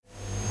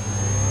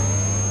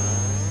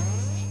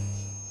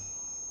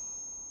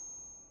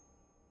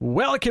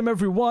Welcome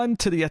everyone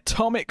to the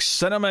Atomic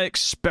Cinema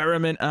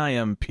Experiment. I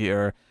am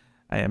Peter.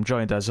 I am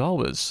joined as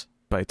always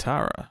by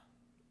Tara.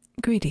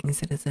 Greetings,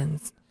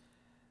 citizens.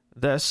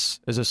 This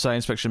is a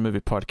science fiction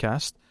movie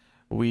podcast.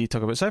 We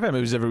talk about sci-fi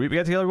movies every week. We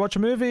get together, watch a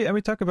movie, and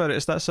we talk about it.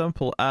 It's that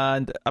simple.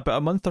 And about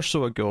a month or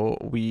so ago,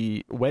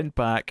 we went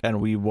back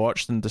and we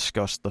watched and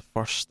discussed the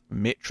first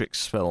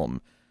Matrix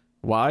film.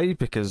 Why?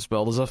 Because,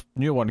 well, there's a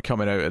new one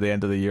coming out at the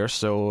end of the year,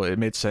 so it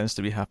made sense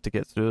that we have to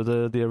get through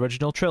the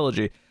original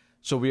trilogy.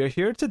 So we are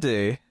here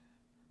today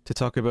to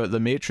talk about The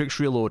Matrix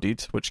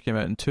Reloaded, which came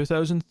out in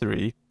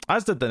 2003,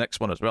 as did the next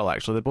one as well,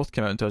 actually. They both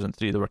came out in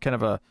 2003. They were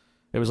kind of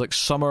it was like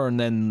summer and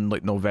then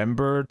like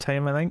November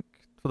time, I think,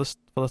 for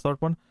the third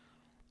one.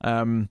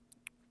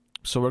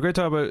 So we're going to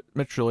talk about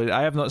Matrix Reloaded.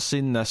 I have not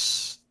seen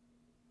this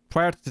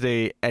prior to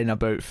today in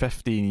about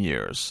 15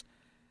 years.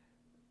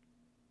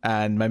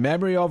 And my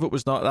memory of it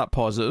was not that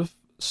positive,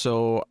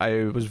 so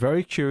I was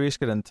very curious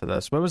to get into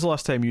this. When was the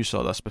last time you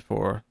saw this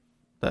before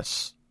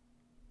this?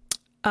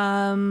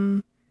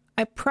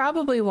 I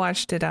probably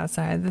watched it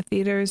outside the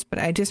theaters, but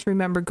I just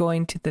remember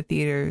going to the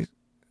theater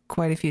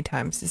quite a few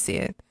times to see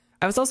it.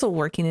 I was also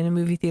working in a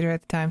movie theater at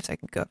the time, so I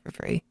could go for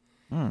free.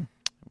 You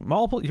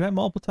went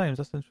multiple times.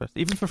 That's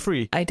interesting. Even for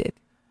free. I did.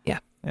 Yeah.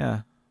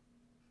 Yeah.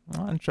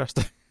 Oh,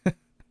 interesting.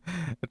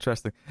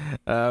 Interesting.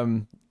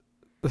 The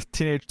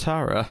teenage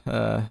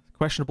Tara,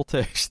 questionable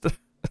taste.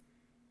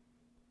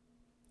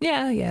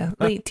 Yeah.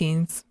 Late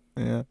teens.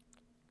 Yeah.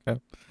 Okay.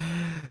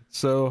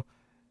 So,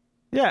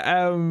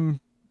 yeah.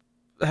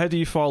 How do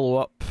you follow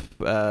up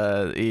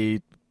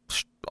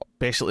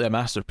basically a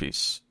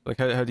masterpiece? Like,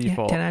 how do you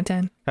follow? 10 out of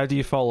 10. How do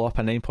you follow up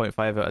a 9.5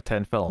 out of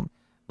 10 film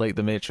like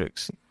The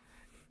Matrix?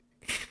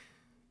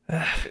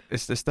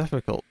 It's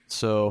difficult.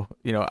 So,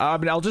 I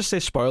mean, I'll just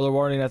say spoiler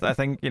warning. I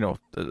think,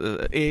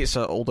 it's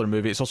an older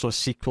movie. It's also a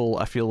sequel.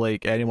 I feel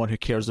like anyone who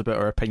cares about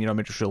our opinion on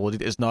Matrix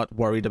Reloaded is not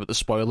worried about the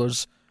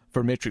spoilers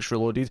for Matrix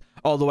Reloaded.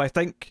 Although I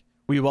think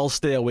we will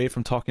stay away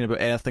from talking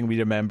about anything we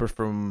remember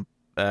from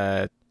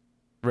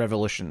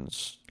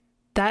Revolutions.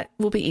 That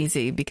will be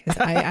easy because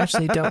I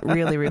actually don't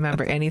really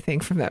remember anything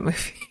from that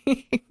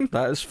movie.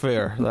 That is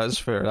fair.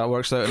 That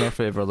works out in our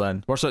favour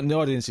then. Works out in the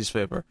audience's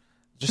favour.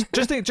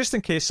 Just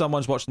in case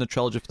someone's watching the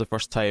trilogy for the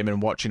first time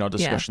and watching our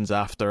discussions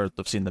after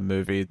they've seen the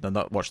movie and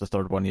not watched the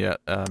third one yet.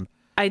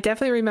 I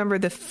definitely remember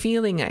the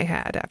feeling I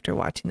had after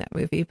watching that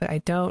movie, but I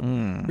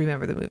don't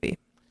remember the movie.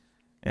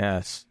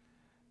 Yes.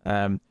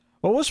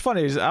 Well, what's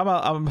funny is and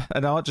I'm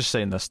not just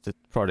saying this to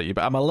prod at you,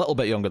 but I'm a little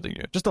bit younger than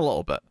you, just a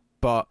little bit,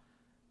 but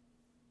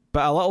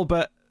a little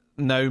bit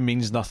now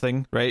means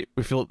nothing, right?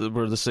 We feel that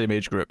we're the same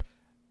age group.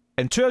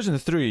 In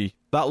 2003,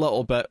 that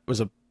little bit was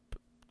a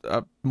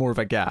more of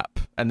a gap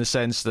in the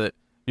sense that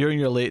you're in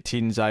your late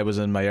teens, I was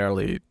in my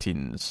early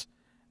teens,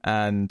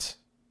 and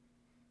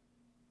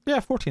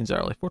 14's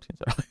early.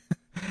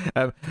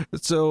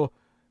 So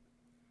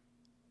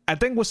I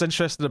think what's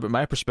interesting about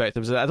my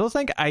perspective is that I don't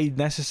think I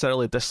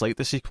necessarily disliked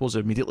the sequels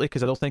immediately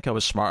because I don't think I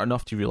was smart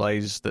enough to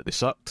realise that they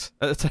sucked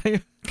at the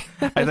time.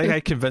 I think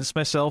I convinced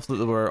myself that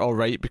they were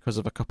alright because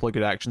of a couple of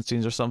good action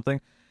scenes or something.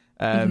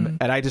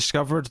 And I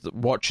discovered that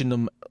watching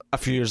them a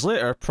few years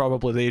later,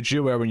 probably the age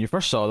you were when you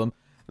first saw them,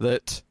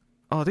 that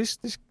these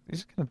are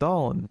kind of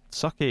dull and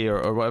sucky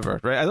or whatever,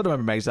 right? I don't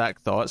remember my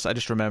exact thoughts. I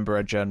just remember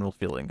a general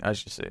feeling,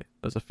 as you say.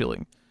 There's a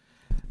feeling.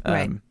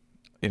 Right.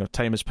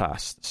 Time has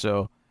passed.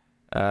 So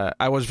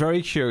I was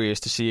very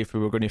curious to see if we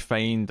were going to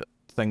find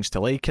things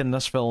to like in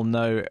this film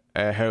now,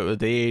 how it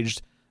had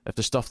aged, if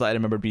the stuff that I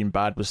remember being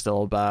bad was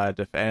still bad,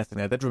 if anything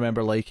I did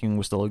remember liking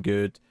was still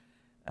good,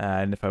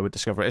 and if I would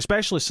discover it,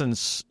 especially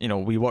since,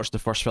 we watched the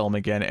first film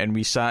again and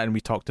we sat and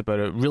we talked about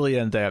it really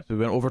in depth. We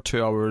went over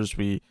 2 hours,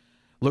 we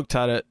looked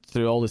at it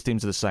through all the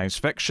themes of the science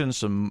fiction,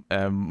 some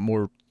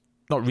more,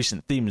 not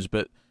recent themes,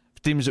 but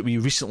themes that we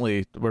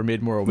recently were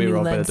made more aware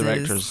of by the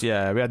directors.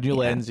 Yeah, we had new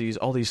lenses,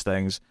 all these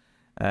things.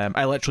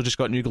 I literally just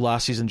got new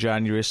glasses in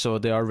January, so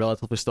they are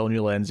relatively still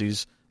new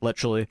lenses,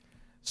 literally.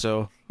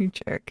 So you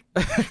jerk.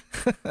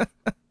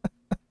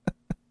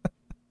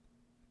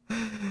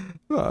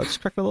 Well,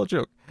 just crack a little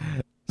joke.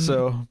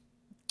 So,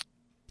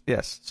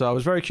 yes. So I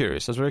was very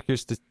curious. I was very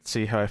curious to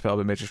see how I felt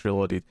about Matrix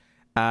Reloaded.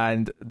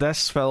 And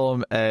this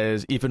film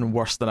is even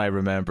worse than I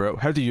remember it.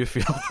 How do you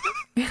feel?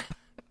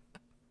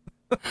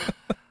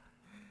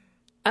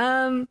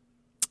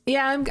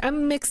 Yeah,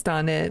 I'm mixed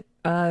on it.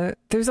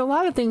 There's a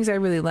lot of things I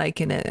really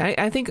like in it.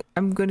 I think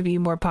I'm going to be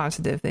more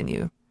positive than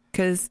you.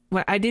 Because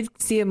I did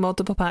see it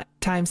multiple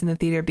times in the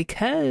theater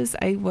because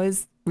I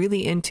was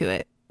really into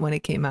it when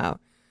it came out.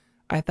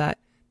 I thought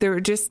there were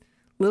just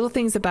little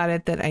things about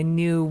it that I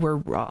knew were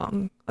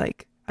wrong.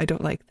 Like, I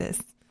don't like this.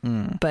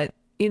 But,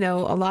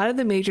 a lot of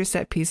the major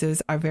set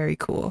pieces are very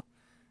cool.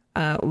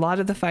 A lot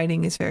of the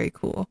fighting is very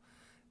cool.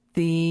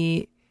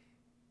 The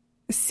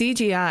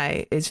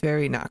CGI is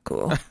very not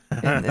cool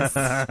in this.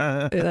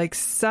 Like,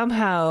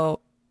 somehow,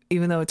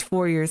 even though it's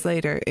 4 years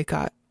later, it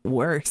got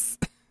worse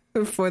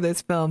for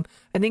this film.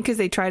 I think because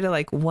they try to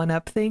like one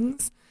up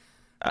things.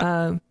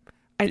 I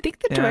think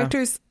the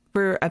directors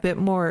were a bit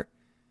more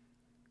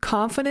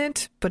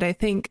confident, but I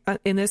think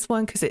in this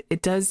one, because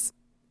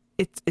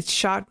it's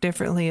shot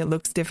differently, it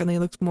looks differently, it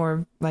looks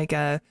more like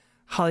a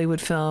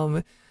Hollywood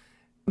film,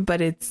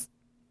 but I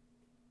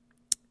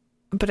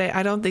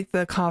don't think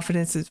the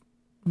confidence is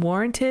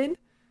warranted.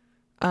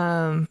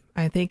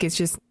 I think it's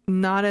just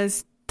not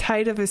as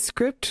tight of a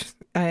script.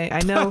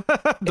 I know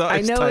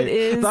I know tight. it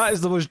is. That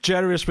is the most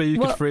generous way you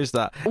could phrase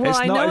that. Well, it's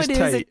I not know as it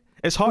tight. is.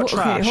 It's hot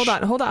trash. Okay, hold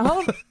on. Hold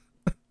on.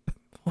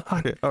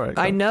 Okay, all right.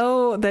 I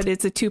know that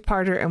it's a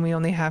two-parter and we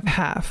only have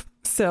half.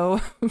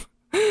 So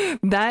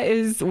that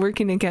is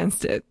working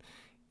against it,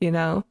 you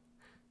know?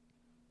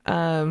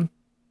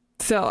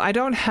 So I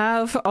don't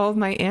have all of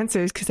my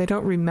answers because I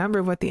don't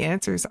remember what the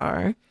answers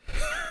are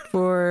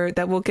for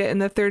that we'll get in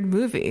the third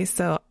movie.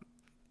 So,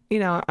 you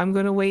know, I'm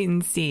going to wait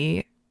and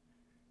see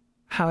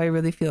how I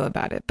really feel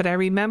about it. But I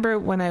remember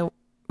one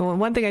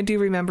thing I do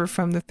remember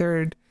from the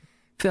third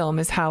film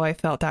is how I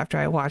felt after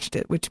I watched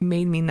it, which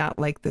made me not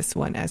like this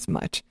one as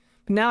much.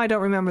 But now I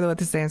don't remember what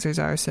the answers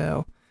are,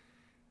 so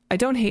I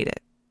don't hate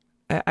it.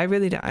 I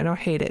really don't. I don't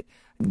hate it.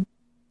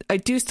 I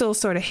do still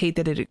sort of hate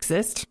that it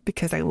exists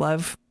because I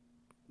love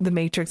The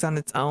Matrix on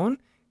its own,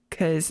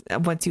 because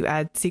once you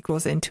add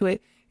sequels into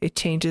it, it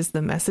changes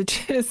the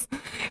messages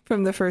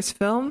from the first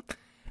film.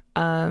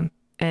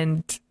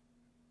 And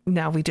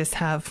now we just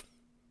have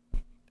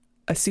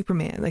a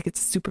Superman, like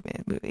it's a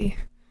Superman movie.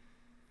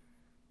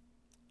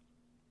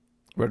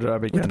 Where did I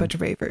begin? With a bunch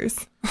of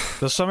ravers.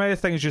 There's so many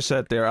things you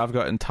said there. I've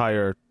got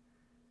entire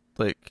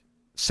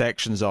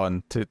sections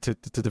on to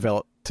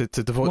develop to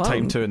devote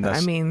time to in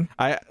this. I mean,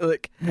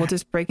 we'll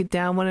just break it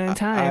down one at a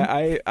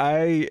time.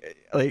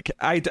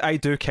 I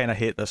do kind of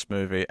hate this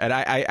movie, and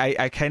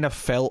I kind of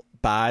felt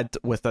bad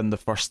within the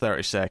first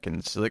 30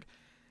 seconds. Like,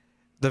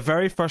 the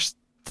very first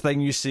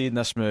thing you see in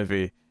this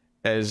movie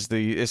is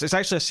it's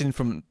actually a scene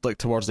from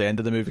towards the end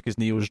of the movie because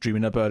Neo's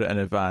dreaming about it in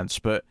advance,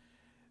 but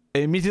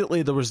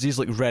immediately there was these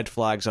red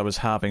flags I was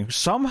having.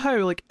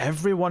 Somehow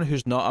everyone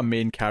who's not a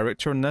main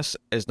character in this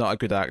is not a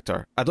good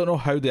actor. I don't know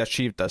how they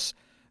achieved this,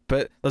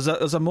 but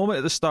there's a moment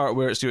at the start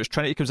where it's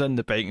Trinity comes in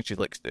the bike and she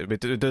we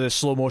do the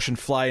slow motion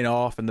flying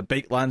off and the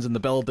bike lands in the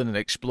building and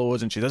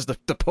explodes and she does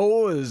the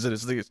pose and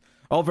it's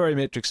all very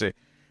Matrixy.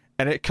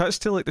 And it cuts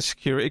to the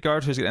security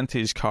guard who's getting into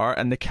his car,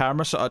 and the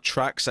camera sort of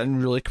tracks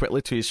in really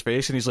quickly to his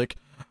face, and he's like,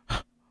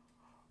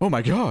 "Oh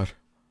my god,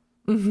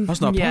 that's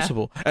not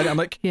possible!" And I'm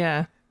like,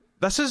 "Yeah,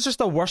 this is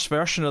just a worse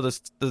version of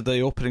the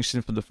opening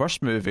scene from the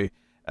first movie."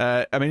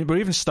 I mean, we're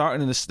even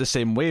starting in the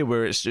same way,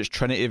 where it's just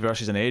Trinity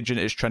versus an agent.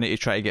 It's Trinity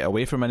trying to get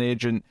away from an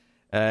agent,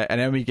 and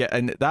then we get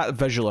that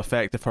visual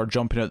effect of her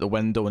jumping out the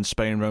window and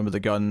spinning around with the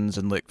guns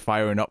and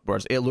firing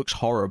upwards. It looks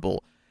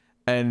horrible,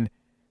 and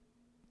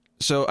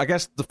so I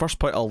guess the first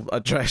point I'll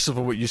address of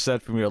what you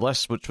said from your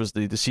list, which was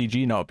the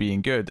CG not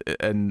being good,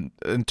 and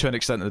to an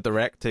extent the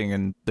directing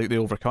and the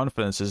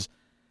overconfidence is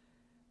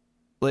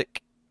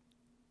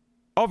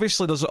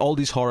obviously there's all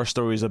these horror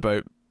stories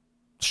about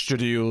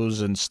studios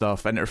and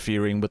stuff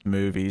interfering with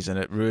movies and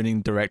it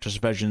ruining directors'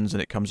 visions,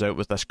 and it comes out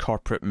with this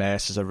corporate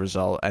mess as a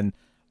result, and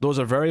those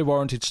are very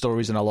warranted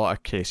stories in a lot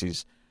of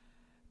cases.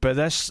 But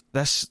this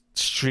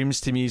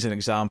streams to me as an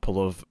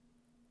example of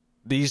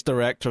these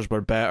directors were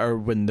better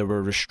when they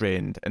were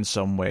restrained in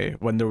some way,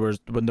 when there was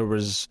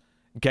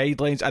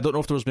guidelines. I don't know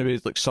if there was maybe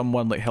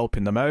someone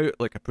helping them out,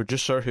 like a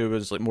producer who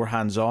was more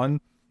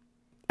hands-on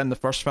in the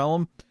first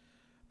film.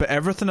 But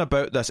everything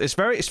about this, it's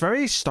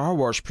very Star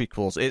Wars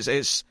prequels.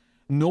 It's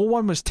no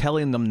one was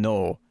telling them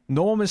no.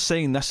 No one was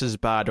saying this is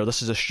bad or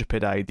this is a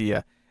stupid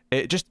idea.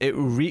 It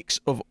reeks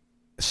of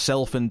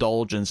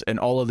self-indulgence in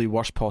all of the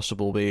worst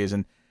possible ways.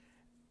 And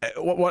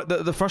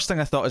the first thing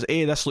I thought is,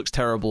 this looks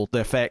terrible.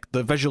 The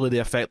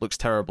effect looks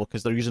terrible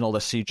because they're using all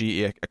this CG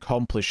to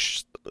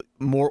accomplish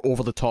more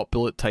over-the-top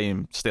bullet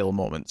time style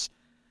moments.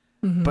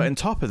 Mm-hmm. But on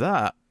top of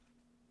that,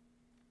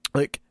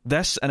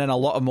 this, and then a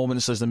lot of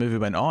moments as the movie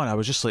went on, I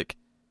was just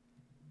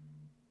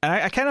and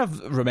I kind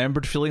of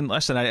remembered feeling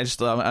this, and I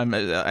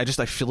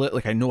feel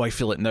it. I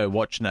feel it now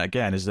watching it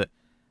again. Is that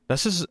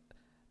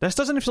this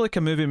doesn't feel like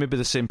a movie made by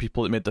the same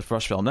people that made the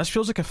first film. This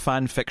feels like a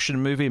fan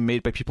fiction movie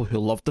made by people who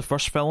loved the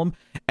first film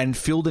and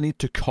feel the need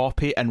to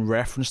copy and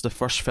reference the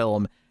first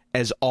film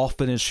as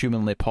often as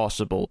humanly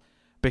possible,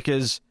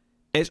 because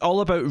it's all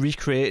about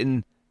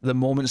recreating the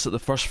moments that the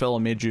first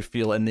film made you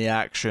feel in the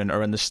action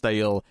or in the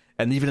style,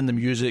 and even in the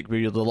music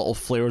where the little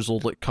flares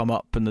will come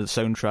up in the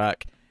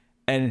soundtrack.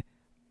 And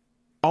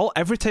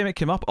every time it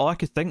came up, all I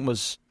could think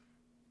was,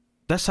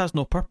 this has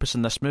no purpose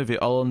in this movie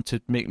other than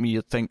to make me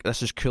think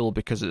this is cool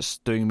because it's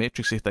doing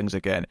Matrixy things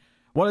again.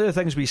 One of the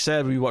things we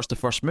said when we watched the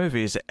first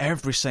movie is that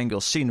every single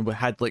scene we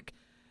had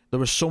there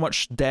was so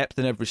much depth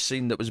in every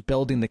scene that was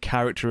building the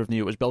character of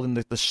Neo. It was building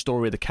the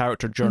story, the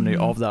character journey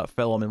of that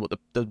film and what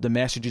the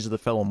messages of the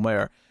film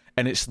were.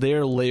 And it's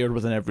there layered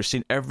within every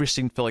scene. Every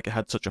scene felt like it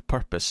had such a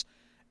purpose.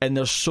 And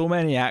there's so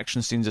many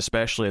action scenes,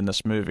 especially in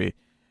this movie,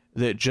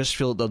 that just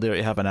feel like they're there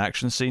to have an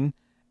action scene.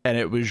 And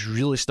it was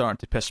really starting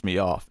to piss me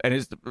off.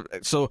 And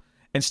so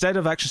instead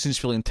of action scenes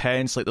feeling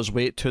tense, there's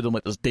weight to them,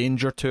 there's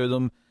danger to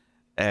them,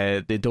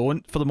 they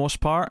don't for the most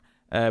part.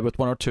 with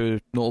one or two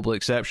notable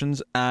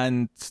exceptions,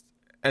 and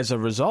as a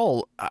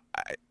result,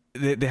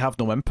 they have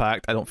no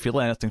impact. I don't feel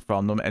anything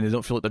from them, and they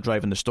don't feel like they're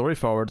driving the story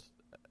forward,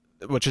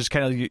 which is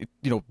kind of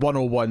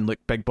 101 like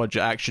big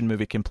budget action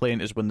movie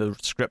complaint is when the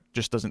script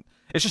just doesn't.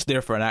 It's just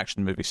there for an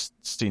action movie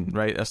scene,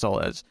 right? That's all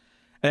it is.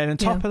 And on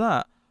top of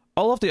that,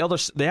 all of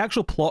the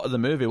actual plot of the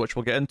movie, which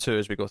we'll get into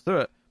as we go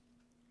through it,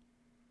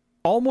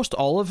 almost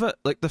all of it,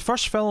 like the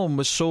first film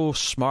was so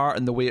smart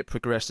in the way it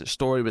progressed its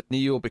story with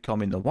Neo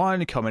becoming the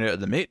one, coming out of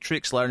the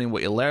Matrix, learning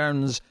what he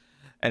learns.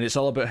 And it's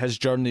all about his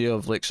journey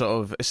of like sort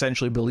of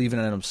essentially believing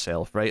in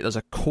himself, right? There's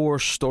a core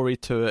story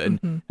to it,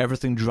 and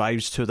everything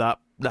drives to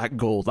that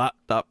goal,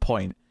 that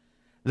point.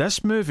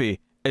 This movie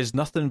is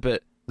nothing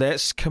but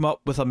let's come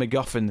up with a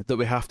MacGuffin that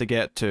we have to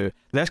get to.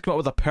 Let's come up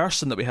with a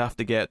person that we have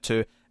to get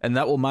to, and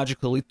that will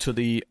magically lead to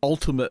the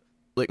ultimate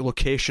like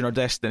location or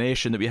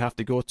destination that we have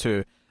to go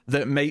to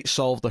that might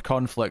solve the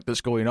conflict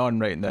that's going on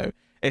right now.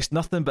 It's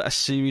nothing but a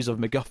series of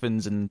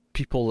MacGuffins and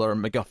people that are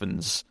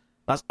MacGuffins.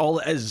 That's all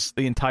it is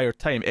the entire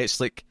time. It's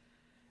like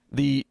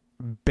the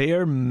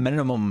bare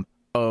minimum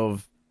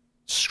of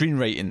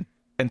screenwriting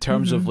in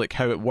terms of like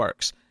how it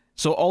works.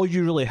 So all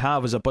you really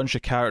have is a bunch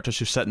of characters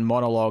who sit in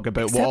monologue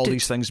about what all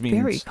these things mean.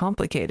 Very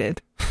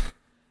complicated.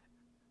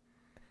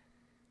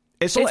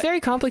 It's very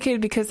complicated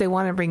because they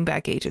want to bring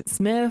back Agent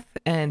Smith,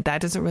 and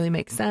that doesn't really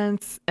make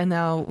sense. And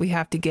now we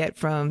have to get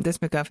from this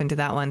MacGuffin to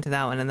that one, to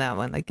that one, and that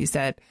one, like you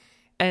said.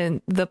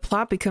 And the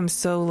plot becomes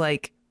so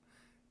like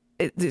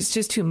it's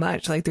just too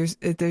much. Like there's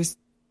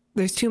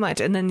too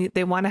much, and then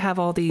they want to have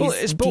all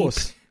these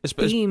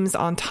themes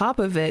on top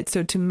of it.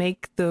 So to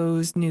make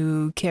those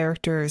new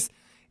characters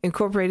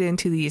incorporated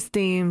into these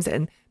themes,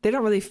 and they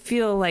don't really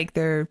feel like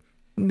they're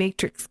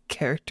Matrix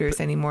characters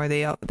anymore.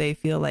 They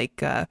feel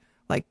like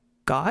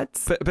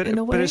gods, but in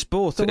a way. But it's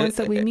both. The ones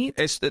that we meet.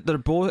 It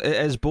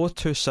is both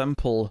too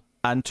simple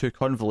and too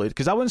convoluted.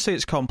 Because I wouldn't say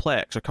it's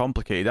complex or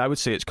complicated. I would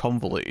say it's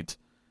convoluted.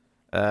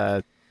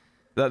 That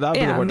would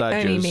be the word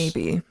I'd use.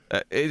 Maybe.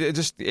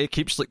 It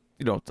keeps like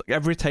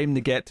every time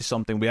they get to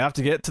something, we have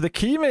to get to the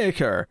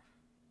keymaker.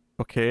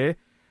 Okay.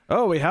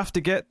 Oh, we have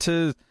to get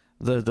to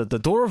the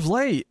door of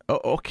light.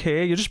 Oh,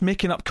 okay, you're just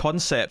making up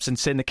concepts and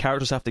saying the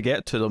characters have to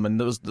get to them,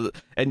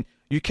 and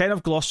you kind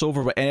of gloss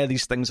over what any of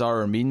these things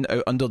are or mean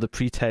under the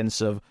pretense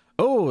of,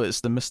 oh,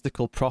 it's the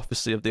mystical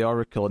prophecy of the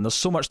Oracle, and there's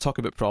so much talk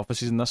about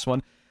prophecies in this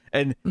one.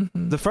 And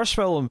the first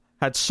film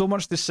had so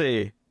much to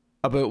say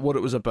about what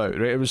it was about,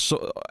 right? It was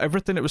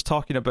everything it was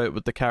talking about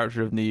with the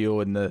character of Neo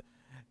and the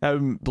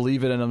him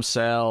believing in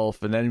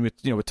himself, and then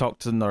we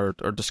talked in our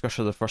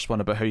discussion of the first one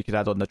about how you could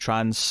add on the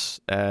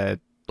trans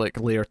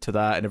layer to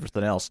that and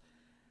everything else.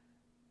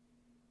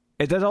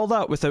 It did all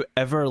that without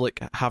ever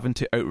having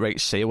to outright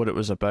say what it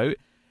was about.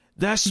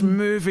 This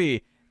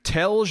movie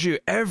tells you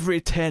every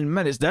 10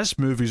 minutes this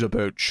movie's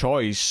about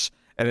choice,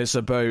 and it's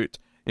about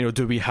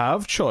do we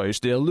have choice?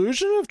 The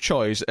illusion of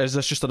choice. Is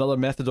this just another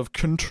method of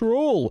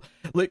control?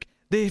 Like,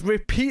 they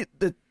repeat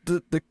the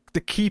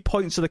key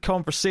points of the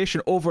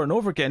conversation over and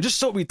over again, just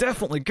so we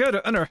definitely get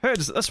it in our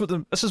heads that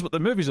this is what the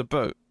movie's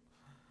about.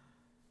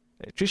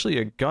 It's usually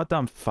a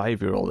goddamn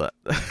 5-year-old.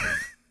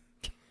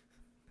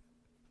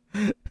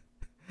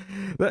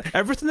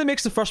 Everything that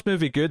makes the first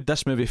movie good,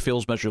 this movie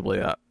fails miserably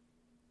at.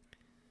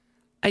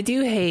 I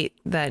do hate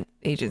that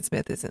Agent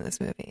Smith is in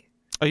this movie.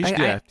 Oh,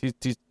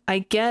 I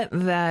get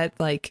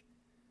that,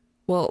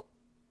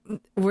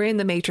 we're in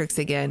the Matrix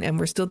again, and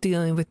we're still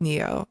dealing with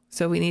Neo,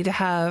 so we need to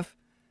have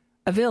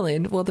a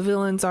villain. Well, the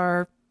villains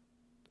are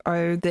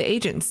the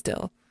agents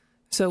still,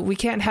 so we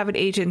can't have an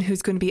agent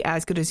who's going to be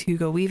as good as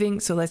Hugo Weaving.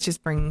 So let's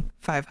just bring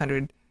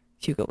 500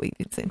 Hugo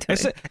Weavings into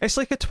it. It's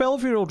like a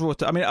 12-year-old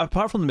wrote it. I mean,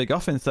 apart from the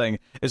MacGuffin thing,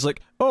 it's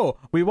like, oh,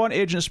 we want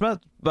Agent Smith,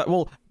 but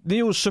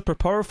Neo's super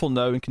powerful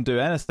now and can do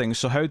anything,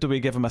 so how do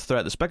we give him a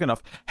threat that's big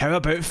enough? How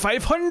about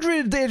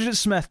 500 Agent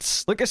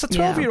Smiths? It's a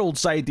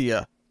 12-year-old's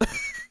idea.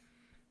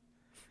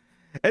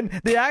 And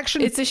the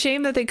action... It's a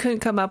shame that they couldn't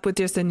come up with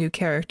just a new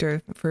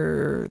character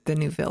for the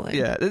new villain.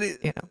 Yeah.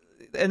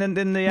 And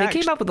then they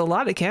came up with a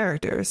lot of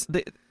characters.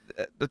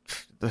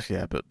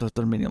 Yeah, but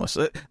they're meaningless.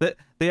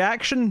 The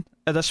action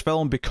of this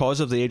film, because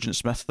of the Agent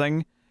Smith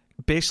thing,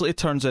 basically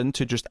turns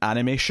into just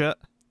anime shit.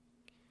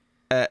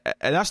 And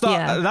that's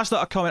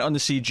not a comment on the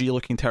CG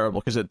looking terrible,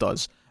 because it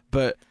does.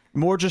 But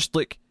more just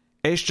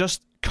it's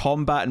just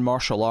combat and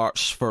martial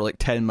arts for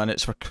 10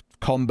 minutes for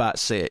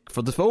combat's sake.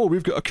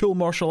 We've got a cool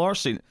martial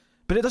arts scene.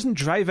 But it doesn't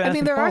drive anything. I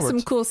mean, there forward. are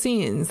some cool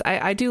scenes.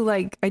 I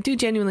do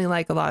genuinely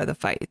like a lot of the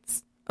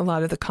fights, a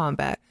lot of the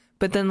combat.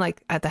 But then,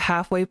 at the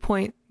halfway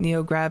point,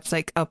 Neo grabs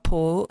a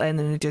pole, and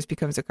then it just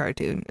becomes a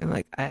cartoon. I'm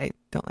like, I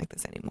don't like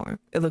this anymore.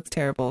 It looks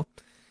terrible,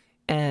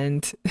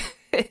 and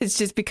it's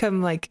just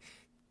become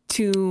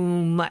too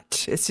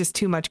much. It's just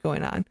too much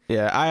going on.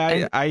 Yeah,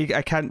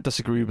 I can't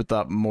disagree with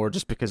that more.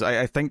 Just because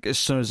I think as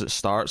soon as it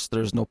starts,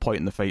 there's no point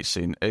in the fight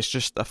scene. It's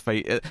just a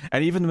fight,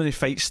 and even when he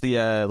fights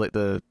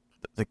the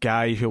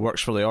guy who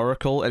works for the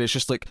Oracle, and it's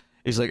just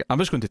he's like, I'm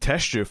just going to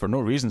test you for no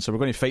reason, so we're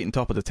going to fight on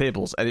top of the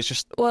tables, and it's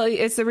just... Well,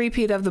 it's a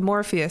repeat of the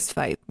Morpheus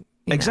fight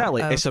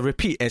Exactly. It's a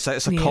repeat. It's a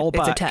callback.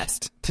 It's a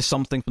test to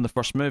something from the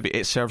first movie.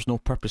 It serves no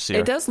purpose here.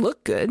 It does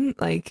look good.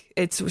 Like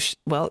it's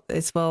well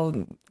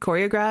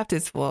choreographed.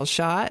 It's well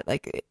shot.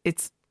 Like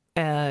it's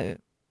a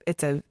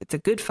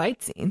good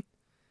fight scene.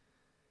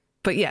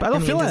 But yeah, but I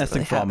don't feel anything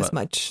really from have it. as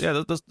much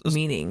there's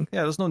meaning.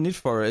 Yeah, there's no need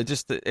for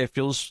it. It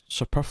feels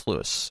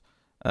superfluous.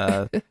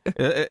 It's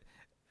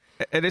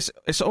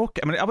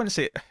okay. I mean, I wouldn't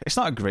say it's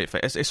not a great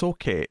fight. It's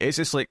okay. It's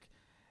just like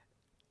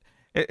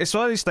it's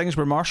one of these things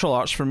where martial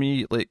arts for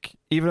me, like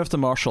even if the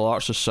martial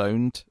arts are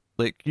sound,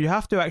 like you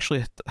have to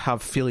actually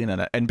have feeling in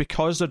it, and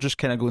because they're just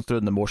kind of going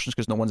through the motions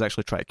because no one's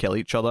actually trying to kill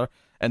each other,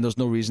 and there's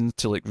no reason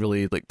to like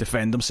really like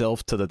defend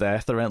themselves to the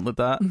death or anything like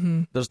that.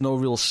 Mm-hmm. There's no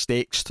real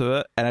stakes to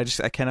it, and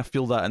I kind of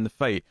feel that in the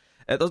fight.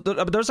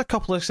 There's a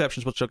couple of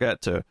exceptions which I'll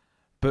get to,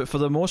 but for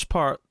the most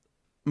part,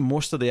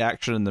 most of the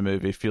action in the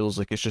movie feels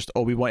like it's just,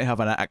 we want to have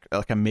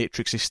like a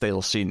Matrixy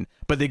style scene,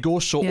 but they go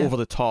so over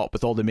the top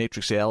with all the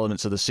Matrixy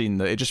elements of the scene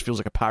that it just feels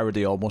like a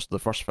parody almost of the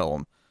first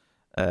film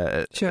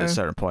at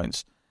certain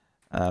points.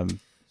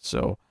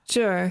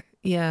 Sure,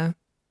 yeah,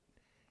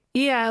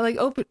 like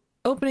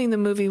opening the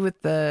movie with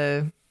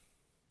the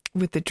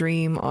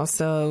dream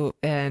also,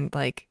 and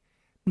like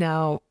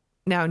now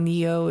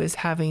Neo is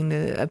having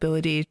the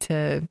ability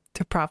to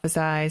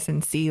prophesize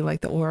and see like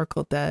the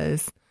Oracle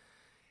does,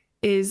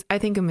 is I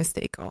think a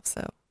mistake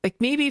also. Like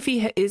maybe if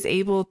he is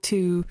able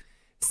to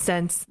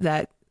sense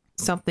that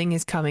something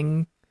is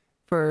coming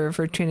for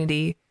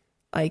Trinity,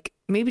 like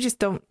maybe just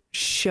don't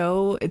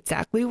show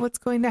exactly what's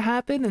going to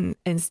happen, and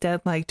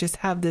instead like just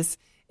have this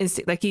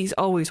instinct, like he's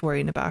always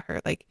worrying about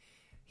her. Like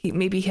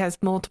he has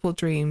multiple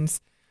dreams,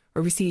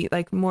 or we see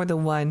like more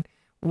than one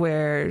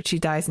where she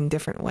dies in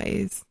different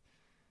ways.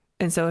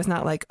 And so it's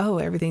not like,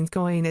 everything's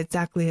going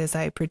exactly as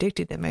I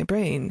predicted in my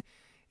brain.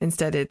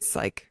 Instead, it's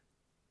like,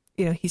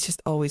 he's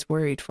just always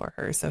worried for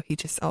her. So he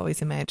just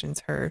always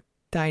imagines her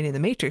dying in the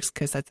Matrix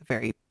because that's a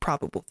very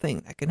probable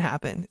thing that can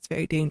happen. It's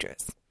very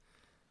dangerous.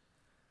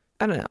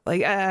 I don't know.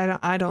 Like,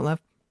 I don't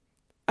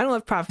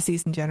love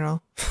prophecies in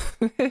general.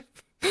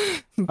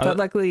 But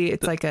luckily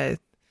it's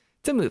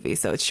it's a movie,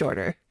 so it's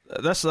shorter.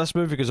 This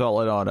movie goes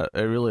all in on it.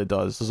 It really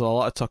does. There's a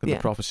lot of talk in the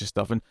prophecy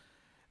stuff. And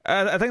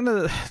I think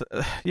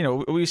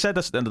that, we said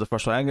this at the end of the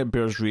first one. I think it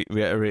bears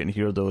reiterating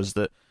here, though, is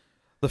that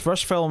the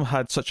first film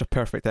had such a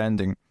perfect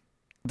ending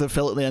that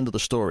felt at the end of the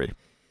story.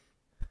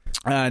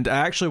 And it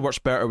actually works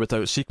better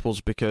without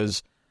sequels,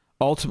 because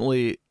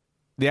ultimately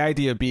the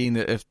idea being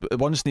that if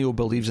once Neo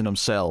believes in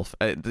himself,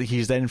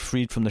 he's then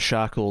freed from the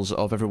shackles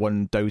of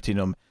everyone doubting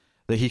him,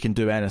 that he can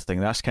do anything.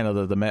 That's kind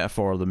of the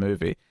metaphor of the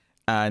movie.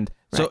 And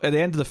so at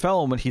the end of the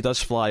film, when he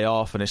does fly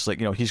off and it's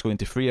like, he's going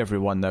to free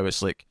everyone now,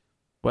 it's like,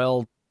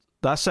 well,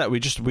 that's it.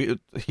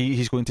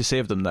 He's going to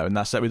save them now, and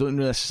that's it. We don't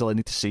necessarily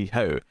need to see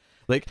how.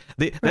 Like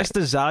this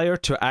desire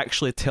to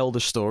actually tell the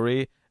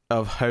story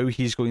of how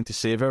he's going to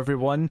save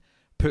everyone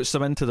puts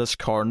them into this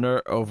corner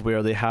of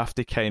where they have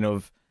to kind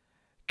of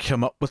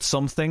come up with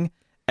something.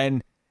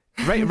 And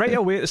right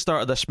away at the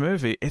start of this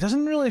movie, it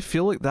doesn't really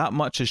feel like that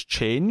much has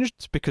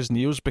changed, because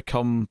Neo's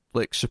become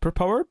like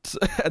superpowered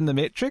in the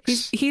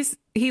Matrix.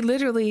 He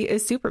literally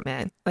is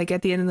Superman. Like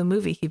at the end of the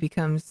movie, he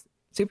becomes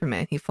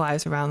Superman. He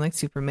flies around like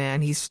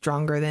Superman. He's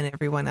stronger than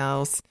everyone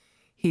else.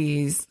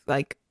 He's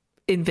like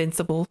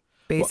invincible,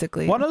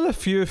 basically. One of the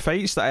few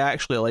fights that I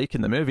actually like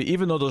in the movie,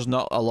 even though there's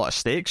not a lot of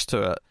stakes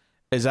to it,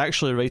 is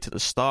actually right at the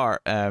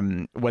start,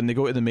 when they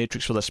go to the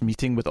Matrix for this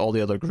meeting with all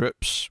the other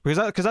groups.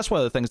 Because that's one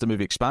of the things the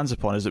movie expands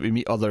upon, is that we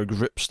meet other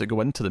groups that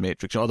go into the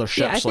Matrix, other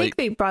ships. Yeah, I think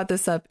they brought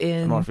this up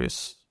in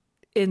Morpheus.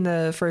 In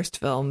the first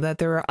film, that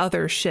there are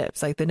other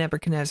ships, like the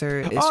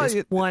Nebuchadnezzar is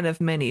just one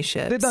of many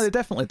ships. They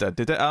definitely did.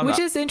 They did, which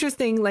is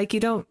interesting. Like, you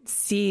don't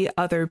see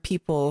other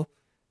people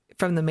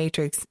from the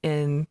Matrix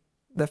in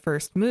the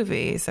first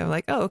movie. So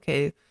like,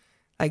 okay.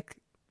 Like,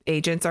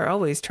 agents are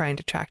always trying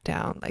to track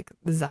down like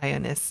the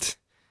Zionists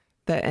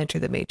that enter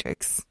the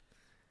Matrix.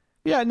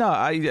 Yeah, no,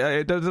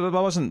 I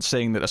wasn't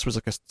saying that this was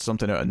like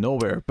something out of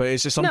nowhere, but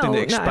it's just something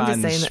that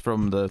expands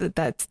from the...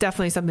 That's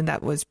definitely something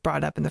that was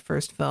brought up in the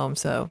first film,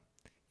 so...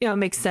 it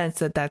makes sense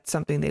that that's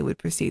something they would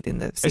proceed in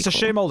the sequel. It's a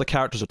shame all the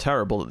characters are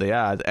terrible that they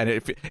add, and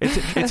it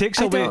takes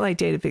away... I don't like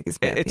Jada Pinkett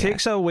Smith. It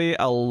takes away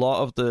a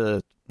lot of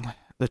the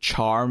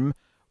charm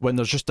when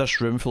there's just this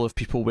room full of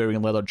people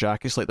wearing leather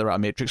jackets like they're at a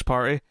Matrix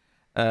party.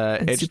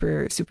 And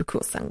super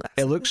cool sunglasses.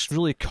 It looks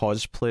really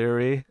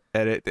cosplayery,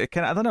 and it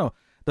kind of, I don't know,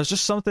 there's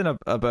just something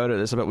about it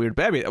that's a bit weird.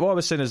 But I mean, what I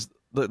was saying is,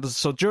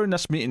 so during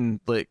this meeting,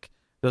 like,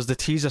 there's the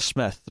teaser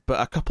Smith, but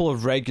a couple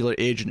of regular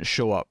agents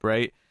show up,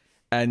 right?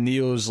 And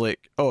Neo's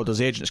like,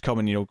 there's agents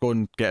coming, go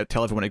and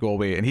tell everyone to go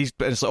away. And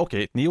it's like,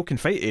 okay, Neo can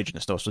fight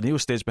agents now, so Neo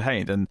stays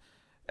behind, and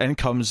in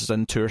comes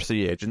 2 or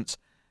 3 agents.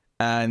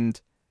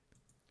 And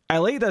I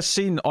like this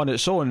scene on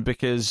its own,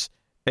 because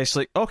it's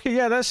like, okay,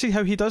 yeah, let's see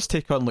how he does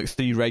take on like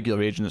 3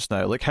 regular agents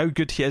now. Like, how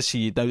good is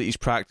he now that he's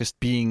practiced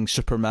being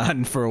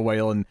Superman for a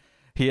while, and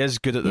he is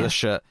good at this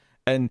shit.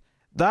 And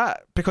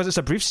that, because it's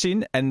a brief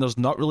scene and there's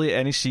not really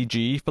any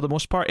CG for the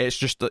most part, it's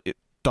just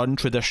done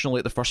traditionally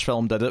like the first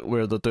film did it,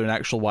 where they're doing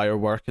actual wire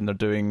work and they're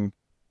doing,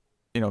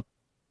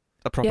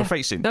 a proper Yeah.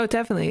 fight scene. No,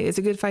 definitely. It's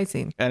a good fight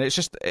scene. And it's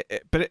just,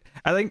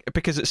 I think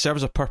because it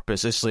serves a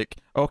purpose, it's like,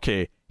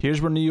 okay,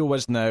 here's where Neo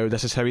is now.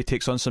 This is how he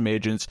takes on some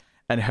agents,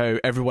 and how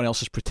everyone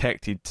else is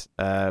protected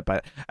by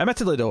it.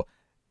 Admittedly, though,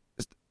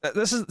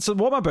 so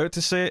what I'm about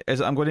to say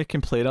is I'm going to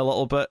complain a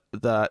little bit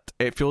that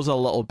it feels a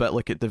little bit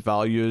like it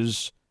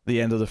devalues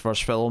the end of the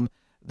first film.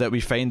 That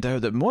we find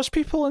out that most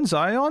people in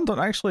Zion don't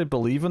actually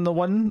believe in the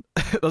one.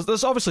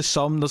 there's obviously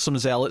there's some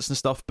zealots and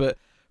stuff, but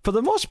for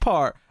the most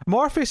part,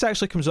 Morpheus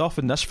actually comes off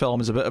in this film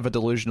as a bit of a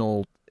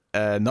delusional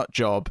nut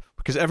job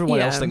because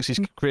everyone else thinks he's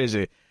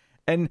crazy.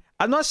 And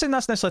I'm not saying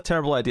that's necessarily a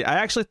terrible idea. I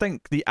actually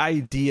think the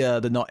idea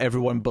that not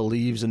everyone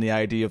believes in the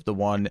idea of the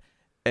one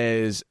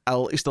is at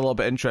least a little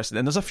bit interesting.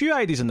 And there's a few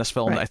ideas in this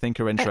film that I think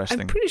are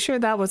interesting. I'm pretty sure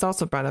that was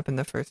also brought up in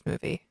the first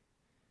movie.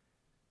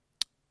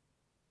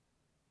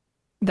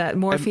 That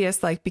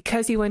Morpheus, like,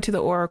 because he went to the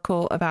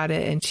Oracle about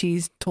it and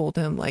she's told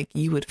him, like,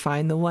 you would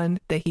find the one,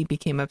 that he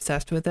became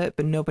obsessed with it,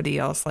 but nobody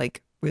else,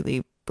 like,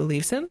 really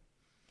believes him.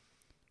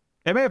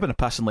 It may have been a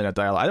passing line of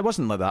dialogue. It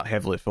wasn't like that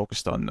heavily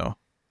focused on, though.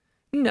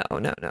 No.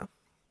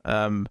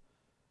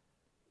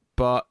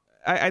 But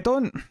I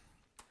don't...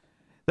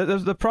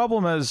 The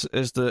problem is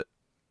that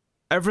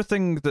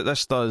everything that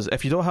this does,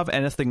 if you don't have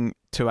anything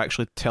to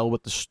actually tell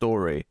with the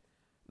story,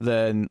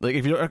 then, like,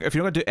 if you're not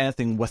going to do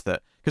anything with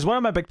it, because one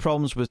of my big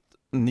problems with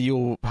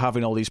Neo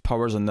having all these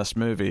powers in this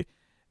movie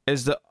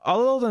is that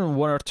other than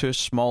one or two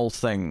small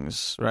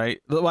things,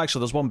 right? Well, actually,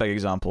 there's one big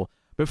example,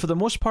 but for the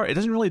most part, it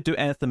doesn't really do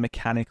anything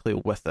mechanically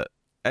with it.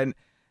 And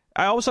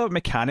I always have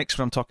mechanics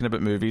when I'm talking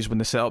about movies, when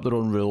they set up their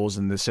own rules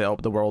and they set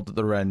up the world that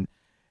they're in.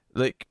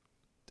 Like,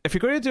 if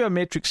you're going to do a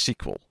Matrix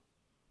sequel,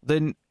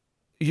 then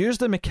use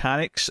the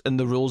mechanics and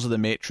the rules of the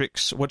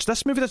Matrix, which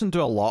this movie doesn't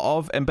do a lot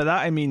of, and by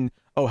that I mean,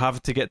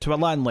 having to get to a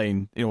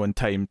landline, in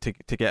time to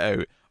get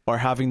out, or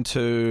having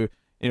to,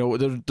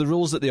 the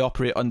rules that they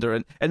operate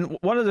under. And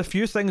one of the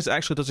few things that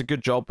actually does a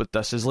good job with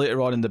this is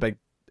later on in the big,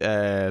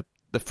 the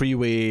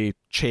freeway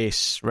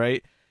chase,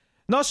 right?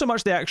 Not so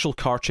much the actual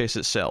car chase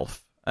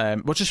itself,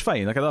 which is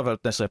fine. Like, I don't have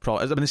necessarily a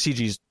problem. I mean, the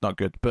CG's not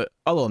good, but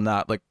other than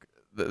that, like,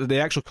 the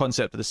actual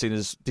concept of the scene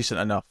is decent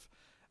enough.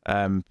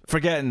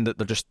 Forgetting that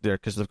they're just there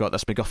because they've got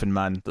this MacGuffin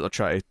man that they're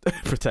trying to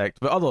protect.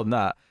 But other than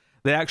that,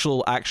 the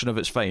actual action of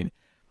it's fine.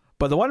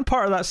 But the one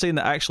part of that scene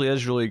that actually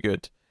is really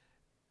good,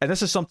 and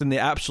this is something they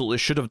absolutely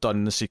should have done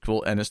in the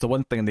sequel, and it's the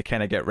one thing they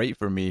kind of get right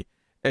for me,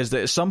 is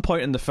that at some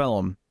point in the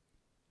film,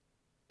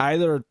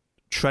 either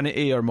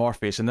Trinity or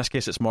Morpheus, in this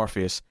case it's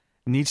Morpheus,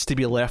 needs to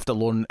be left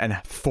alone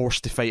and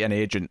forced to fight an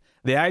agent.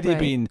 The idea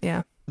being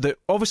that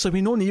obviously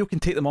we know Neo can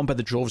take them on by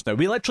the droves now.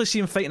 We literally see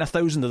him fighting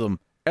 1,000 of them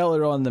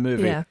earlier on in the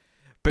movie. Yeah.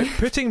 But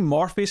putting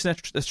Morpheus in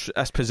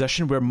a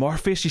position where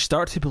Morpheus, you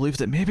start to believe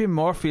that maybe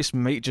Morpheus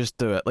might just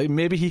do it. Like,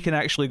 maybe he can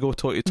actually go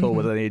toe-to-toe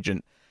with an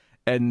agent.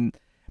 And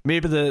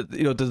maybe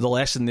the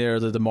lesson there,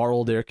 the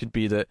moral there could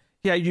be that,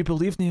 yeah, you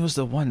believe Neo's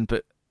the one,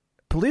 but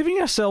believe in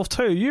yourself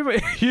too.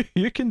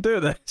 You can do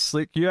this.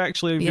 Like, you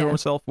actually have your own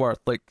self-worth.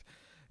 Like,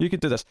 you can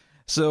do this.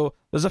 So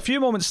there's a few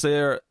moments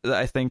there that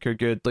I think are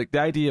good. Like, the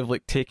idea of,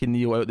 like, taking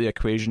Neo out of the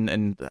equation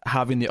and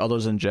having the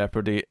others in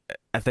jeopardy,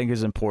 I think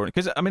is important.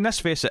 Because, I mean, let's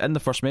face it, in the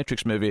first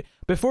Matrix movie,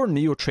 before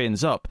Neo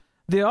trains up,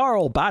 they are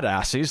all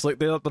badasses. Like,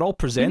 they're all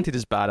presented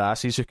as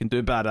badasses who can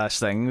do badass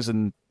things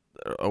and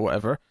or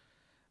whatever.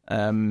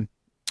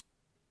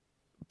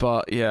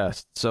 But yeah,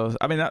 so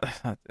I mean,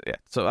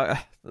 So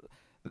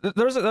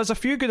there's a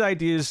few good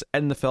ideas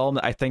in the film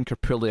that I think are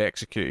poorly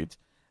executed.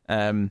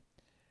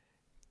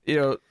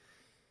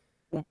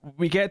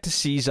 We get to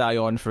see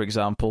Zion, for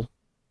example.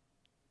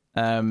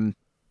 The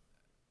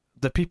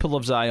people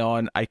of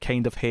Zion I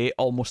kind of hate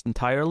almost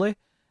entirely,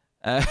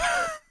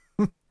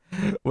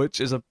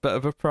 which is a bit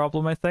of a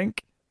problem, I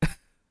think.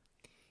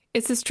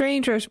 It's a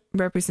strange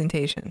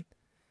representation.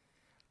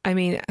 I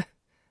mean,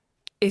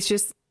 it's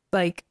just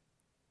like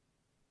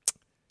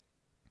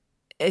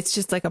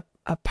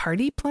a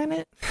party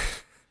planet.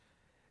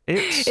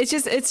 It's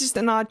just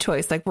an odd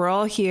choice. Like, we're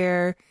all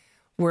here,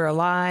 we're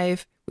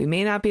alive. We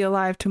may not be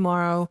alive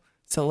tomorrow,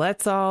 so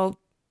let's all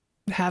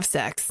have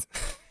sex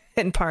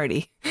and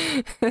party.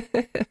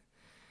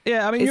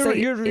 Yeah, I mean,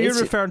 you're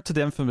referring to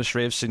the infamous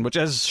rave scene, which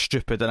is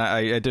stupid, and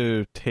I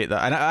do hate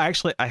that. And I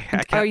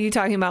can't... Are you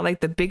talking about, like,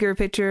 the bigger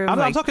picture? Of,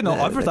 I'm talking about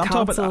everything.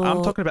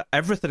 I'm talking about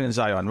everything in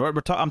Zion.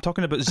 I'm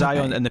talking about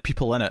Zion and the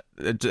people in it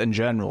in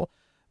general.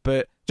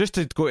 But just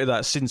to go to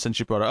that scene, since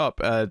you brought it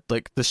up,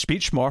 like the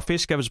speech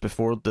Morpheus gives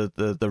before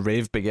the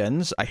rave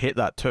begins, I hate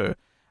that too.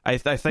 I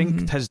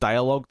think his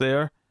dialogue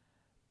there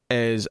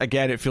is,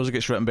 again, it feels like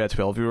it's written by a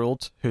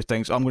 12-year-old who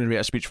thinks, I'm going to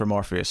write a speech for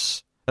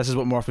Morpheus. This is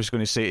what Morpheus is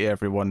going to say to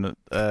everyone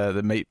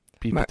that might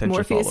be potential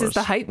Morpheus followers. Is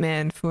the hype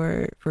man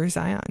for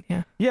Zion,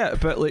 yeah. Yeah,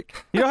 but,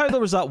 like, you know how there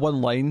was that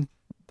one line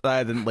that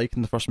I didn't like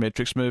in the first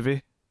Matrix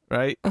movie,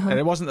 right? And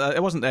it wasn't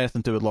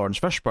anything to do with Lawrence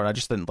Fishburne. I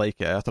just didn't like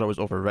it. I thought it was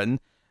overwritten.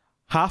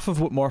 Half of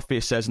what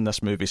Morpheus says in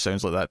this movie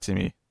sounds like that to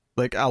me.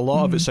 Like, a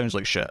lot of it sounds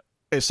like shit.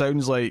 It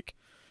sounds like...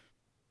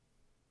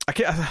 I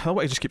don't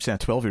want to just keep saying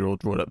a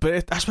 12-year-old wrote it,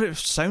 but that's what it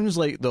sounds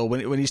like, though,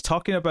 when he's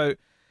talking about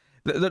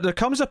there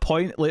comes a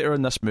point later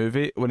in this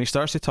movie when he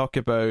starts to talk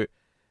about,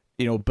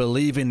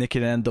 believing they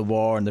can end the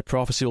war and the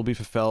prophecy will be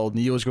fulfilled,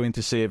 Neo's going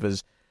to save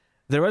us.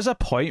 There is a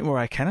point where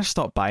I kind of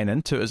stopped buying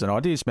into it as an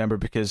audience member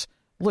because,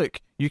 look,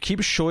 you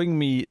keep showing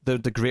me the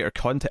greater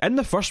content. In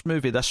the first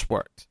movie, this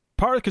worked.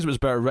 Partly because it was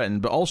better written,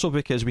 but also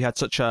because we had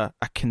such a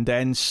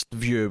condensed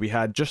view. We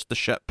had just the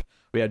ship.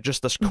 We had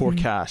just this core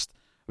cast.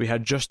 We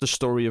had just the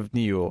story of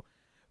Neo.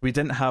 We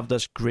didn't have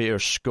this greater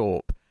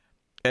scope.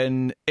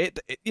 And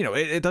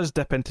it does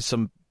dip into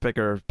some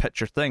bigger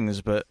picture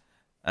things, but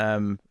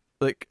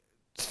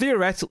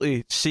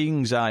theoretically,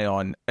 seeing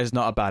Zion is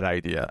not a bad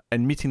idea,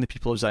 and meeting the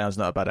people of Zion is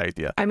not a bad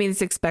idea. I mean,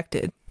 it's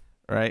expected,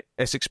 right?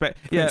 It's expected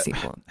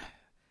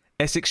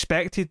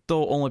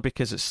though, only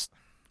because it's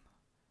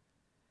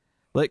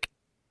like,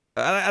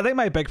 I think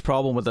my big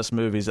problem with this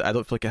movie is that I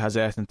don't feel like it has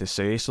anything to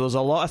say. So there's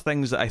a lot of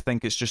things that I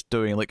think it's just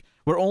doing. Like,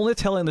 we're only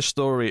telling the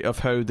story of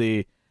how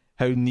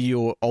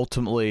Neo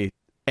ultimately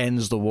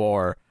ends the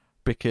war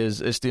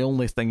because it's the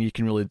only thing you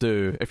can really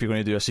do if you're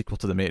going to do a sequel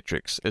to The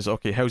Matrix. Is,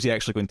 okay, how's he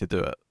actually going to do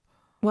it?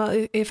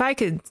 Well, if I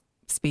could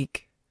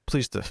speak,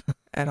 please do.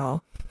 At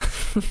all.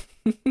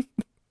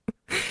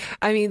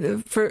 I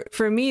mean,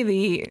 for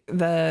me,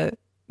 the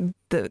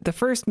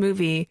first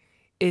movie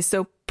is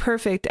so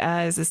perfect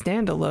as a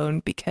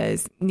standalone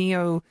because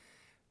Neo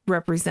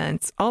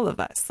represents all of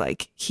us.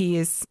 Like, he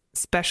is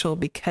special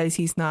because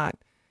he's not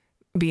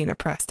being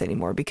oppressed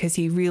anymore, because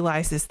he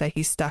realizes that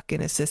he's stuck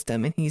in a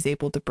system and he's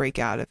able to break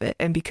out of it.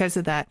 And because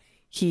of that,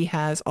 he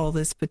has all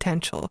this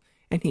potential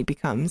and he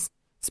becomes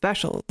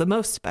special, the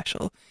most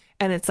special.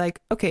 And it's like,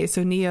 okay,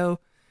 so Neo,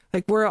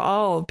 like, we're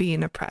all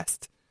being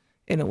oppressed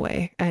in a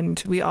way,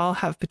 and we all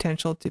have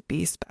potential to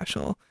be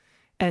special.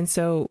 And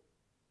so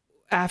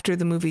after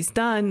the movie's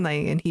done,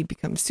 like, and he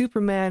becomes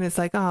Superman, it's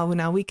like, oh, well,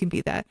 now we can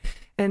be that.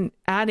 And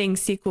adding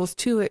sequels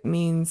to it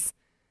means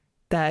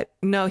that,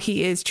 no,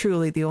 he is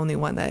truly the only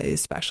one that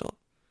is special.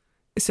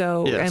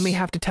 So, yes. And we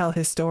have to tell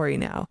his story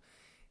now.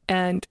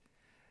 And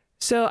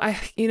so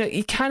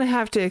you kind of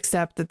have to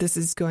accept that this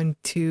is going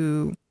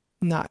to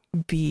not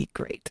be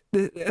great.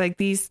 Like,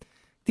 these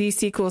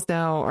sequels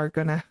now are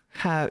going to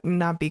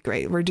not be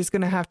great. We're just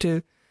going to have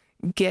to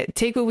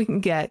take what we can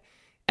get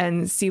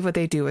and see what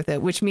they do with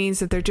it, which means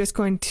that they're just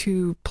going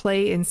to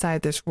play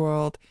inside this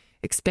world,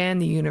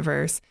 expand the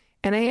universe.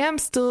 And I am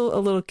still a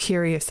little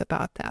curious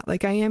about that.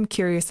 Like, I am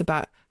curious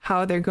about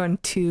how they're going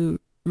to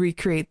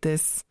recreate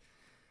this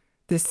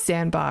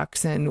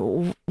sandbox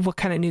and what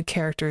kind of new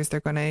characters they're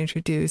going to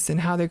introduce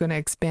and how they're going to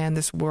expand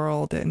this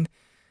world. And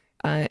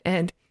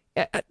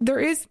there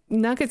is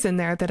nuggets in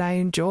there that I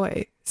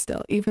enjoy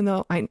still, even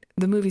though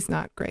the movie's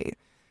not great.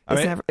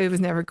 It was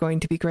never going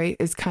to be great.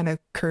 It's kind of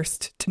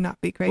cursed to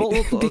not be great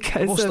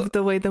because of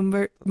the way the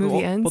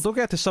movie ends. Well, don't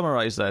get to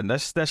summarize then.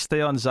 Let's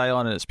stay on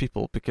Zion and its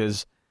people,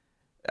 because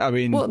I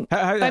mean,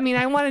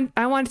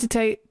 I wanted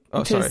to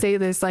say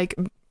this like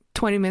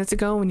 20 minutes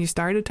ago when you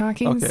started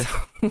talking. Okay. So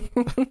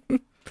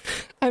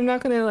I'm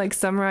not going to like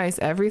summarize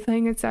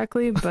everything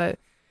exactly, but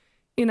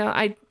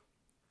I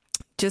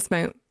just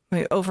my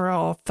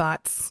overall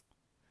thoughts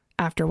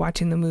after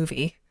watching the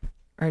movie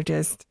are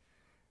just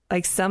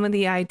like, some of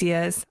the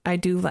ideas I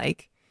do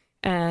like,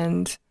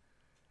 and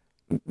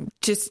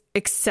just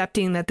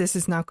accepting that this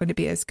is not going to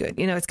be as good.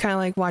 It's kind of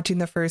like watching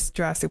the first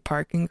Jurassic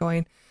Park and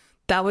going,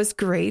 that was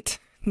great.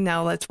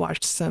 Now let's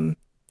watch some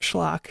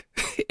schlock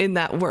in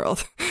that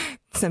world,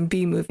 some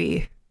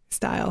B-movie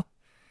style.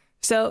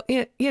 So,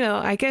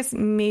 I guess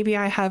maybe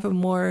I have a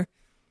more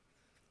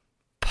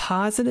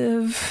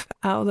positive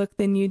outlook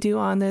than you do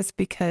on this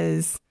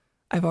because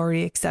I've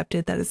already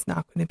accepted that it's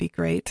not going to be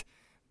great.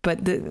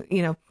 But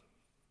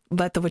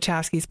let the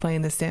Wachowskis play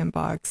in the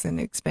sandbox and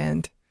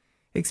expand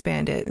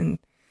it and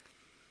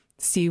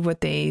see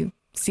what they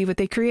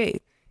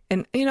create.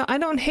 And I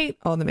don't hate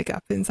all the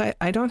MacGuffins.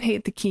 I don't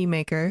hate the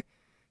Keymaker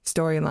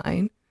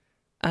storyline.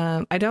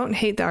 I don't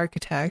hate the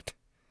architect.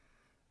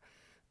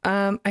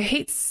 I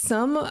hate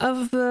some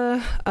of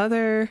the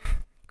other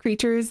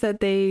creatures that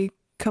they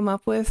come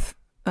up with.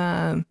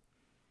 Some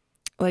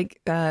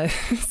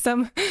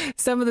of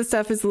the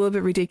stuff is a little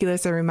bit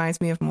ridiculous. It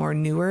reminds me of more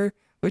newer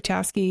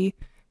Wachowski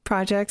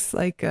projects,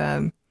 like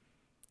the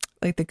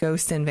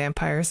ghosts and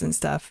vampires and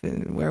stuff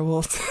and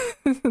werewolves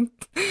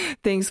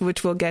things,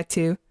 which we'll get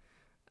to.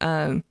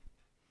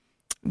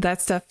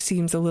 That stuff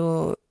seems a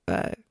little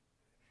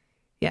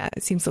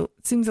it seems a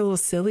little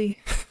silly.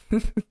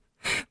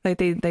 Like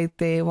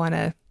they want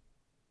to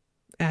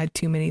add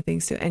too many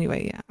things to it.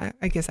 Anyway,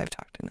 I guess I've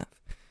talked enough,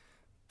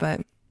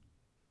 but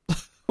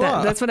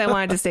that's what I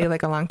wanted to say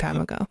like a long time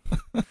ago.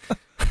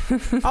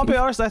 I'll be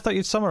honest, I thought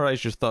you'd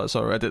summarised your thoughts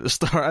already at the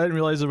start. I didn't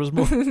realise there was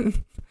more.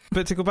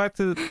 But to go back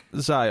to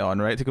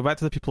Zion, right? To go back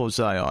to the people of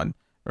Zion,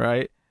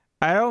 right?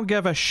 I don't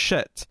give a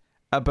shit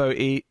about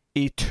a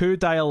two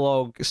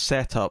dialogue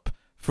setup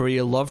for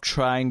a love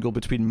triangle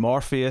between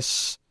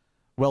Morpheus,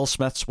 Will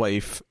Smith's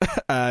wife,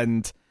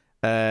 and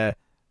the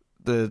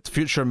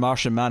future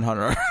Martian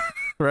Manhunter,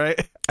 right?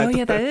 Oh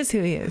yeah, that is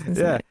who he is.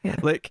 Yeah. Yeah,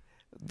 like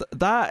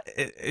that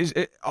is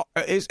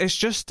it's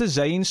just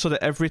designed so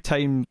that every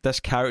time this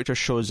character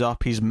shows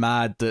up, he's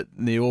mad that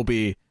Niobe,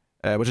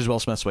 which is Will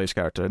Smith's wife's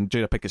character, and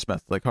Jada Pinkett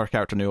Smith, like her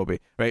character Niobe,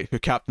 right, who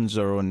captains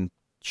her own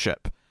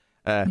ship.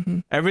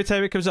 Every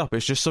time it comes up,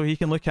 it's just so he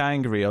can look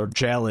angry or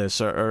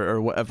jealous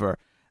or whatever.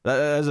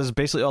 That is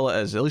basically all it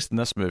is, at least in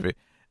this movie.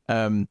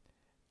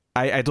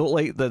 I don't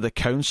like the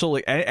council.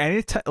 Like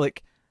any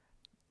like,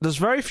 there's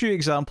very few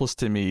examples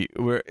to me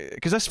where,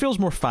 because this feels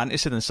more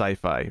fantasy than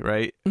sci-fi,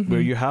 right?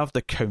 Where you have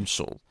the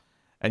council,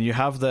 and you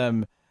have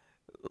them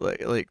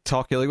like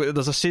talking. Like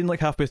there's a scene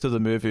like halfway through the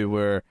movie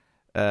where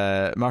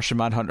Martian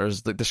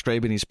Manhunter's like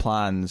describing his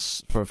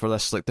plans for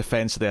this like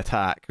defense of the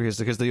attack, because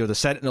the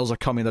Sentinels are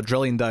coming. They're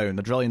drilling down.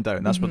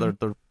 That's what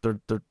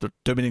they're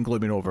dooming and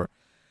glooming over,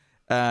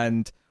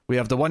 and we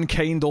have the one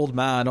kind old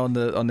man on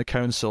the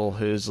council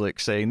who's like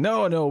saying,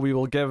 no, we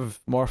will give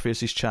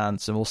Morpheus his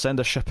chance and we'll send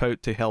a ship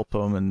out to help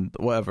him and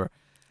whatever.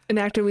 An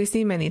actor we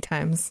see many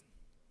times.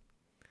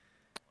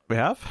 We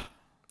have?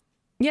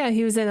 Yeah,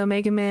 he was in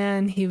Omega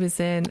Man. He was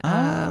in...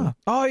 oh,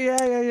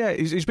 yeah.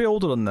 He's a bit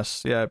older than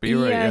this. Yeah, but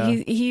you're right.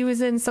 Yeah, he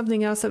was in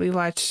something else that we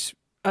watched.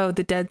 Oh,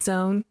 The Dead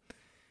Zone.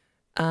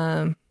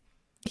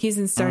 He's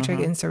in Star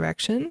Trek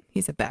Insurrection.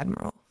 He's a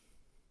Badmiral.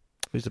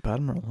 He's a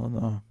Badmiral? Oh,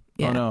 no.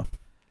 Yeah. Oh, no.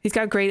 He's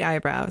got great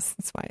eyebrows.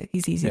 That's why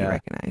he's easy to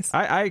recognize.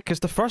 Because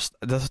the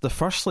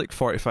first like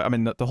 45, I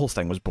mean, the whole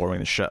thing was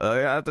boring as shit.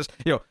 There's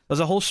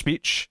a whole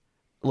speech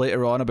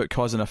later on about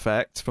cause and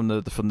effect from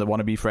the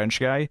wannabe French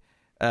guy.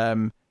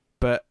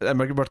 But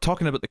we're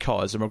talking about the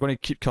cause, and we're going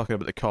to keep talking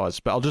about the cause.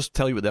 But I'll just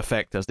tell you what the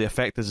effect is. The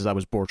effect is I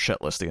was bored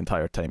shitless the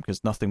entire time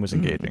because nothing was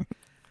engaging.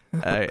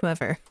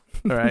 Clever.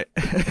 Right.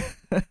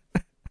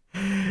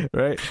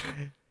 Right.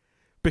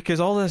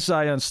 Because all this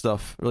Zion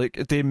stuff, like,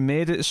 they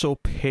made it so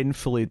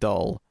painfully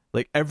dull.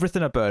 Like,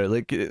 everything about it.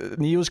 Like,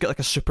 Neo's got, like,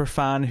 a super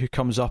fan who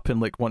comes up and,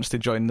 like, wants to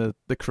join the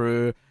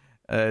crew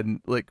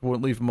and, like,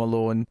 won't leave him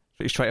alone.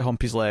 So he's trying to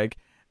hump his leg.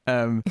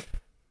 And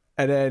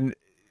then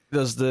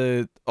there's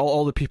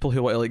all the people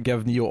who want to, like,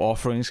 give Neo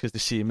offerings because they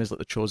see him as, like,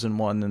 the chosen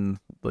one and,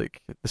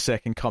 like, the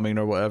second coming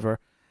or whatever.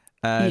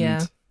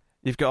 And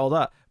you've got all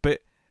that.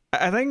 But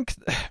I think...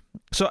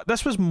 So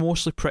this was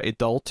mostly pretty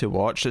dull to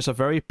watch. It's a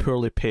very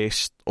poorly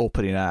paced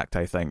opening act,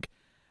 I think.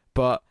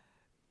 But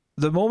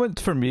the moment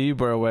for me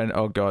where I went,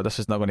 oh god, this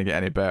is not going to get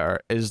any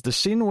better, is the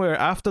scene where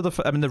after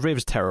the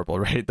rave's terrible,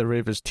 right? The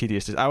rave is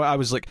tedious. I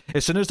was like,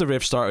 as soon as the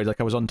rave started, like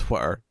I was on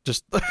Twitter,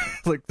 just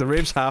like the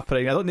rave's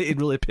happening. I don't need to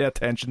really pay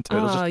attention to it.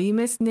 Oh, you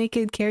missed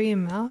Naked Carrie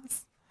and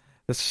Mouse?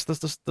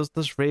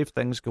 There's rave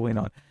things going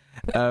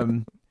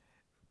on.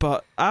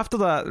 But after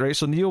that, right,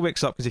 so Neo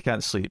wakes up because he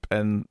can't sleep,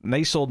 and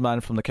nice old man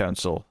from the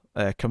council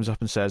comes up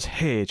and says,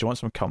 hey, do you want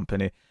some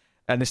company?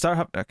 And they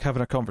start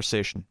having a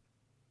conversation.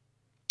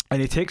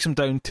 And he takes him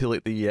down to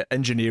like the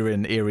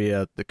engineering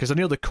area, because they're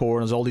near the core,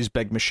 and there's all these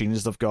big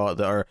machines they've got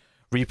that are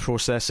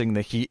reprocessing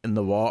the heat and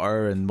the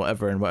water and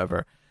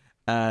whatever.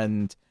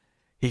 And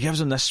he gives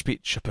him this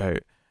speech about,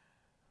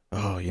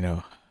 oh,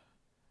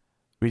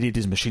 we need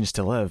these machines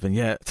to live, and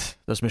yet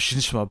there's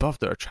machines from above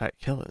that are trying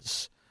to kill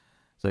us.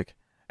 It's like,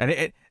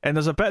 and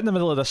there's a bit in the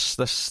middle of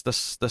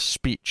this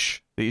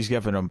speech that he's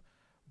giving him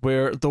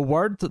where the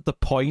word the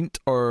point,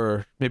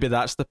 or maybe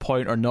that's the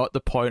point, or not the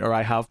point, or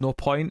I have no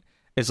point,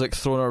 is like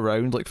thrown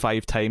around like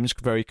 5 times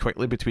very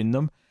quickly between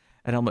them.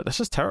 And I'm like, this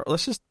is terrible.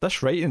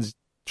 This writing's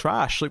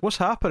trash. Like, what's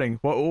happening?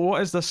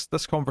 What is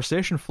this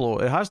conversation flow?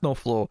 It has no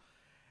flow.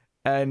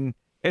 And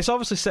it's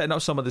obviously setting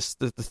up some of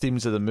the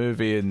themes of the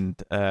movie, and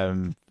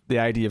the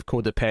idea of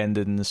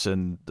codependence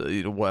and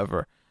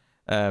whatever.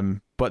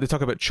 But they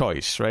talk about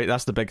choice, right?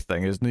 That's the big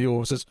thing, is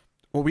Neo says,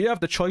 well, we have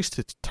the choice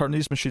to turn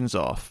these machines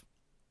off.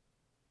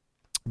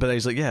 But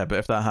he's like, yeah, but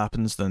if that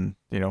happens, then,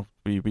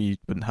 we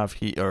wouldn't have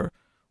heat or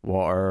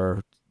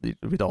water,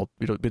 we'd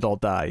all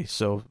die.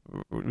 So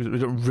we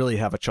don't really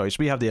have a choice.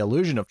 We have the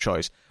illusion of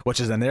choice,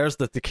 which is, and there's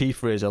the key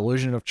phrase,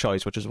 illusion of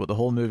choice, which is what the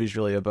whole movie's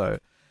really about.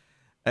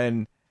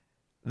 And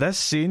this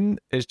scene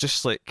is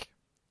just like,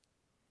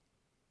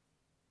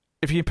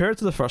 if you compare it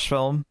to the first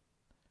film,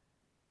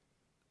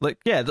 like,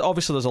 yeah,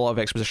 obviously there's a lot of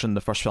exposition in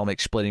the first film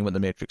explaining what the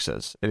Matrix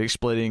is, and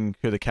explaining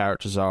who the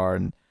characters are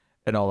and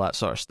all that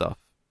sort of stuff.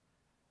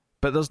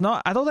 But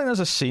I don't think there's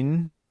a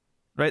scene,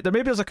 right?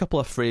 There's a couple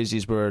of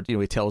phrases where,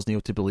 he tells Neo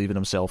to believe in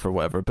himself or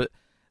whatever, but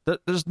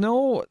there's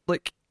no,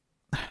 like,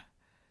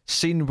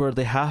 scene where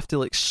they have to,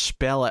 like,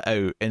 spell it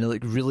out and,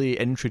 like, really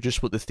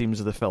introduce what the themes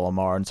of the film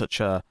are in such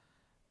with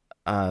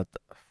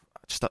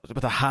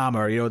a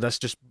hammer, that's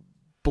just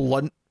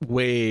blunt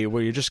way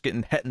where you're just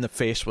getting hit in the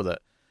face with it.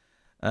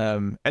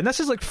 And this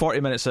is like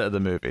 40 minutes out of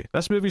the movie.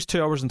 This movie's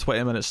 2 hours and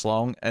 20 minutes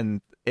long,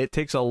 and it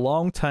takes a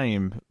long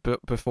time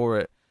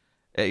before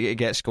it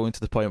gets going to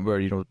the point where,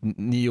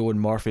 Neo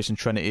and Morpheus and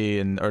Trinity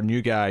and our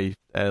new guy,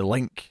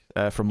 Link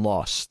from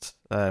Lost,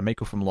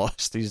 Michael from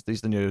Lost, he's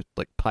the new,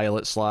 like,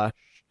 pilot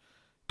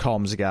 /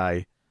 comms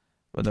guy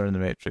when they're in the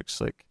Matrix.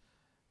 Like,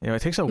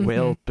 it takes a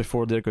while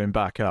before they're going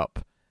back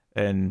up.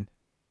 And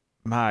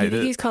Do you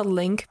think he's called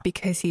Link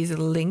because he's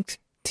linked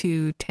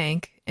to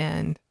Tank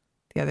and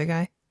the other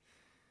guy?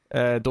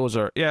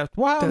 Dozer. Yeah,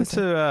 what happened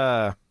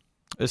to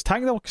is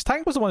Tank? Because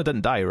Tank was the one who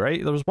didn't die,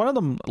 right? There was one of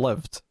them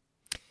lived.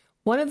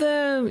 One of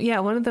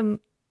them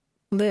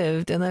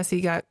lived, unless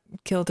he got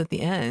killed at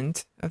the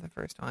end of the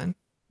first one.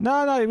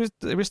 No, he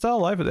was still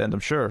alive at the end, I'm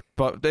sure.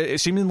 But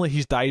seemingly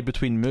he's died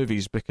between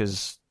movies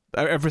because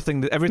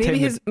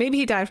maybe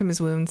he died from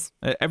his wounds.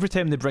 Every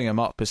time they bring him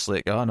up, it's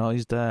like, oh no,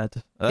 he's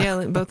dead.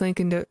 Yeah, both Tank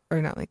and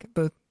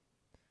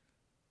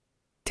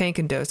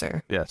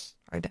Dozer. Yes,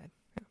 are dead.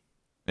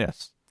 Yeah.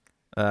 Yes,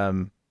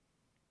 and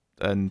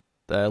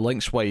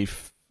Link's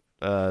wife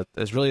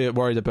is really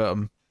worried about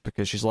him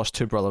because she's lost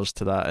two brothers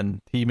to that,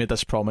 and he made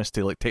this promise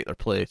to like take their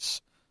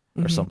place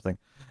or something,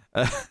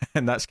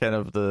 and that's kind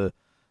of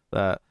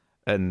that.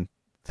 And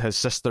his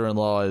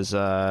sister-in-law is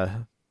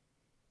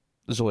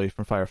Zoe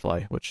from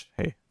Firefly, which,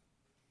 hey,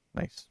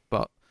 nice,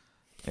 but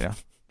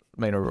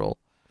minor role.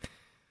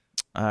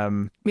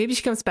 Maybe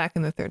she comes back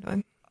in the third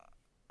one.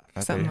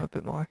 Something a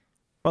bit more.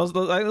 Well,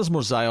 I think there's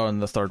more Zion in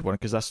the third one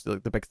because that's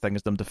like the big thing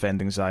is them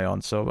defending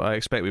Zion. So I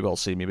expect we will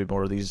see maybe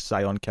more of these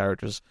Zion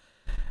characters.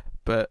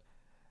 But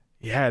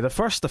yeah, the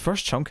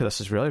first chunk of this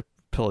is really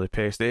poorly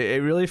paced.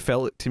 It really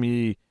felt to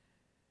me.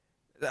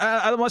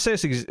 I don't want to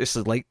say it's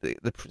like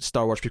the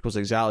Star Wars prequels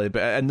exactly,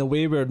 but in the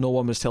way where no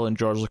one was telling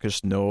George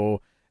Lucas no,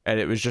 and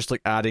it was just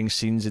like adding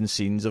scenes and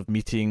scenes of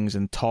meetings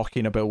and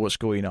talking about what's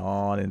going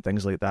on and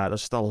things like that.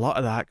 There's just a lot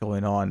of that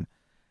going on,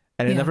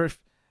 and it never.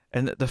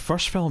 And the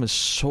first film is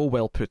so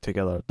well put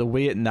together. The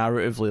way it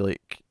narratively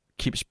like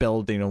keeps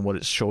building on what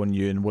it's showing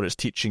you and what it's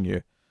teaching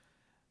you.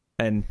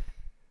 And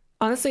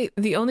honestly,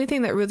 the only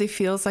thing that really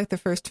feels like the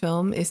first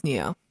film is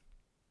Neo.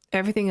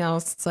 Everything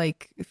else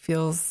like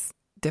feels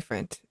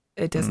different.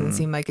 It doesn't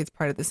seem like it's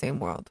part of the same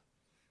world.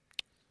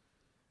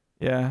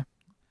 Yeah.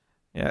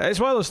 Yeah, it's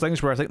one of those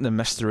things where I think the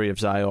mystery of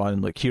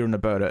Zion, like hearing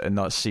about it and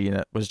not seeing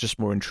it, was just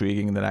more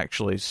intriguing than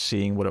actually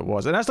seeing what it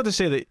was. And that's not to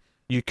say that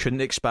you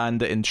couldn't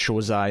expand it and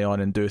show Zion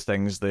and do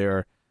things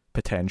there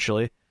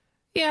potentially.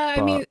 Yeah,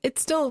 I mean,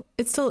 it's still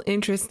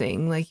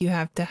interesting. Like you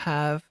have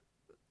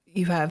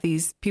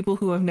these people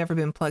who have never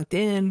been plugged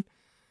in.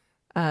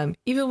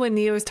 Even when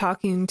Neo is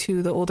talking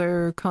to the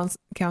older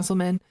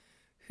councilman,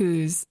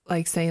 who's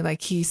like saying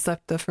like he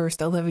slept the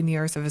first 11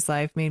 years of his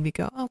life, made me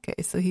go, okay,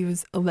 so he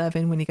was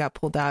 11 when he got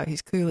pulled out.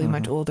 He's clearly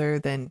much older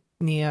than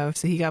Neo,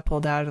 so he got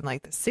pulled out in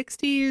like the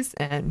 60s.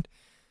 And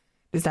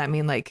does that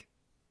mean like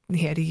he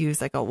had to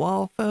use like a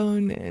wall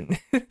phone? And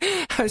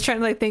I was trying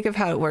to like think of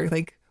how it worked.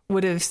 Like,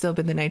 would it have still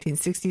been the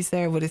 1960s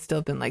there? Would it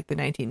still been like the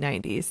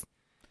 1990s?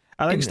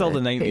 I think still the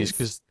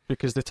 90s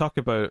because they talk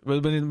about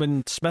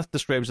when Smith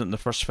describes it in the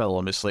first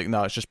film, it's like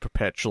no, it's just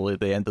perpetually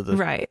the end of the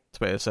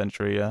 20th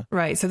century. Yeah,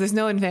 right. So there's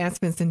no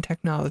advancements in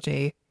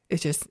technology.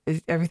 It's just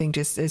everything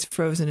just is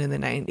frozen in the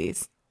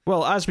 90s.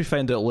 Well, as we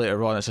find out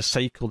later on, it's a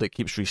cycle that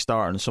keeps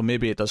restarting. So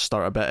maybe it does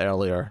start a bit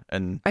earlier.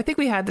 And I think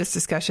we had this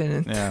discussion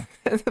in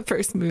the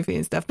first movie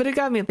and stuff, but it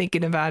got me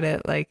thinking about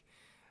it. Like,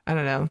 I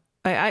don't know.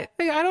 I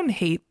don't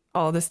hate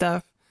all the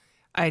stuff.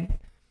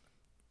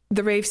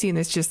 The rave scene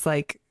is just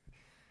like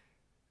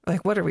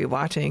what are we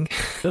watching?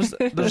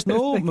 There's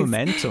no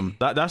momentum.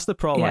 That's the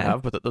problem I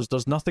have with it.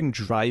 There's nothing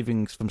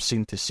driving from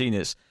scene to scene.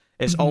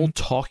 It's all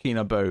talking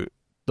about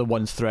the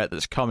one threat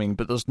that's coming,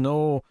 but there's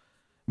no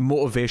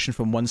motivation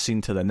from one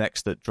scene to the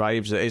next that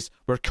drives it.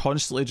 We're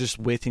constantly just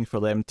waiting for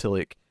them to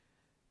like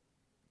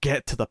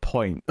get to the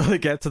point,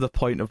 get to the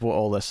point of what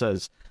all this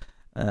is.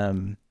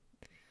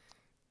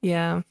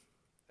 Yeah,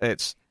 I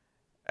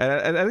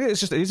think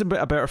it needs a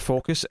better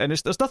focus, and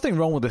there's nothing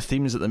wrong with the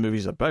themes that the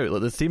movie's about.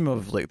 Like the theme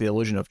of like the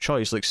illusion of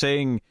choice, like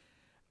saying,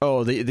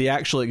 oh, the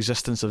actual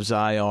existence of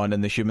Zion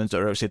and the humans that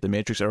are outside the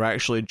Matrix are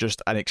actually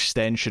just an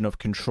extension of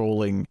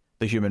controlling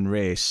the human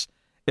race.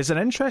 It's an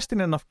interesting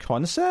enough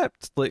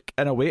concept, like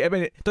in a way. I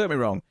mean, don't get me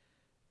wrong,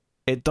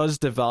 it does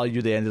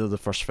devalue the end of the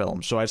first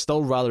film, so I'd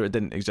still rather it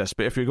didn't exist.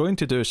 But if you're going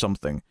to do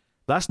something,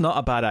 that's not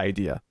a bad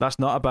idea. That's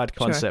not a bad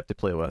concept to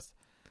play with.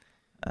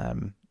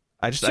 And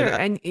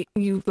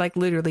you like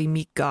literally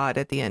meet God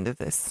at the end of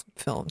this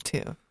film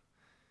too.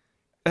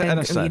 And in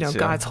a sense,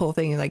 God's whole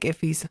thing is like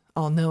if he's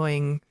all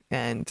knowing,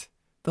 and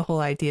the whole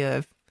idea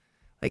of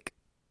like,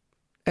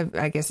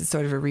 I guess it's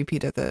sort of a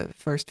repeat of the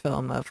first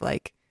film of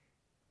like,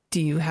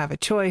 do you have a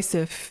choice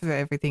if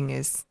everything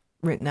is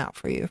written out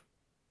for you,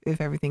 if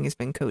everything has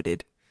been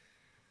coded?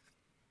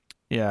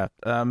 Yeah.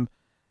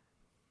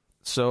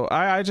 So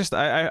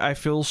I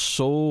feel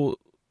so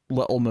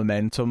little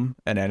momentum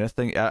in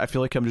anything. I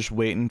feel like I'm just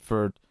waiting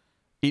for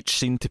each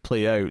scene to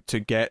play out to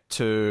get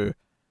to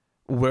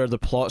where the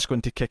plot's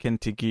going to kick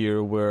into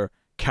gear, where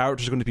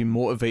characters are going to be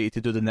motivated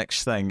to do the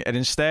next thing. And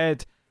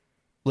instead,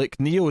 like,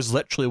 Neo is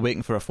literally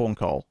waiting for a phone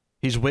call.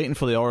 He's waiting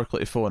for the Oracle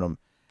to phone him.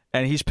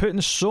 And he's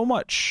putting so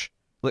much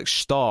like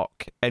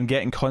stock in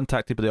getting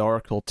contacted by the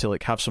Oracle to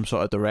like have some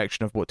sort of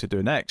direction of what to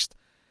do next,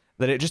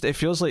 that it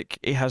feels like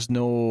he has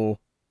no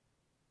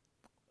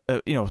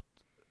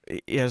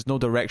he has no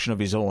direction of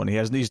his own.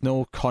 He's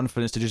no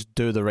confidence to just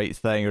do the right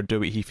thing or do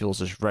what he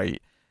feels is right.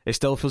 It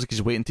still feels like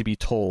he's waiting to be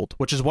told,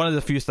 which is one of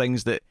the few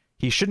things that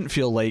he shouldn't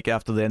feel like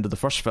after the end of the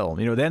first film.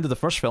 You know, the end of the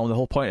first film, the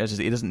whole point is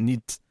that he doesn't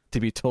need to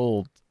be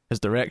told his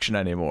direction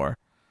anymore.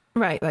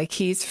 Right, like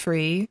he's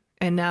free,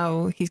 and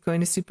now he's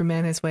going to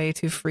Superman his way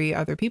to free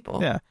other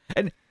people. Yeah,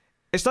 and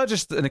it's not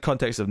just in the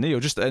context of Neo,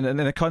 just in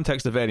the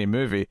context of any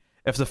movie.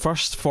 If the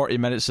first 40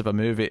 minutes of a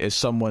movie is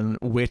someone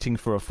waiting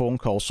for a phone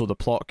call so the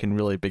plot can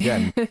really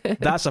begin,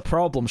 that's a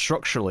problem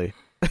structurally.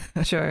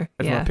 Sure,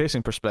 from a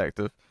pacing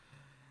perspective.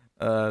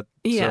 Yeah.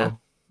 So,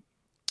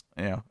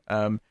 yeah.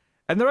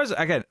 And there is,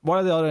 again, one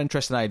of the other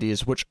interesting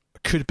ideas, which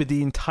could be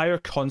the entire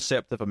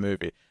concept of a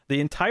movie. The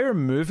entire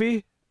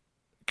movie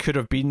could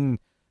have been,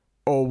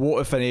 oh,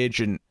 what if an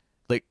agent,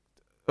 like,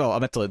 well,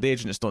 admittedly, the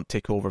agents don't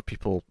take over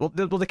people. Well,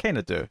 they kind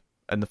of do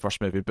in the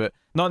first movie, but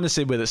not in the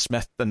same way that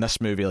Smith in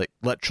this movie, like,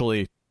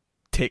 literally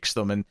takes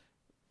them and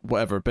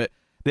whatever. But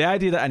the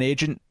idea that an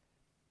agent,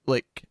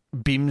 like,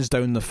 beams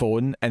down the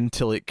phone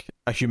into, like,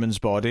 a human's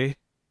body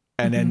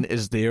and then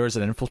is there as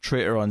an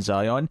infiltrator on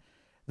Zion,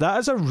 that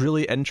is a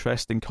really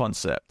interesting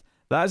concept.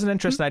 That is an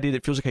interesting idea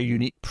that feels like a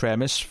unique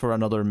premise for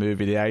another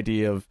movie. The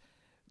idea of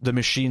the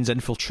machines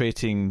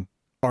infiltrating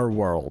our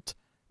world,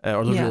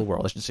 or the real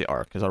world. I shouldn't say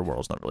our, because our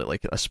world's not really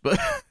like this, but,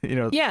 you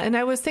know. Yeah, and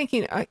I was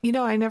thinking, I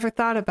never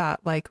thought about,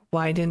 like,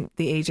 why didn't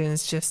the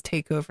agents just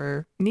take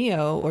over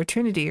Neo or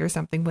Trinity or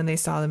something when they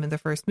saw them in the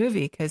first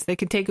movie? Because they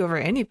could take over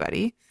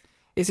anybody.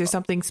 Is there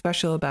something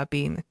special about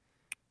being,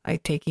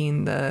 like,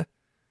 taking the...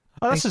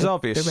 Oh, this is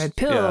obvious. The red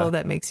pill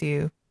that makes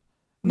you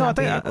not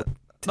be able to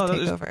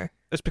take over.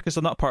 It's because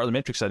they're not part of the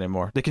Matrix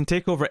anymore. They can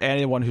take over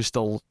anyone who's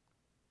still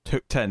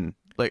hooked in,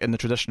 like in the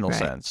traditional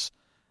sense.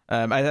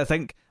 I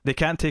think they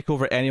can't take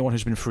over anyone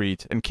who's been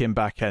freed and came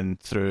back in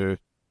through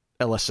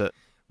illicit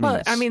means.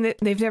 Well, I mean,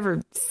 they've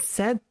never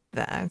said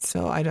that,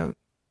 so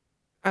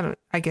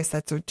I guess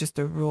that's just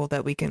a rule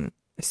that we can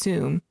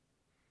assume.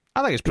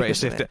 I think it's pretty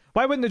safe.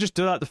 Why wouldn't they just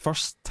do that the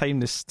first time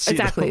they see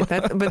exactly?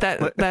 them?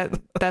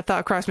 That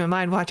thought crossed my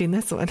mind watching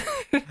this one.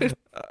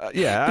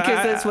 Yeah,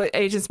 because that's what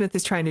Agent Smith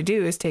is trying to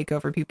do, is take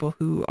over people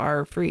who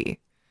are free.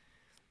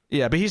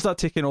 Yeah, but he's not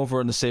taking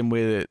over in the same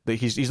way that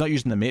he's not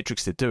using the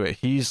Matrix to do it.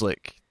 He's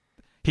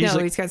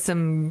got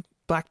some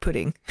black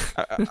pudding.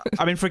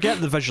 I mean, forget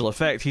the visual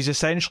effect. He's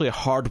essentially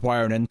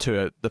hardwiring into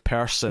it the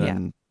person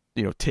and,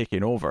 you know,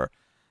 taking over.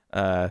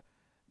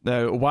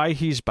 Now, why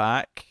he's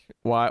back,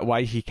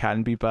 why he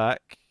can be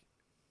back.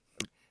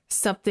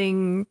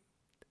 Something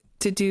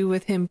to do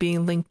with him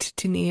being linked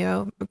to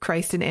Neo,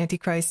 Christ and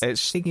Antichrist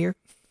figure.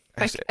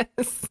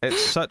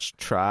 It's such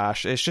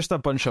trash. It's just a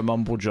bunch of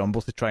mumbo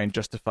jumbo to try and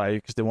justify,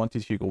 because they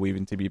wanted Hugo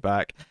Weaving to be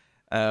back.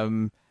 I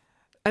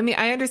mean,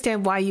 I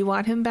understand why you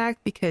want him back,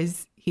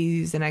 because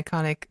he's an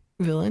iconic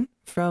villain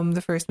from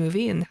the first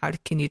movie, and how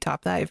can you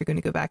top that if you're going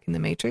to go back in the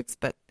Matrix?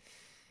 But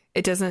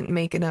it doesn't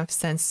make enough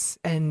sense,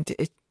 and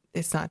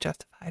it's not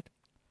justified.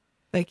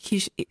 Like,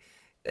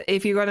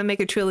 if you're going to make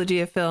a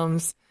trilogy of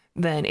films,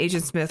 then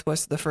Agent Smith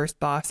was the first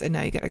boss, and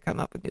now you got to come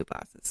up with new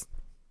bosses.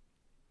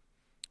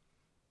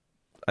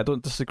 I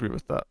don't disagree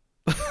with that.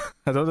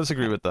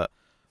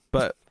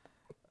 But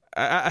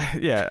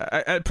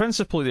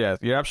principally, yeah,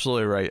 you're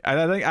absolutely right. And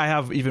I think I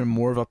have even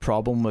more of a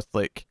problem with,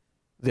 like,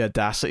 the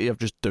audacity of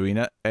just doing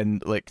it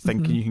and, like,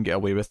 thinking you can get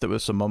away with it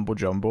with some mumbo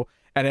jumbo,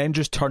 and then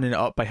just turning it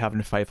up by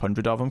having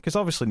 500 of them, because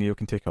obviously Neo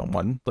can take on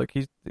one. Like,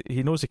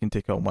 he knows he can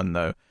take on one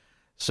now,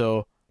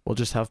 so we'll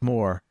just have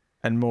more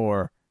and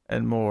more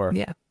and more.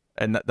 Yeah,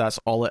 and that's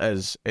all it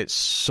is. It's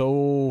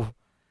so.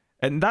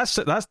 And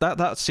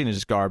that scene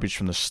is garbage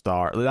from the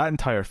start. That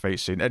entire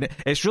fight scene, and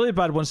it's really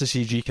bad once the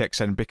CG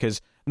kicks in,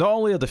 because not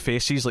only are the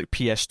faces like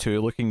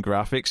PS2 looking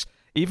graphics,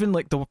 even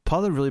like the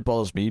part that really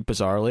bothers me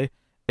bizarrely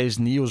is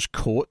Neo's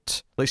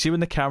coat. Like, see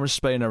when the camera's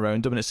spinning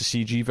around him and it's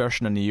the CG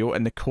version of Neo,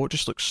 and the coat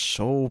just looks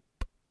so,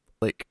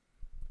 like,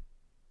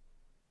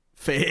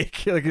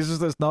 fake. Like,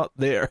 it's not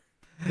there.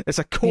 It's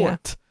a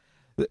coat.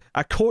 Yeah.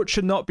 A coat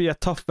should not be a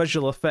tough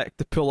visual effect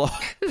to pull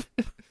off.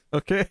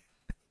 Okay,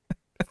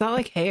 it's not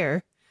like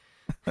hair.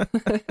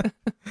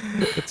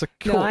 It's a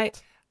coat. No,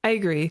 I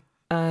agree.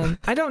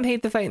 I don't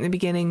hate the fight in the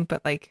beginning,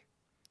 but, like,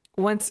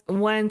 once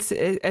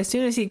as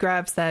soon as he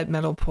grabs that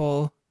metal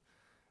pole,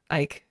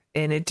 like,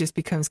 and it just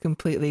becomes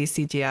completely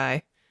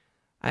CGI,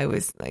 I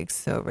was, like,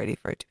 so ready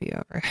for it to be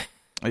over.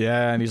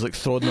 Yeah, and he's, like,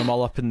 throwing them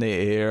all up in the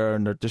air,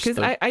 and they're just, because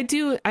like... I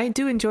do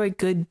enjoy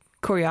good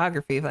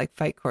choreography, like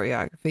fight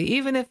choreography,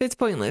 even if it's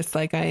pointless.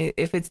 Like,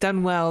 if it's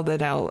done well,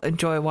 then I'll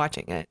enjoy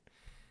watching it.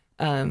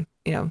 You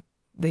know,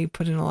 they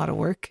put in a lot of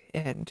work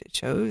and it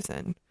shows,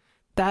 and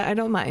that I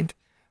don't mind.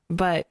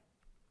 But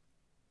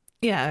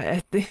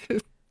yeah,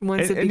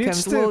 once it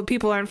becomes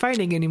people aren't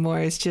fighting anymore,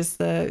 it's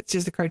just a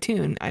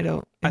cartoon. I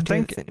don't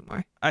enjoy this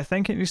anymore. I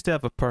think it needs to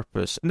have a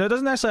purpose. Now, it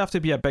doesn't necessarily have to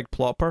be a big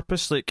plot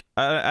purpose. Like,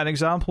 an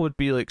example would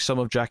be like some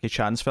of Jackie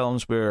Chan's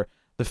films where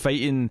the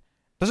fighting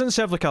doesn't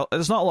serve like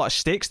there's not a lot of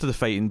stakes to the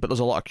fighting, but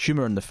there's a lot of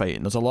humor in the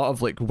fighting. There's a lot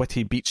of, like,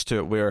 witty beats to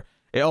it where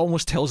it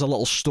almost tells a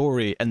little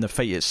story in the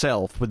fight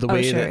itself with the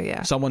way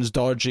that someone's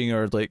dodging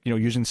or, like, you know,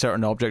 using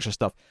certain objects or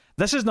stuff.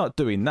 This is not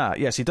doing that.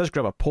 Yes, he does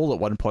grab a pole at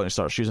one point and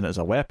starts using it as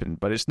a weapon,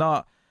 but it's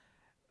not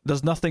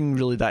there's nothing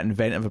really that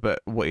inventive about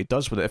what he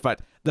does with it. In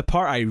fact, the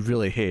part I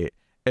really hate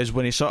is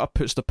when he sort of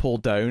puts the pole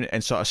down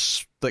and sort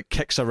of like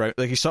kicks around,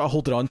 like he's sort of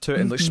holding on to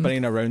it and like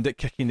spinning around it,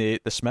 kicking the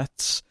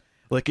Smiths.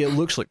 Like, it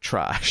looks like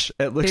trash.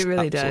 It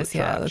really does. Trash.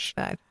 Yeah, it looks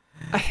bad.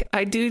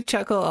 I do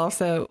chuckle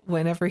also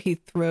whenever he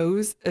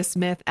throws a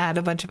Smith at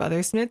a bunch of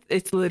other Smiths.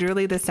 It's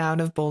literally the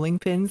sound of bowling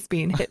pins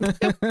being hit with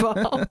a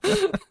ball.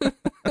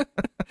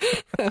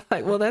 I'm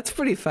like, well, that's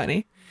pretty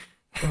funny.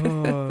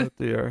 Oh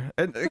dear.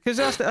 And because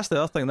that's the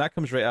other thing that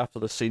comes right after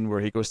the scene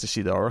where he goes to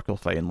see the Oracle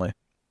finally,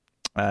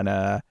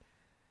 and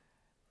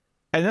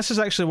this is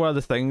actually one of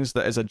the things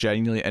that is a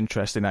genuinely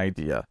interesting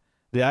idea.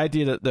 The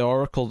idea that the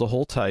Oracle the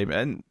whole time,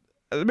 and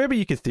maybe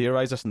you could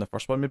theorize this in the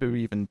first one, maybe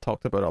we even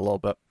talked about it a little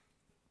bit,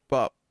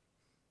 but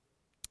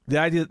the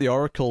idea that the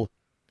Oracle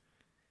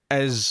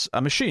is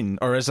a machine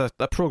or is a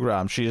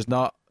program. She's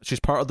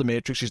part of the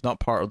Matrix. She's not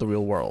part of the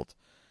real world.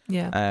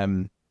 Yeah.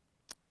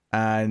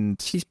 And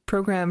she's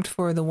programmed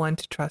for the one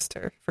to trust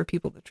her, for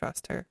people to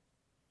trust her.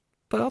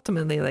 But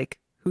ultimately, like,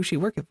 who's she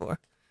working for?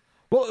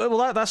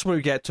 Well, that's where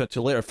we get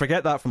to later.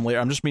 Forget that from later.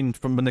 I'm just mean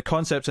from when the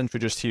concept's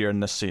introduced here in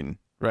this scene,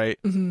 right?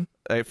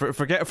 Mm-hmm.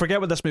 Forget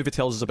what this movie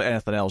tells us about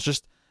anything else.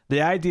 Just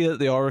the idea that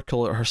the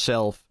Oracle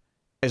herself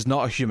is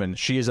not a human.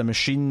 She is a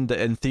machine that,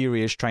 in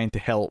theory, is trying to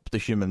help the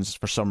humans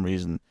for some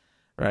reason,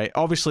 right?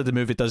 Obviously, the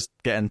movie does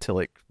get into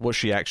like what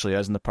she actually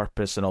is and the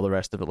purpose and all the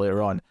rest of it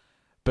later on.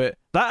 But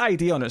that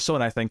idea on its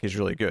own, I think, is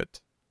really good.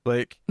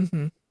 Like,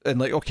 and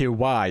like, okay,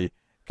 why?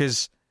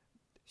 Because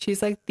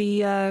she's like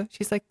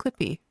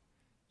Clippy.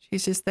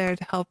 She's just there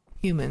to help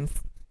humans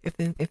if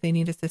they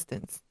need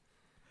assistance.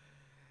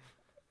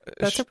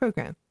 That's her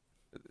program.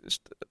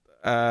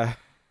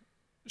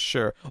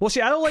 Sure. Well,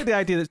 see, I don't like the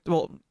idea that.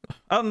 Well,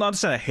 I'm not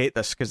saying I hate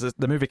this because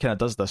the movie kind of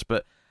does this,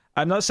 but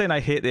I'm not saying I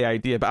hate the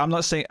idea. But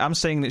I'm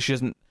saying that she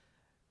doesn't.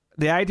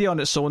 The idea on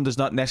its own does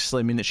not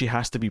necessarily mean that she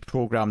has to be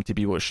programmed to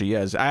be what she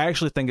is. I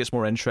actually think it's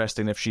more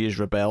interesting if she is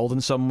rebelled in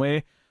some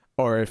way,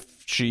 or if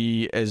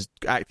she is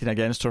acting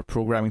against her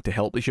programming to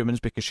help the humans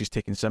because she's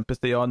taking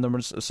sympathy on them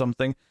or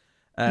something.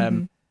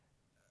 And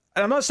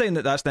I'm not saying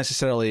that that's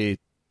necessarily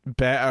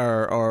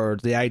better, or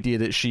the idea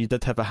that she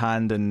did have a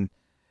hand in,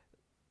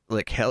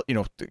 like, help. You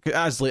know,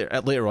 as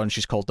later on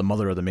she's called the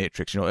mother of the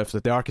Matrix. You know, if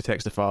the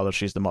architect's the father,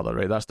 she's the mother,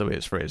 right? That's the way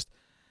it's phrased.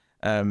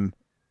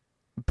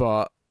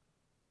 But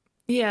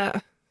yeah,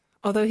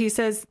 although he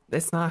says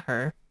it's not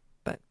her,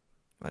 but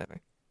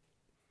whatever.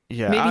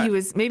 Yeah,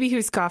 maybe he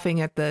was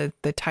scoffing at the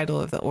title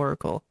of the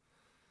Oracle.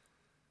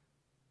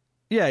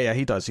 Yeah,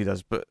 he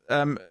does, but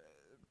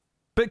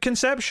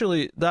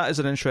conceptually that is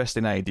an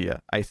interesting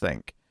idea, I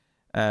think.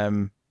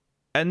 And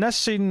this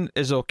scene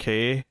is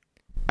okay.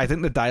 I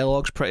think the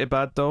dialogue's pretty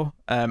bad though.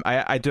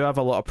 I do have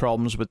a lot of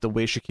problems with the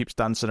way she keeps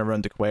dancing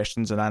around the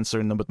questions and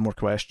answering them with more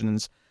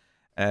questions,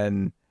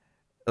 and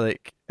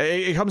like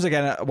it comes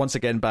once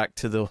again back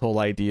to the whole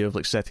idea of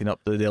like setting up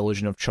the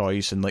illusion of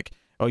choice and like,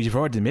 oh, you've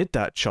already made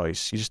that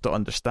choice. You just don't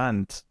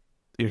understand.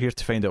 You're here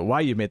to find out why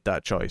you made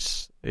that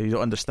choice. You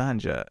don't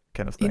understand yet,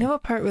 kind of thing. You know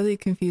what part really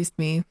confused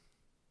me?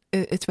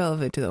 It's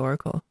relevant to the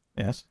Oracle.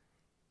 Yes.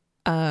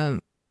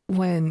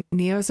 When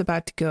Neo's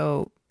about to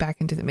go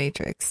back into the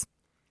Matrix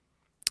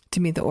to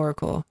meet the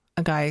Oracle,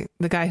 the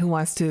guy who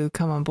wants to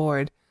come on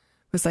board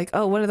was like,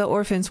 oh, one of the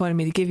orphans wanted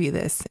me to give you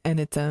this, and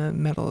it's a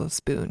metal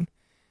spoon.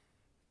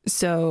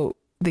 So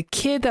the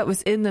kid that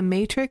was in the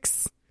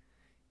Matrix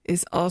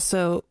is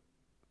also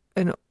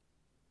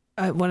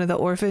one of the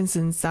orphans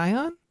in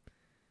Zion.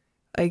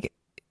 Like,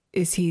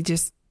 is he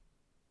just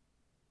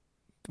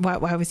why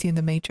was he in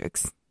the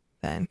Matrix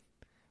then?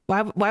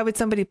 Why would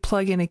somebody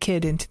plug in a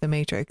kid into the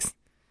Matrix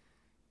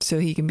so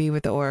he can be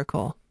with the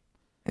Oracle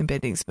and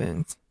bending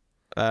spoons?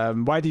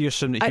 Why do you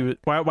assume that he was?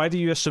 Why do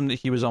you assume that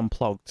he was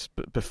unplugged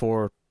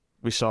before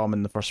we saw him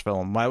in the first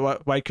film?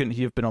 Why couldn't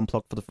he have been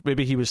unplugged for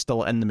maybe he was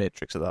still in the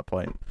Matrix at that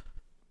point?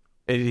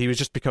 He was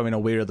just becoming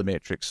aware of the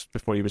Matrix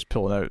before he was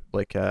pulling out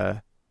like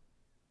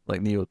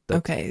Neo did.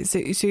 Okay, so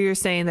you're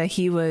saying that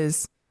he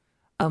was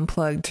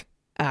unplugged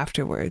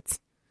afterwards?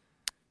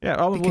 Yeah,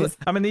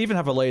 I mean, they even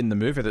have a line in the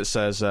movie that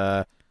says,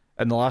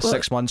 "In the last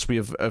 6 months, we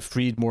have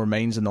freed more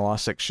minds in the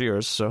last 6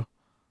 years." So,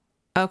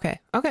 okay,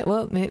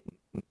 well,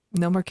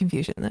 no more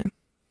confusion then.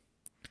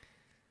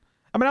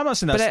 I mean, I'm not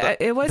saying that's,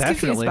 but it was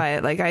definitely confused by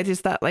it. Like, I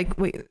just thought, like,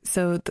 wait,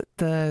 so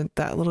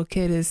that little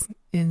kid is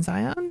in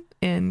Zion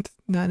and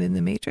not in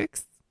the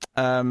Matrix?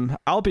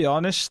 I'll be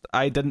honest,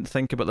 I didn't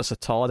think about this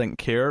at all. I didn't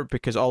care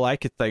because all I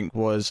could think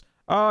was,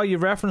 oh, you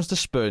referenced the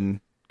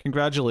spoon.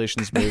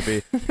 Congratulations,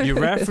 movie. You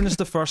referenced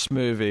the first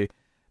movie.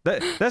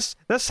 This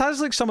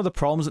has like some of the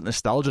problems that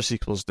nostalgia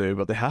sequels do,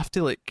 but they have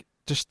to like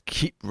just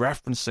keep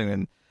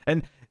referencing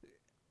and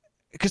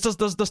because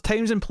there's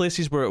times and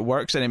places where it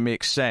works and it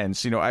makes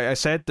sense. You know, I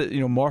said that,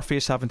 you know,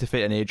 Morpheus having to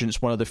fight an agent's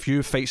one of the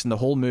few fights in the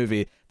whole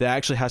movie that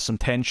actually has some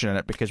tension in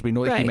it because we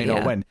know that he might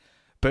not win.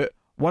 But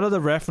one of the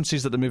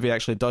references that the movie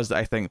actually does that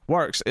I think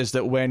works is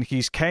that when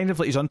he's kind of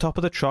like he's on top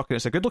of the truck and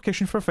it's a good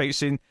location for a fight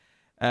scene,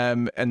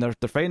 and they're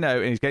fighting out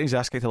and he's getting his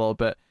ass kicked a little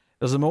bit.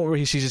 There's a moment where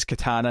he sees his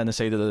katana on the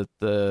side of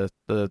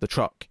the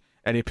truck,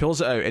 and he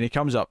pulls it out, and he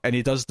comes up, and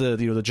he does the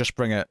the just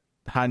bring it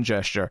hand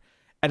gesture,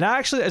 and that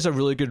actually is a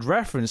really good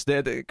reference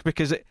there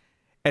because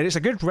it's a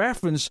good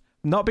reference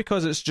not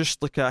because it's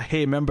just like a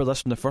hey, remember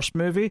this from the first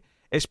movie.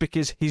 It's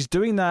because he's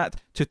doing that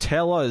to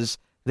tell us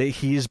that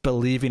he's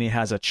believing he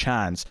has a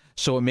chance,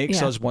 so it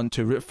makes us want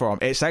to root for him.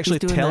 It's actually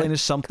telling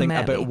us something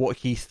about what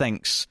he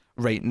thinks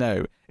right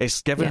now.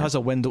 It's giving us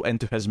a window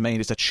into his mind.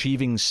 It's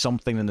achieving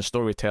something in the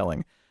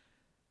storytelling.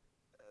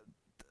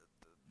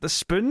 The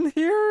spoon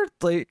here,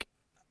 like,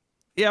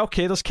 yeah,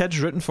 okay, there's kids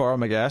rooting for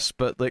him, I guess,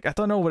 but like, I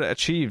don't know what it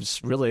achieves,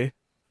 really.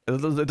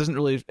 It doesn't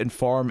really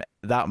inform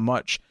that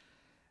much.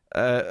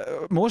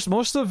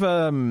 Most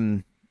of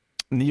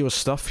Neo's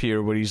stuff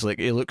here, where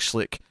he looks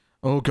like,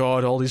 oh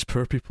god, all these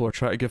poor people are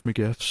trying to give me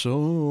gifts.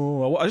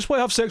 Oh, I just want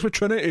to have sex with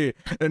Trinity,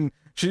 and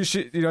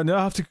she now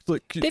I have to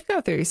like. They've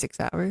got 36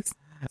 hours.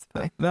 That's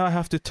fine. Now I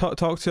have to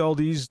talk to all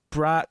these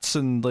brats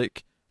and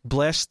like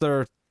bless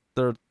their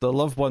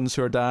loved ones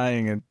who are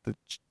dying and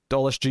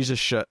all this Jesus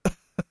shit.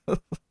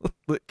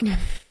 Like,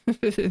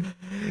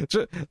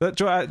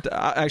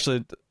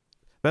 actually,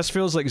 this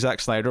feels like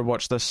Zack Snyder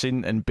watched this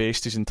scene and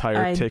based his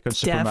entire take on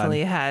Superman. I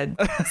definitely had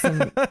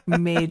some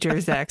major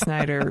Zack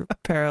Snyder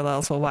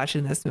parallels while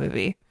watching this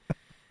movie,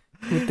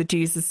 with the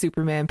Jesus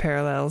Superman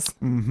parallels.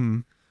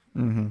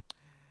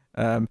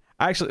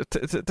 Actually,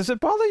 does it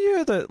bother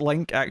you that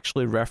Link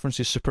actually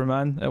references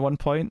Superman at one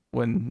point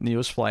when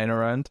Neo's flying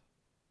around?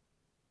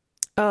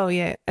 Oh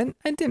yeah, and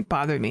it didn't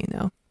bother me,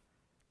 no.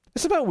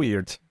 It's a bit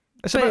weird.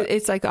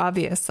 It's like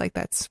obvious, like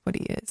that's what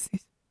he is.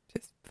 He's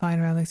just flying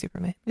around like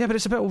Superman. Yeah, but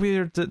it's a bit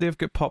weird that they've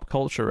got pop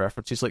culture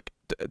references. Like,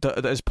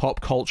 is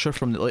pop culture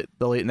from the late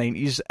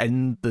 90s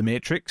in The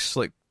Matrix?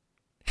 Like,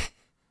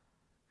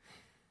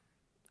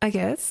 I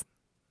guess.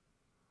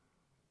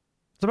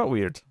 It's a bit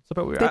weird.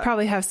 They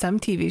probably have some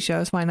TV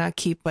shows. Why not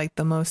keep like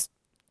the most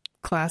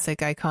classic,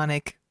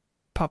 iconic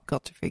pop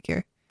culture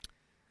figure?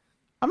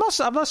 I'm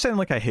not saying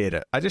like I hate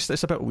it.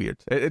 It's a bit weird.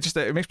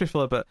 It makes me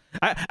feel a bit.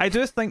 I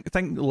do think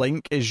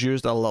Link is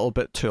used a little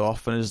bit too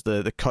often as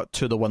the cut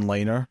to the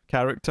one-liner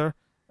character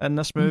in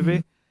this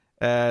movie.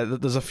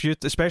 There's a few,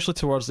 especially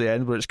towards the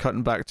end, where it's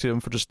cutting back to him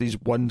for just these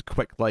one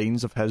quick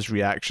lines of his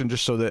reaction,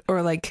 just so that,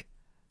 or like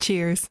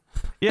cheers.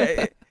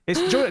 Yeah, it's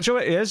do you know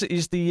what it is?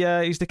 He's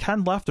the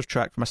canned laughter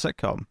track from a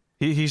sitcom.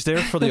 He's there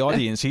for the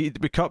audience. We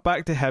cut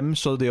back to him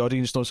so the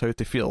audience knows how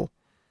to feel.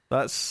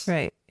 That's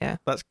right. Yeah,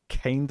 that's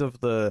kind of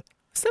the.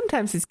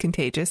 Sometimes it's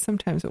contagious.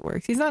 Sometimes it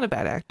works. He's not a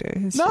bad actor.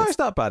 He's not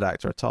a bad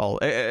actor at all.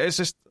 It's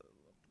just,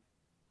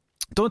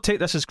 don't take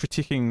this as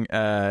critiquing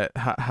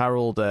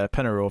Harold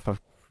Pinero, if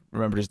I've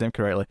remembered his name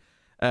correctly,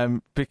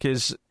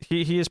 because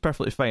he is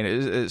perfectly fine.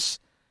 It's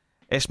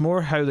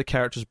more how the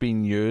character's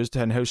being used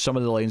and how some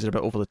of the lines are a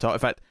bit over the top. In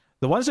fact,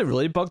 the ones that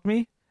really bugged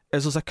me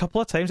is there's a couple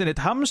of times, and it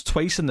happens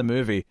twice in the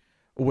movie,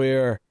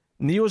 where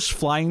Neo's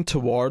flying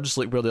towards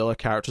like where the other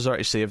characters are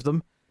to save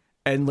them,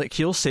 and like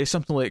he'll say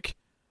something like,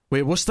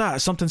 wait, what's that?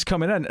 Something's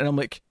coming in. And I'm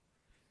like,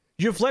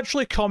 you've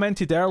literally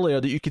commented earlier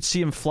that you could see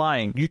him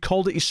flying. You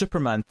called it a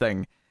Superman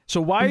thing.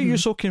 So why are you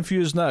so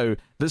confused now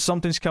that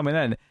something's coming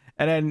in?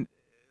 And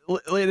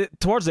then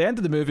towards the end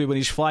of the movie, when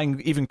he's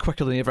flying even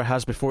quicker than he ever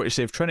has before to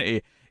save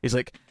Trinity, he's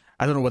like,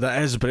 I don't know what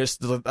that is, but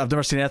I've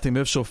never seen anything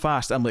move so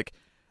fast. I'm like,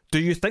 do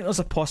you think there's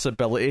a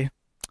possibility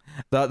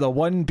that the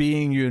one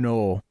being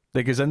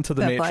that goes into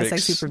the Matrix, flies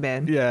like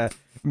Superman,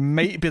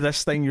 might be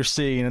this thing you're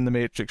seeing in the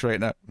Matrix right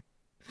now?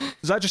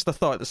 Is that just a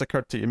thought that's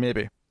occurred to you?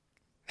 Maybe.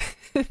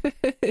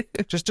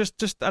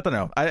 just I don't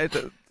know.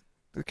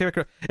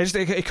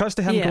 It comes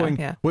to him going,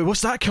 wait,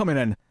 what's that coming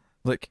in?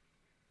 Like,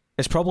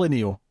 it's probably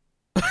Neo.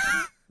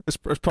 it's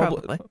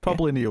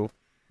probably Neo,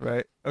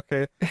 right?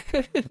 Okay.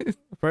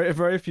 very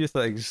very few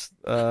things.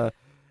 I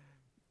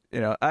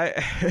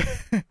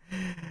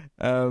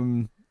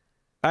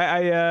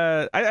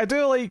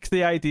do like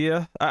the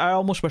idea. I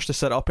almost wish to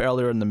set up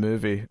earlier in the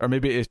movie, or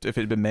maybe if it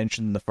had been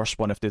mentioned in the first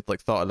one, if they'd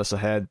like thought of this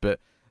ahead. But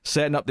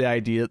setting up the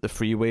idea that the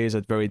freeway is a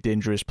very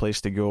dangerous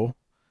place to go,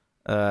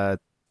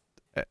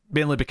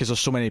 mainly because there's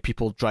so many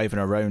people driving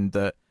around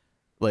that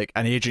like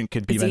an agent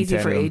could be. It's easy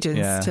for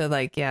agents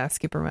to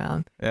skip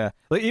around. Yeah,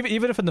 like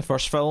even if in the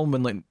first film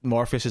when like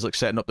Morpheus is like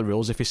setting up the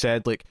rules, if he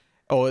said like,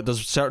 oh,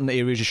 there's certain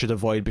areas you should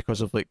avoid because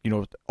of like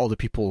all the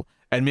people.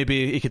 And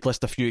maybe he could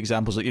list a few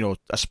examples, like,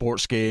 a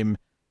sports game,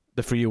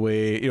 the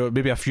freeway,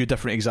 maybe a few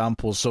different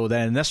examples. So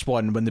then in this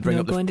one, when they bring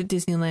up going to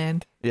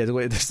Disneyland. Yeah, they're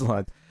going to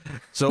Disneyland.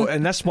 So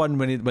in this one,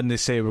 when they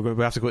say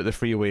we have to go to the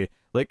freeway,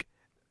 like,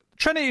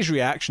 Trinity's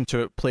reaction to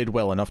it played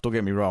well enough, don't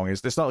get me wrong.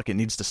 It's not like it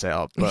needs to set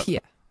up. But,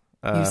 yeah.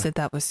 You said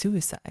that was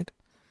suicide.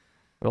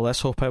 Well, let's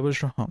hope I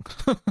was wrong.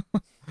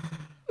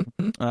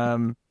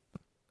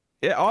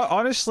 Yeah,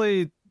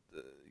 honestly...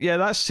 Yeah,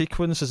 that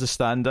sequence is a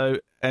standout,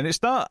 and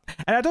it's not.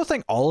 And I don't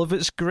think all of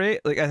it's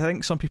great. Like, I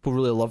think some people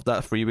really love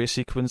that freeway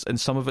sequence, and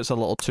some of it's a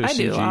little too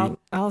CG. I do.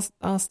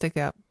 I'll stick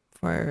up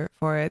for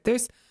it.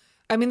 There's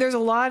a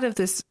lot of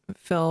this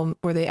film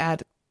where they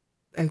add.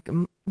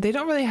 They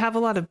don't really have a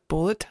lot of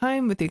bullet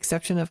time, with the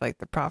exception of like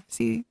the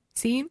prophecy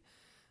scene,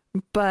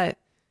 but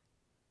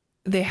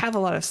they have a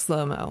lot of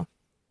slow mo,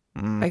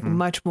 like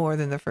much more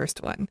than the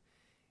first one.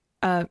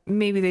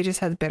 Maybe they just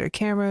had better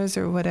cameras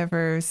or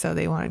whatever, so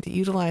they wanted to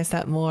utilize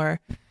that more.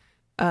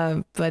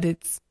 But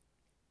it's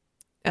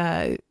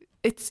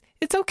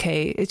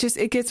okay.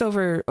 It gets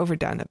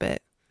overdone a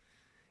bit,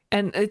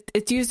 and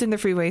it's used in the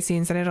freeway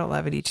scenes, and I don't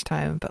love it each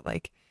time. But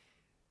like,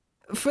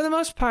 for the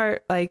most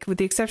part, like with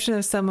the exception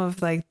of some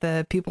of like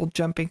the people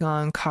jumping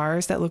on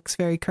cars that looks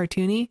very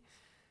cartoony,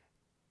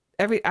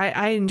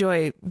 I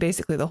enjoy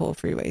basically the whole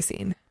freeway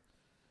scene.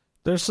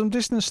 There's some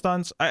decent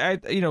stunts.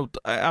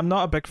 I'm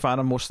not a big fan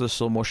of most of the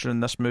slow motion in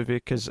this movie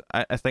because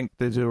I think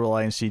they do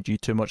rely on CG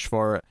too much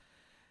for it.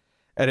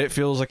 And it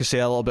feels, like I say,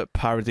 a little bit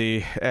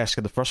parody-esque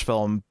in the first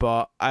film.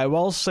 But I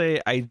will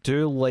say I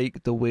do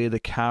like the way the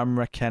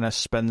camera kind of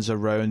spins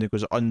around and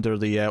goes under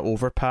the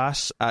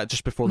overpass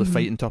just before the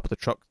fight on top of the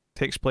truck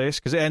takes place.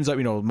 Because it ends up,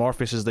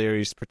 Morpheus is there,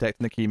 he's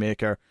protecting the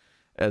Keymaker,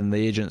 and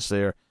the agent's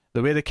there.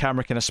 The way the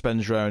camera kind of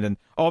spins around, and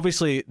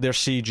obviously there's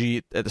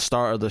CG at the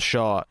start of the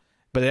shot,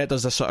 but then it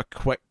does this sort of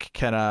quick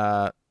kind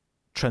of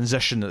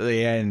transition at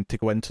the end to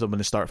go into them when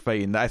they start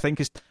fighting. That I think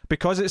is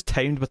because it's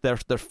timed with their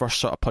first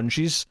sort of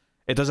punches,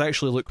 it does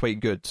actually look quite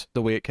good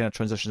the way it kind of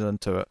transitions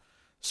into it.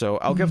 So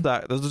I'll give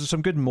that. There's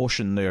some good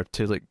motion there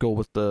to like go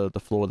with the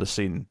flow of the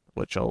scene,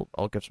 which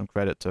I'll give some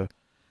credit to.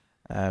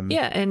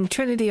 Yeah, and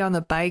Trinity on the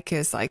bike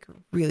is like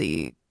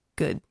really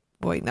good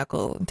white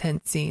knuckle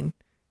intense scene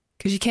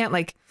because she can't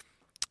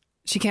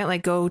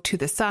go to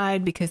the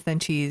side because then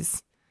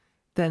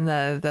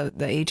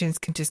the agents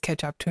can just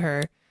catch up to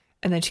her,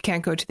 and then she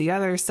can't go to the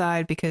other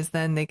side because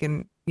then they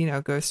can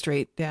go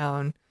straight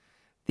down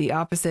the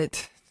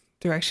opposite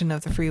direction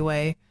of the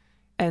freeway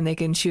and they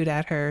can shoot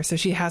at her, so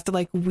she has to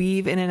like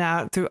weave in and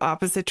out through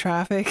opposite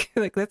traffic.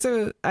 Like those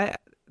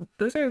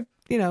are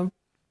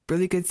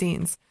really good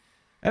scenes.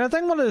 And I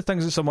think one of the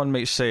things that someone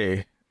might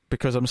say,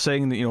 because I'm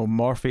saying that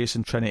Morpheus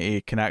and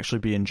Trinity can actually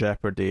be in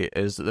jeopardy,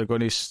 is that they're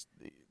going to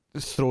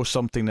throw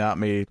something at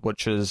me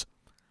which is,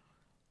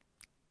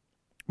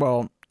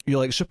 well, you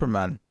like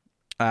Superman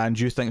and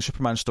you think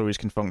Superman stories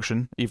can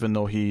function even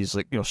though he's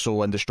like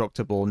so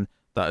indestructible, and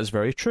that is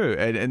very true.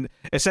 And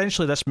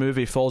essentially this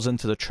movie falls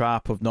into the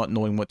trap of not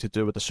knowing what to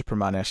do with the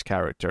Superman-esque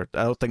character.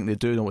 I don't think they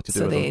do know what to do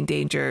with him. So they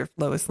endanger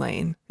Lois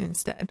Lane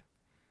instead.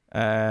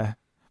 Well,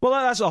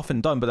 that's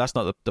often done, but that's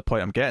not the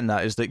point I'm getting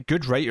at, is that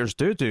good writers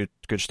do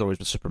good stories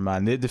with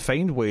Superman. They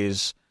find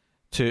ways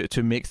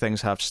to make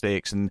things have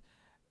stakes and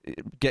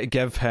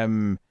give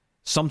him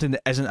something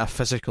that isn't a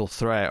physical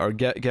threat, or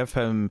give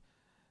him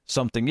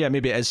something. Yeah,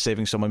 maybe it is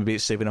saving someone, maybe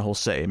it's saving a whole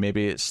city,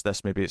 maybe it's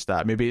this, maybe it's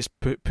that, maybe it's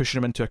pushing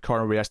him into a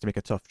corner where he has to make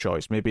a tough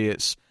choice, maybe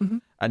it's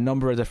a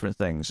number of different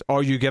things.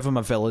 Or you give him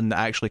a villain that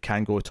actually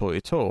can go toe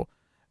to toe.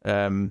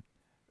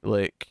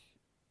 Like,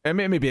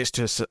 maybe it's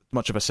just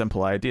much of a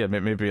simple idea.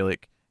 Maybe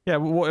like, yeah,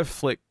 what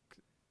if like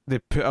they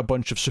put a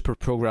bunch of super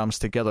programs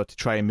together to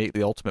try and make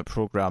the ultimate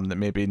program that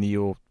maybe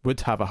Neo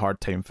would have a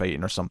hard time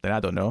fighting or something? I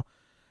don't know.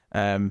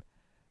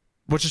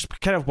 Which is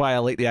kind of why I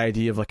like the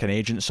idea of like an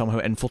agent somehow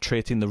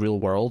infiltrating the real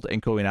world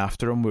and going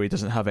after him where he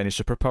doesn't have any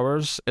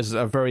superpowers is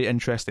a very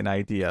interesting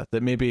idea.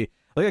 That maybe,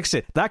 like I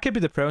say, that could be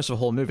the premise of the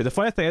whole movie. The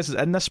funny thing is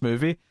in this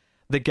movie,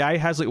 the guy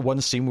has like one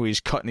scene where he's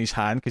cutting his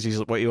hand because he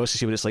wants to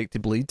see what it's like to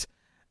bleed,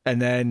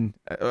 and then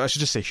I should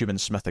just say Human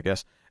Smith, I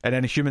guess. And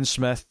then Human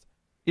Smith,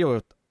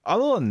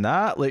 other than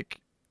that, like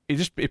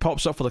he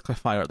pops up for the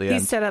cliffhanger at the end.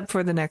 He's set up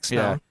for the next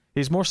film. Yeah,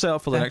 he's more set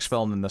up for the next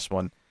film than this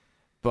one.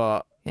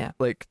 But yeah,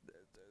 like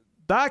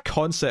that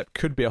concept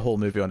could be a whole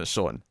movie on its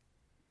own.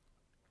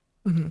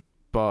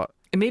 But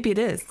and maybe it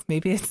is.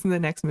 Maybe it's in the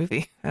next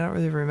movie. I don't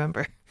really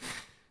remember.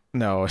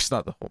 No, it's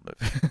not the whole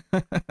movie.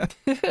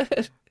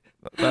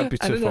 That'd be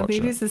too I don't know. fortunate.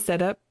 Maybe it's the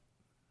setup.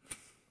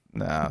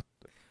 Nah.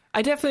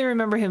 I definitely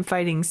remember him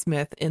fighting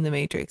Smith in The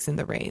Matrix in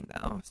the rain,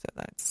 though. So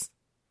that's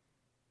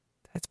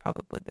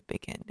probably the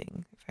big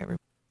ending. If I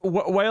remember.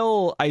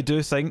 While I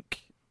do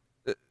think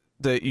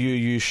that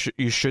you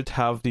should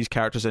have these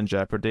characters in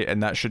jeopardy,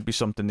 and that should be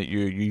something that you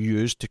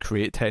use to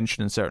create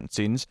tension in certain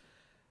scenes,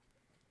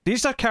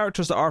 these are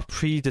characters that are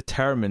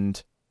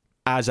predetermined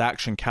as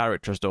action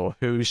characters, though,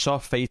 who we saw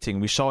fighting,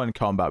 we saw in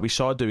combat, we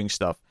saw doing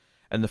stuff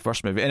in the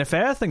first movie. And if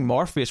anything,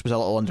 Morpheus was a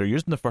little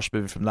underused in the first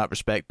movie from that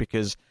respect,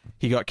 because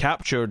he got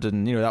captured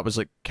and that was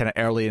like kind of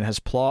early in his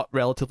plot,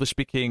 relatively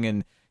speaking,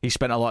 and he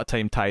spent a lot of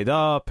time tied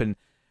up, and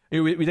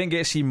we didn't get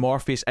to see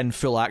Morpheus in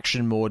full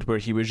action mode where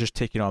he was just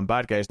taking on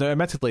bad guys. Now,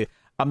 admittedly,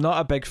 I'm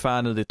not a big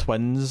fan of the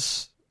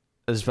twins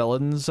as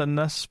villains in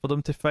this for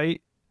them to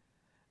fight.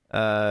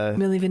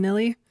 Milli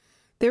Vanilli?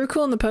 They were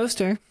cool in the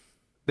poster.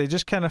 They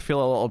just kind of feel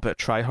a little bit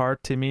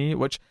try-hard to me,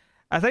 which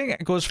I think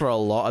it goes for a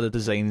lot of the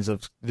designs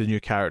of the new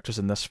characters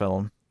in this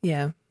film.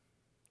 Yeah.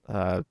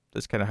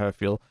 That's kind of how I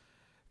feel.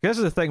 This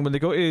is the thing,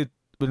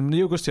 when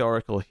Neo goes to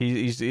Oracle,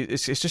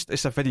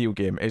 it's a video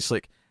game. It's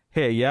like,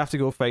 hey, you have to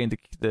go find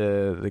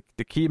the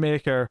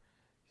Keymaker,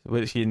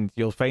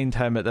 you'll find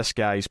him at this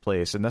guy's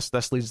place, and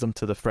this leads them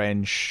to the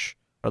French,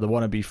 or the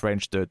wannabe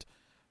French dude,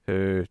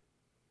 who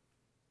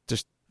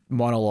just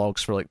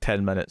monologues for like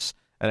 10 minutes,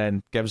 and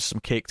then gives some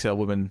cake to a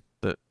woman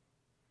that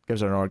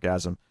gives her an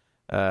orgasm.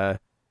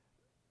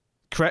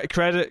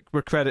 credit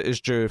where credit is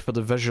due for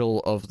the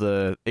visual of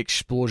the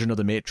explosion of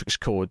the Matrix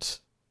code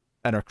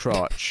in her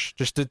crotch,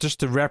 just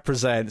to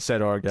represent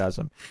said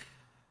orgasm.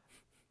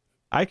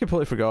 I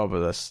completely forgot about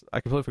this.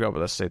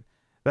 Scene.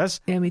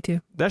 Yeah, me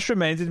too. This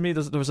reminded me.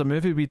 There was a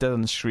movie we did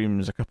on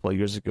Screams a couple of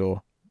years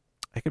ago.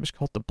 I think it was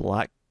called The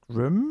Black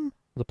Room,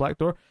 The Black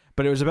Door.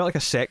 But it was about like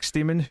a sex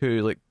demon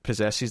who like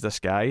possesses this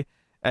guy,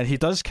 and he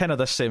does kind of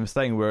this same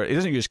thing where he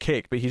doesn't use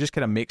cake, but he just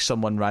kind of makes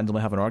someone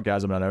randomly have an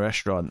orgasm in a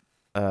restaurant,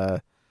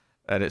 and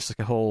it's like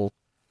a whole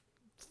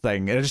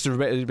thing. And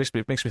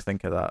it makes me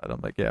think of that, and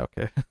I'm like, yeah,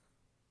 okay.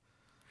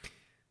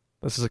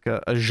 This is like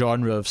a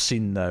genre of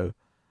scene now.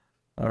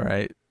 All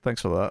right,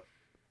 thanks for that.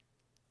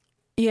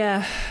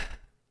 Yeah.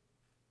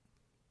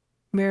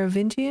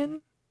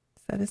 Merovingian?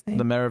 Is that his name?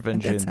 The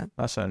Merovingian.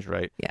 That sounds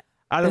right. Yeah.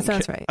 That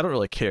sounds right. I don't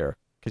really care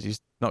because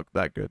he's not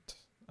that good.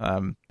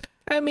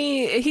 I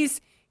mean, he's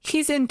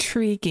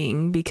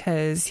intriguing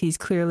because he's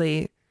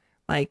clearly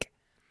like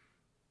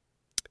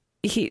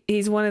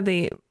he's one of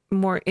the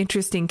more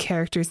interesting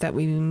characters that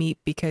we meet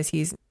because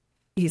he's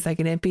like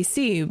an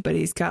NPC, but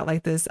he's got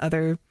like this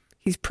other.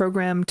 He's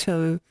programmed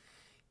to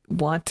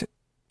want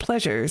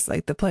pleasures,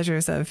 like the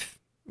pleasures of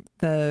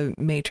the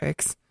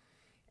Matrix,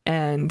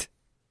 and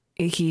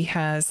he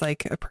has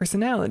like a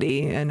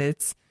personality, and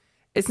it's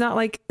not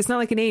like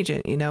an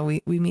agent, you know.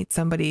 We meet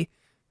somebody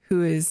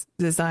who is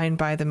designed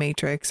by the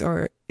Matrix,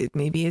 or it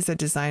maybe is a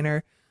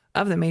designer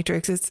of the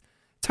Matrix. It's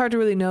hard to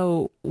really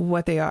know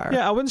what they are.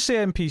 Yeah, I wouldn't say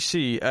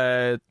NPC.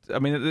 I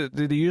mean,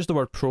 they use the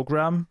word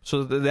program,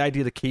 so the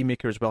idea the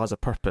keymaker as well has a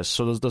purpose.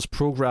 So there's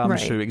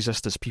programs who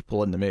exist as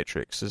people in the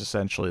Matrix is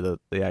essentially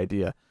the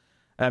idea.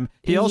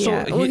 He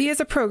also he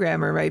is a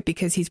programmer, right?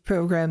 Because he's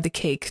programmed the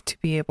cake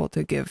to be able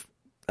to give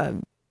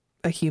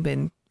a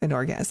human an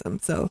orgasm.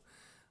 So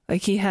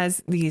like he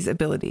has these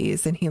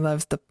abilities, and he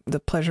loves the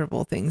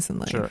pleasurable things in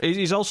life. Sure.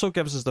 He also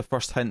gives us the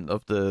first hint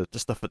of the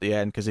stuff at the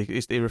end, because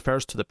he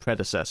refers to the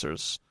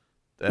predecessors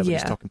when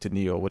he's talking to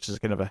Neo, which is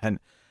kind of a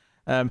hint.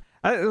 But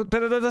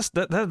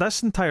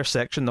this entire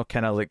section though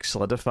kind of like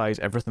solidifies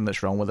everything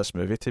that's wrong with this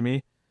movie to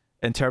me,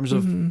 in terms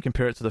of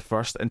compare it to the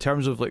first, in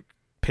terms of like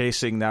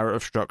pacing,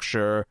 narrative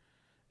structure,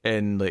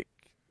 and like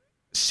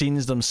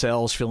scenes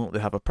themselves feeling like they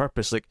have a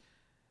purpose. Like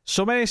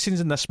so many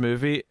scenes in this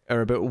movie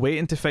are about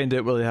waiting to find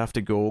out where they have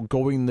to go,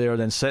 going there,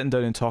 then sitting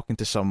down and talking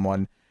to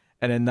someone,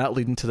 and then that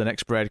leading to the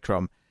next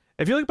breadcrumb.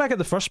 If you look back at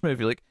the first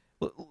movie, like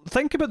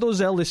think about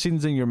those early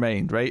scenes in your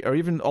mind, right? Or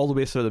even all the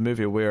way through the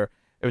movie where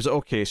it was,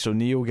 okay, so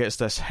Neo gets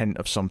this hint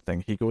of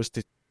something. He goes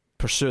to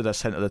pursue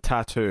this hint of the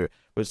tattoo,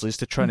 which leads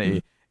to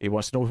Trinity. He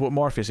wants to know what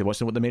Morpheus, he wants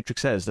to know what the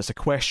Matrix is. There's a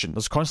question.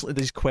 There's constantly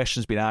these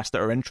questions being asked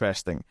that are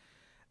interesting.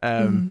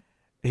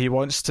 He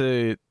wants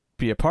to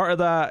be a part of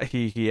that.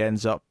 He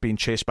ends up being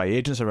chased by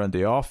agents around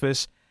the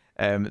office.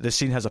 The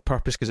scene has a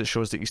purpose because it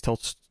shows that he's still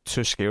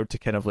too scared to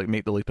kind of like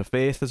make the leap of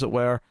faith, as it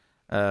were.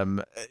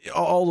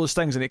 All those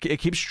things, and it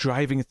keeps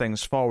driving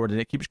things forward, and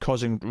it keeps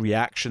causing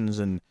reactions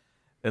in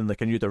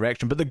like a new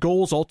direction. But the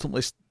goal's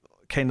ultimately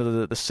kind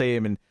of the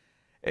same, and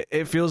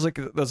it feels like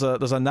there's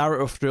a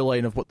narrative through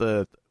line of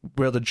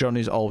where the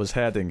journey's always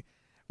heading.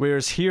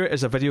 Whereas here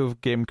is a video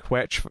game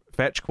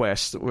fetch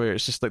quest where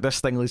it's just like this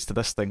thing leads to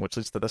this thing, which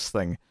leads to this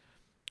thing,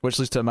 which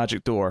leads to a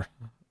magic door,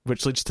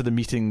 which leads to the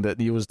meeting that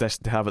Neo was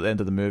destined to have at the end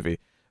of the movie.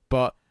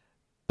 But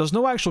there's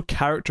no actual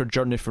character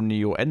journey for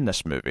Neo in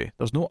this movie.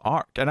 There's no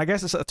arc. And I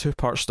guess it's a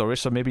two-part story,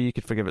 so maybe you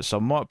could forgive it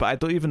somewhat, but I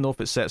don't even know if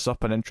it sets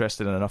up an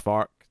interesting enough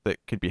arc that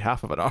could be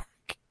half of an arc.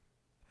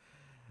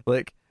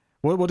 Like,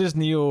 what is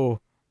Neo...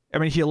 I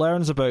mean, he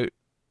learns about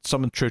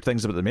some true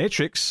things about the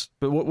Matrix,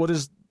 but what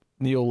does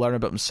Neo learn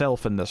about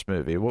himself in this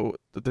movie? What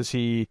does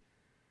he...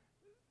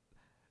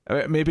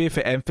 Maybe if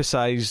it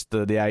emphasized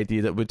the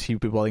idea that would he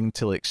be willing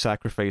to like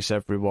sacrifice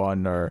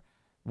everyone or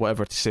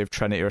whatever to save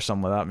Trinity or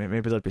something like that,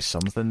 maybe there'd be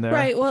something there.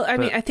 Right. Well, I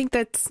mean, I think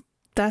that's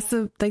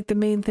the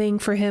main thing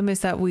for him is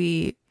that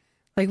we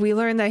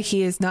learn that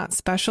he is not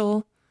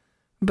special,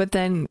 but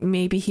then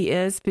maybe he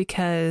is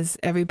because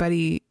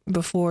everybody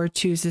before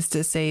chooses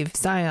to save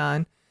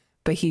Zion,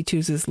 but he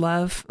chooses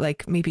love.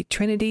 Like maybe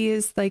Trinity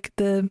is like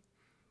the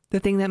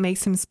thing that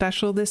makes him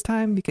special this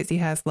time because he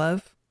has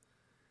love.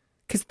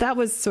 Because that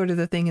was sort of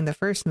the thing in the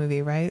first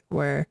movie, right?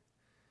 Where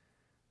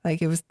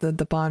like it was the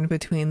bond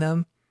between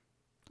them,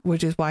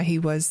 which is why he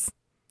was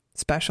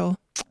special.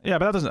 Yeah,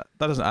 but that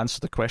doesn't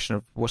answer the question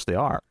of what's the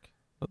arc.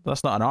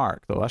 That's not an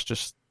arc, though. That's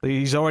just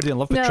he's already in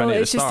love with Trinity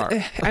at the start.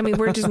 I mean,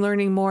 we're just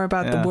learning more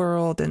about the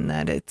world and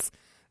that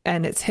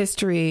its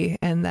history,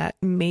 and that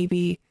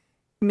maybe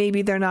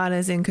they're not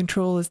as in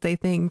control as they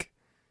think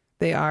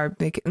they are.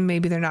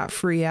 Maybe they're not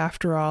free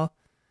after all.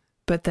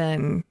 But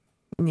then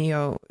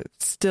Neo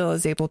still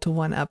is able to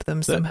one-up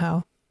them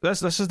somehow.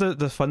 This is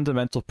the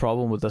fundamental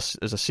problem with this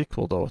as a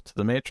sequel, though, to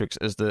The Matrix,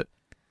 is that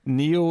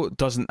Neo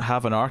doesn't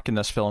have an arc in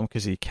this film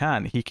because he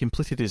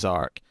completed his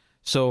arc.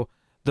 So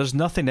there's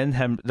nothing in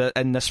him that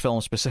in this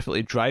film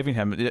specifically driving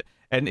him,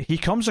 and he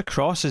comes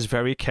across as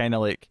very kind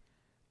of like,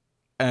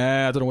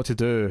 I don't know what to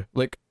do.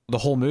 Like the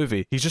whole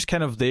movie, he's just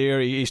kind of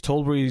there. He's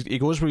told where he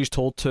goes where he's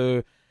told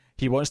to.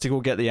 he wants to go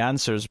get the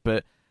answers,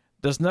 but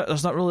there's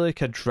not really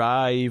like a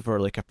drive or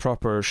like a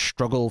proper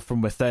struggle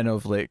from within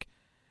of like,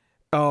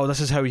 oh, this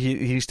is how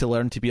he's to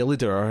learn to be a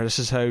leader, or this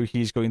is how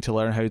he's going to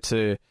learn how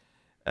to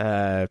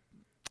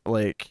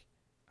like,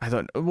 I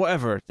don't know,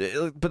 whatever.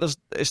 But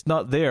it's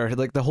not there.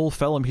 Like the whole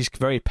film, he's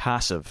very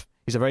passive.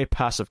 He's a very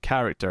passive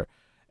character.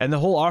 And the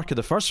whole arc of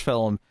the first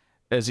film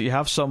is that you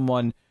have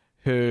someone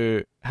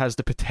who has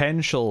the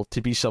potential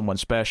to be someone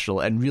special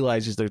and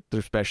realizes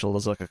they're special.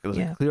 There's a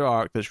clear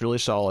arc that's really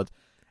solid.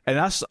 And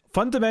that's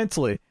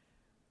fundamentally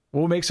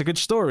what makes a good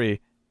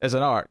story is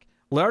an arc.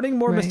 Learning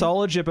more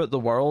mythology about the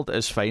world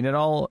is fine and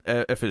all,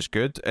 if it's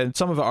good. And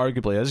some of it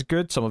arguably is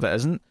good, some of it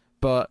isn't.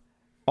 But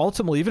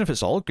ultimately, even if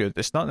it's all good,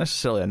 it's not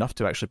necessarily enough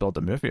to actually build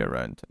a movie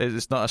around.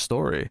 It's not a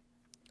story.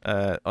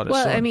 On its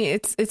own. I mean,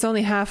 it's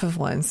only half of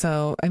one.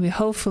 So, I mean,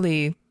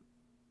 hopefully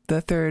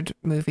the third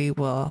movie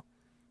will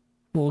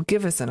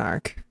give us an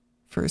arc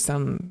for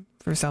some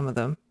of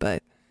them.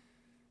 But,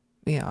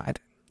 you know,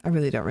 I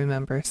really don't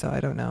remember, so I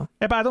don't know.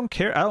 Yeah, but I don't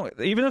care.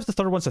 Even if the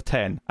third one's a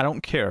 10, I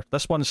don't care.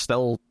 This one's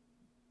still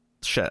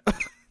shit.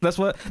 This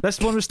one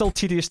was still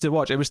tedious to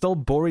watch. It was still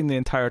boring the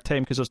entire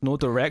time because there's no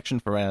direction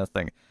for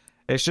anything.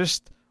 It's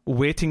just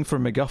waiting for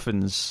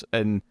MacGuffins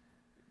and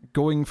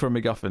going for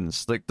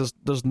MacGuffins. Like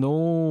there's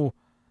no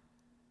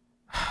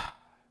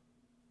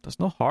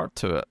heart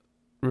to it,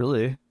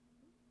 really.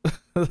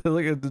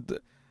 Like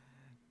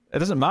it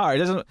doesn't matter. It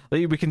doesn't.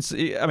 Like we can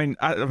see. I mean,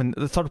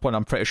 the third one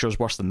I'm pretty sure is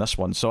worse than this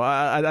one. So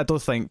I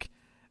don't think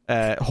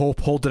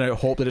holding out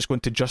hope that it's going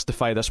to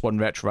justify this one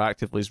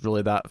retroactively is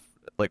really that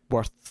like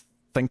worth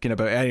thinking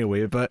about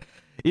anyway. But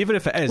even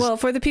if it is, well,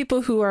 for the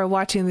people who are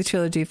watching the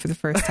trilogy for the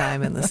first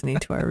time and listening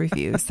to our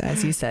reviews,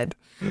 as you said,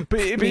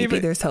 maybe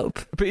there's hope.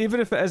 But even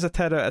if it is a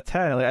 10 out of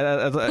 10,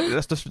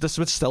 like, this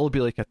would still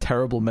be like a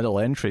terrible middle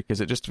entry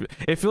because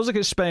it feels like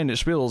it's spinning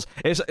its wheels.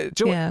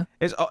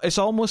 It's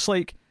almost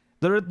like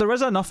there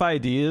is enough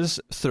ideas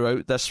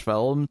throughout this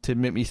film to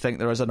make me think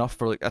there is enough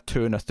for like a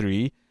 2 and a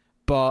 3,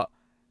 but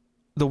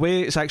the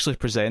way it's actually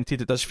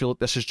presented, it does feel like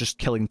this is just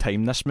killing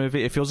time. This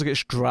movie, it feels like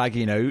it's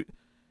dragging out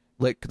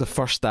like the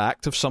first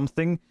act of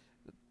something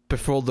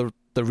before the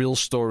real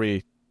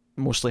story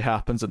mostly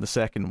happens in the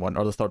second one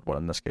or the third one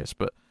in this case.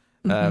 But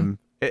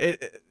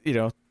it you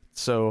know,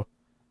 so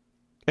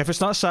if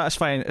it's not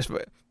satisfying, if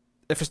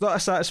it's not a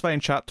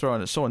satisfying chapter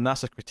on its own,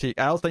 that's a critique.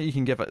 I don't think you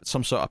can give it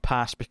some sort of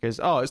pass because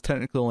it's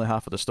technically only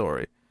half of the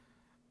story.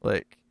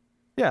 Like,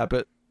 yeah,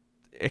 but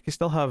it can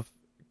still have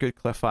good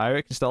cliffhanger.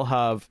 It can still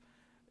have,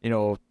 you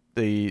know,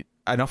 the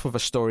enough of a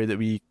story that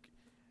we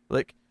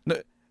like.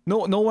 No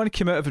one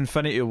came out of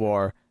Infinity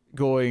War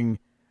going,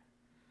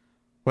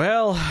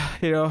 well,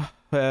 you know,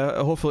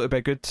 hopefully it'll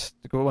be good to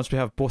go once we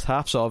have both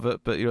halves of it.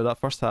 But you know, that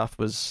first half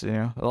was, you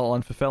know, a little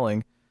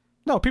unfulfilling.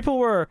 No, people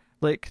were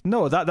like,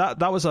 no,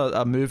 that was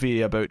a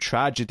movie about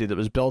tragedy that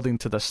was building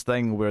to this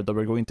thing where they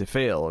were going to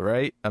fail,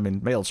 right? I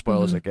mean, mild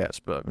spoilers, I guess,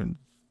 but I mean,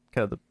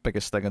 kind of the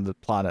biggest thing on the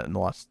planet in the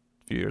last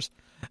few years.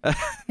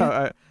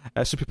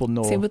 So people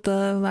know. Same with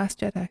The Last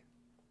Jedi.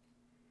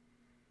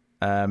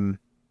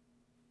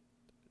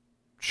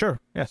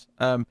 Sure, yes.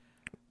 The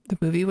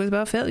movie was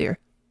about failure.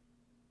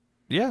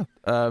 Yeah.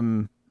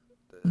 But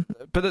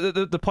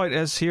the point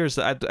is here is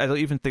that I don't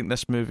even think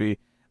this movie,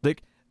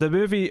 like, the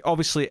movie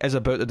obviously is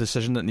about the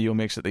decision that Neo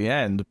makes at the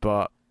end,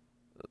 but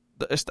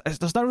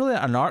there's not really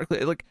an arc.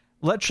 Like,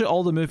 literally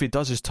all the movie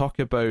does is talk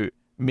about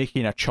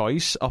making a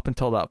choice up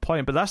until that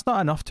point, but that's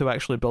not enough to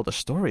actually build a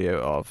story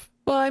out of.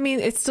 Well, I mean,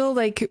 it's still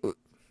like,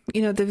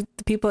 you know, the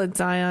people at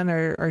Zion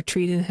are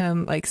treating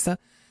him like so.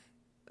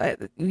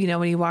 You know,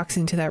 when he walks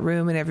into that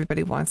room and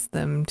everybody wants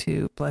them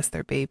to bless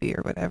their baby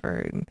or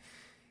whatever. And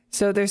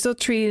so they're still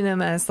treating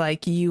him as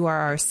like, you are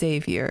our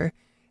savior.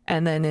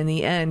 And then in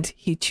the end,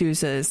 he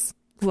chooses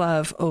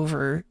love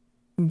over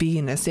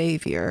being a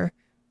savior.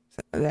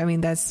 I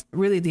mean, that's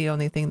really the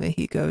only thing that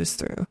he goes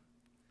through.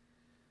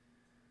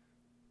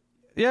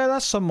 Yeah,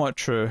 that's somewhat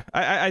true.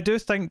 I do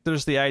think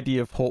there's the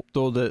idea of hope,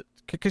 though, that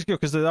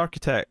because the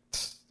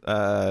architect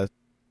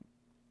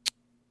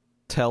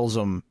tells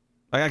him,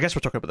 I guess we're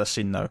talking about this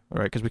scene now,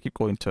 right? Because we keep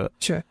going to it.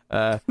 Sure.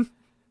 But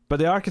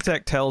the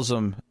architect tells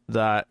him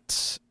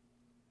that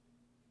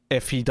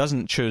if he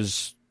doesn't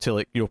choose to,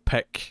 like, you know,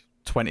 pick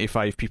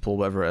 25 people,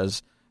 whatever it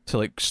is, to,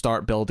 like,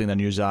 start building a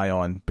new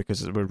Zion,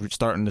 because we're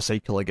starting the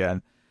cycle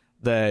again,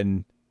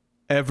 then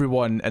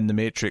everyone in the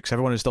Matrix,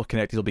 everyone who's still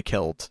connected will be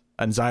killed.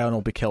 And Zion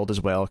will be killed as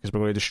well, because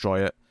we're going to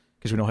destroy it,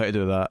 because we know how to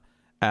do that.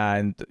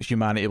 And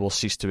humanity will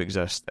cease to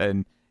exist.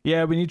 And,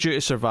 yeah, we need you to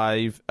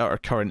survive at our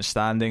current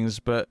standings,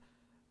 but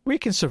we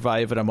can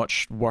survive in a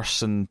much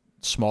worse and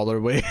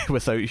smaller way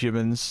without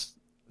humans,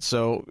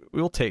 so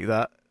we'll take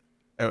that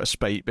out of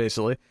spite,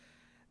 basically.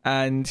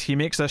 And he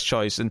makes this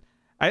choice, and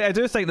I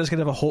do think there's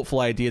kind of a hopeful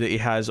idea that he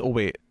has, oh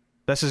wait,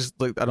 this is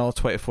like another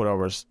 24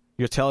 hours.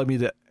 You're telling me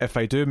that if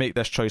I do make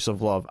this choice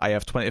of love, I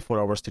have 24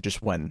 hours to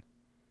just win,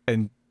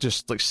 and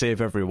just like save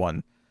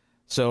everyone.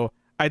 So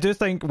I do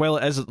think, well,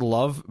 it is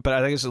love, but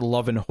I think it's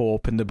love and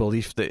hope and the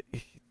belief that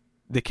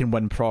they can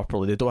win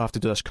properly. They don't have to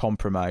do this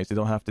compromise. They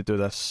don't have to do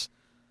this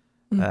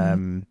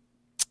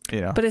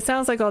But it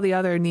sounds like all the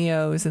other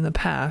Neos in the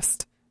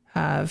past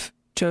have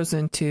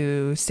chosen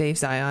to save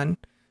Zion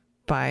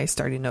by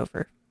starting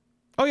over.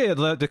 Oh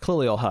yeah, they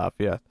clearly all have.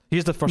 Yeah,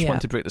 he's the first one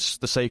to break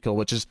the cycle,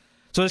 which is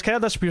so it's kind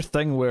of this weird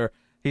thing where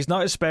he's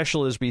not as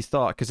special as we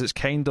thought because it's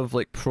kind of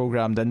like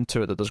programmed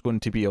into it that there's going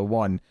to be a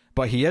one,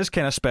 but he is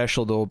kind of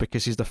special though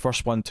because he's the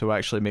first one to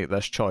actually make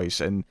this choice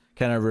and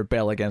kind of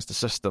rebel against the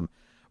system.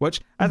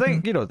 Which I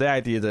think the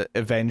idea that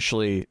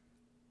eventually,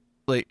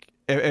 like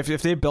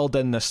if they build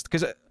in this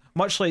because.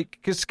 Much like,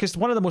 because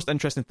one of the most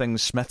interesting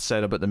things Smith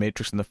said about The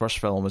Matrix in the first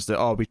film was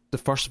that, the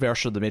first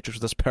version of The Matrix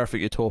was this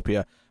perfect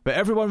utopia, but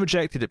everyone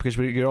rejected it because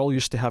you're all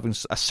used to having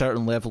a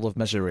certain level of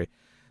misery.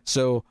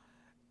 So,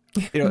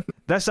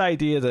 this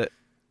idea that,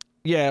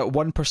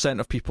 1%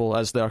 of people,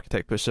 as the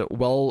architect puts it,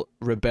 will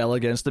rebel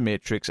against The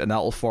Matrix, and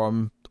that'll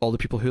form all the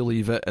people who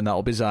leave it, and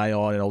that'll be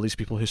Zion, and all these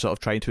people who sort of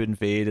try to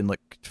invade and,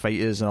 like,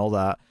 fight us and all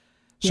that.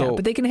 So,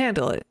 but they can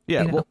handle it.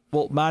 Yeah,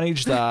 we'll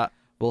manage that.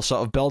 We'll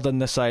sort of build in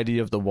this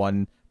idea of the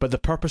one, but the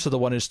purpose of the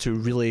one is to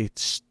really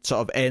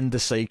sort of end the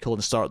cycle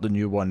and start the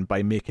new one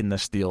by making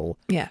this deal.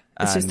 Yeah,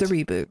 it's just a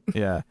reboot.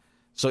 Yeah.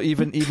 So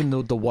even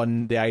though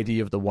the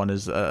idea of the one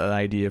is an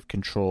idea of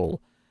control,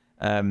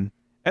 and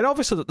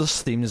obviously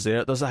there's themes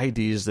there, there's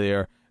ideas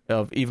there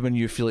of even when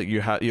you feel like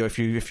you have, if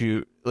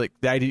you like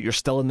the idea that you're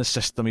still in the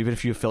system, even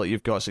if you feel like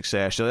you've got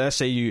success. So let's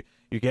say you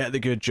get the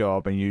good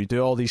job and you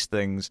do all these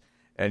things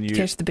and you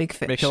catch the big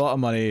fish, make a lot of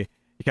money.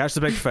 You catch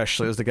the big fish,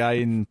 like as the guy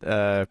in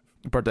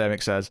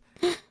Birdemic says.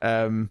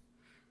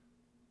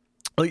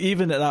 Like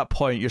even at that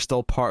point, you're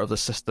still part of the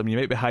system. You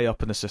might be high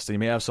up in the system, you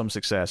may have some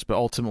success, but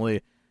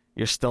ultimately,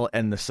 you're still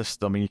in the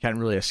system and you can't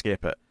really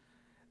escape it.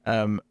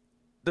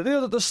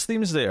 There's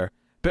themes there,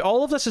 but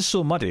all of this is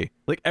so muddy.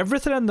 Like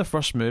everything in the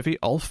first movie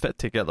all fit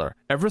together.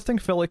 Everything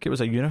felt like it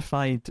was a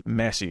unified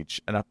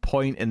message and a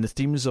point, and the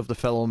themes of the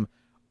film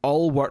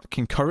all worked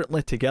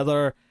concurrently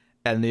together,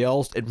 and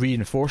it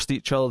reinforced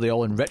each other. They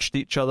all enriched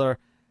each other.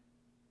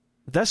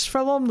 This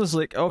film was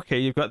like, okay,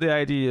 you've got the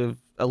idea of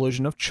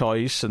illusion of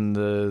choice and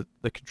the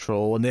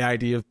control and the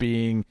idea of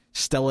being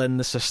still in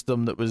the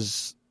system that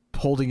was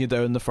holding you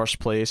down in the first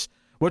place,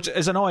 which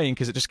is annoying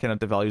because it just kind of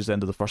devalues the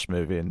end of the first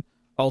movie, and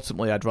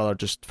ultimately I'd rather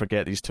just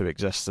forget these two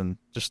exist and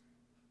just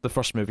the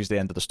first movie's the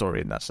end of the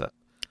story and that's it.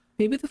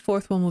 Maybe the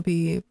fourth one will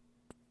be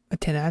a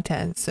 10 out of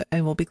 10,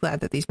 and we'll be glad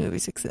that these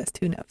movies exist.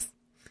 Who knows?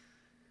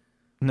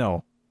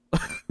 No.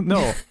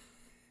 No.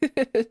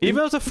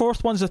 Even if the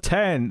fourth one's a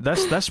 10,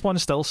 this one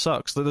still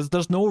sucks.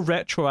 There's no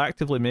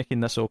retroactively making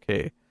this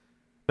okay.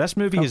 This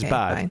movie is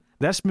bad. Fine.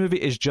 This movie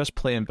is just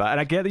plain bad. And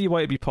I get that you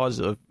want to be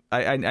positive.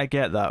 I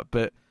get that,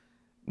 but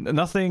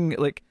nothing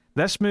like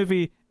this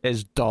movie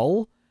is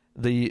dull.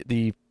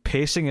 The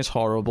pacing is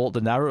horrible. The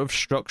narrative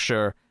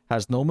structure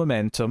has no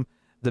momentum.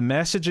 The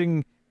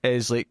messaging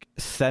is like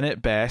thin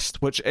at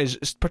best, which is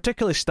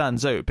particularly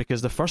stands out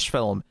because the first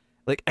film,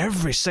 like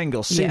every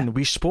single scene,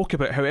 we spoke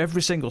about how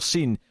every single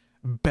scene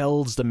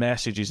builds the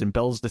messages and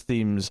builds the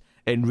themes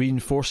and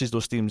reinforces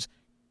those themes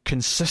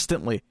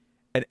consistently,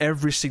 and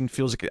every scene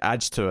feels like it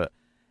adds to it.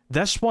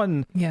 This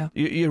one,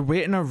 you're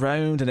waiting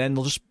around and then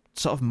they'll just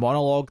sort of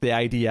monologue the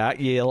idea at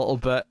you a little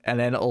bit, and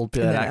then it'll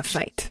be a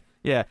fight.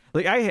 Yeah,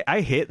 like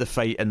I hate the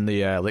fight in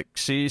the like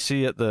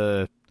see at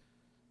the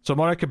so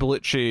Monica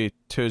Bellucci,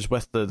 who's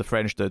with the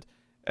French dude,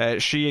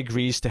 she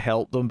agrees to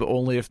help them, but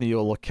only if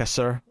Neo will kiss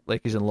her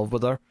like he's in love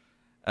with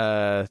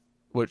her.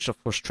 Which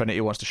of course Trinity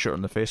wants to shoot her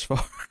in the face for.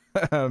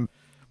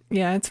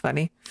 Yeah, it's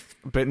funny.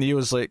 But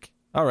Neo's like,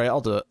 all right,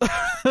 I'll do it.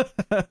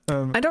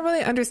 I don't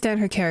really understand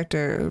her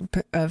character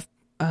of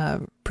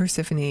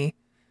Persephone.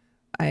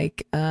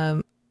 Like,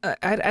 I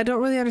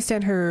don't really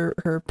understand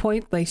her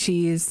point. Like,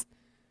 she's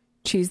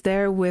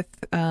there with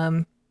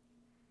the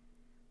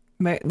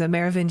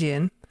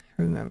Merovingian,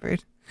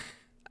 remembered,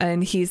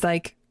 and he's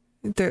like,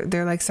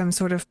 they're like some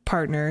sort of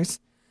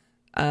partners,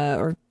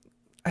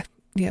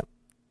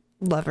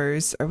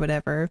 lovers or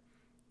whatever.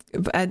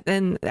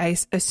 And I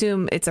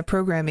assume it's a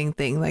programming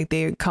thing, like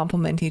they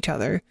complement each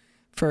other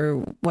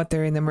for what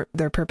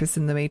their purpose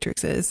in the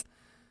Matrix is.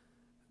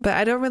 But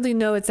I don't really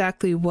know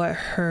exactly what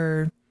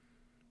her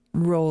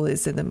role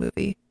is in the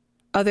movie,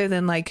 other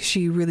than like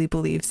she really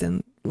believes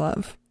in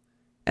love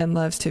and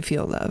loves to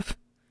feel love.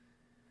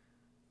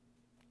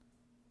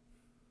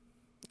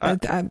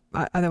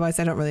 Otherwise,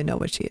 I don't really know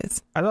what she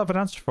is. I don't have an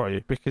answer for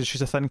you because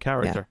she's a thin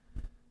character.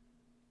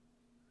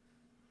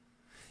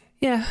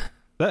 Yeah.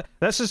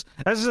 This is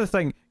the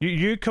thing.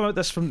 You come at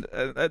this from.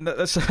 I'm not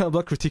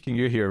critiquing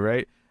you here,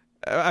 right?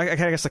 I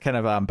guess I kind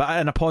of am, but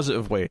in a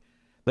positive way.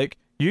 Like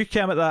you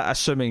came at that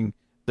assuming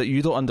that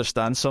you don't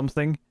understand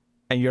something,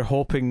 and you're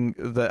hoping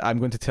that I'm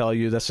going to tell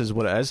you this is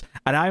what it is,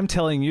 and I'm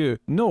telling you,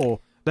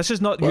 no, this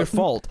is not your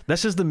fault.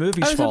 This is the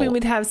movie's fault. I was hoping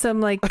we'd have some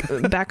like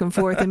back and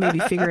forth and maybe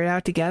figure it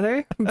out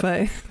together,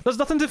 but there's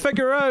nothing to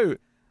figure out.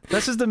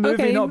 This is the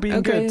movie not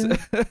being good.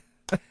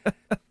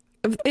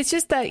 It's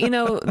just that,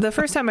 the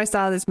first time I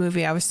saw this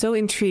movie, I was so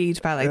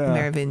intrigued by the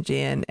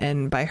Merovingian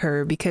and by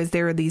her, because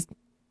there were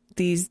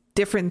these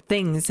different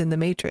things in the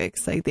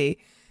Matrix. Like they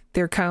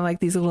they're kind of like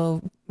these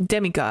little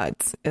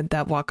demigods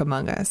that walk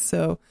among us.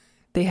 So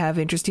they have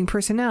interesting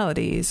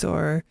personalities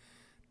or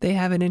they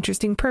have an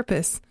interesting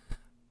purpose.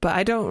 But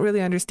I don't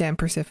really understand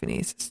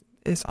Persephone's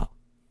is all.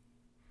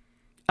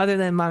 Other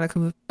than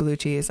Monica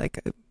Bellucci is like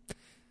a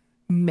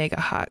mega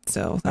hot,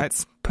 so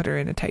let's put her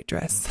in a tight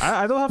dress.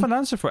 I don't have an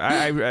answer for it.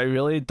 I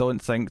really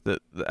don't think that.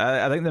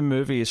 I think the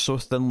movie is so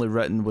thinly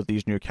written with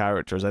these new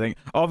characters. I think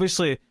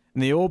obviously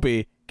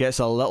Niobe gets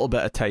a little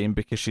bit of time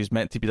because she's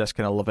meant to be this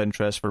kind of love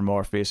interest for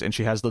Morpheus, and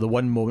she has the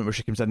one moment where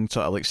she comes in and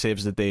sort of like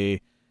saves the day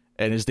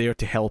and is there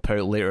to help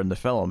out later in the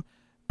film.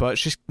 But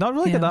she's not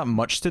really got that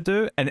much to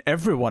do, and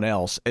everyone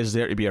else is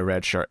there to be a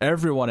red shirt.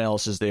 Everyone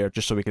else is there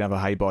just so we can have a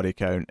high body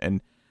count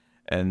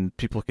and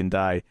people can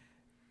die.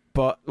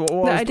 But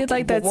I did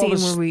like that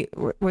scene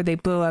where they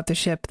blow up the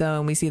ship though,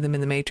 and we see them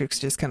in the Matrix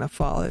just kind of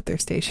fall at their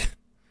station.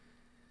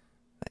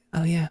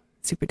 Oh yeah,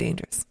 super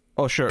dangerous.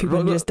 Oh sure,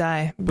 people just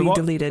die, be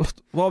deleted.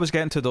 What I was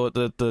getting to though,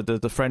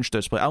 the French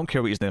dude's play. I don't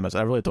care what his name is.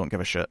 I really don't give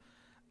a shit.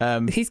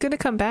 He's gonna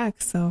come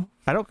back, so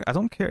I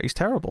don't care. He's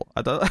terrible.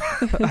 I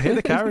hate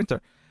the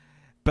character.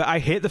 But I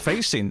hate the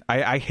fight scene.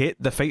 I hate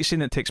the fight scene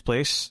that takes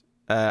place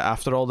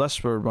after all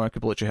this, where Monica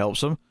Bellucci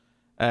helps him.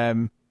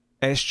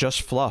 It's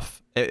just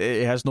fluff.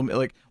 It has no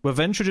like. We've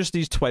introduced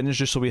these twins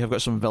just so we have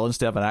got some villains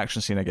to have an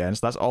action scene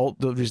against. That's all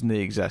the reason they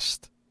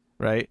exist,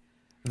 right?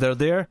 They're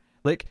there.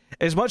 Like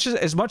as much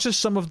as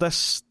some of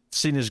this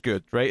scene is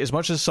good, right? As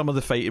much as some of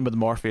the fighting with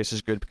Morpheus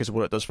is good because of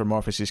what it does for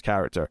Morpheus's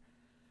character,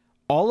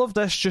 all of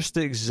this just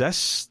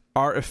exists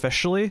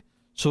artificially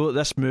so that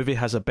this movie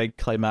has a big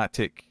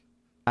climactic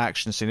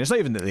action scene. It's not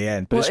even at the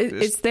end, but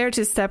it's there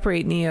to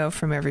separate Neo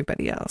from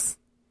everybody else,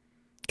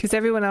 because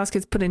everyone else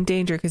gets put in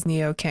danger because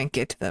Neo can't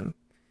get to them,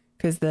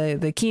 because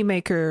the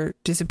keymaker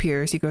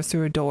disappears. He goes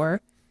through a door,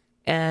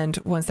 and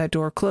once that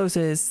door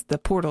closes, the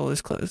portal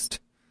is closed.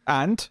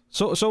 And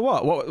so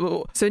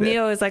what? So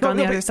Neo is like on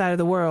the other side of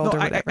the world, or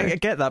whatever. I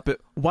get that,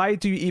 but why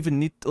do you even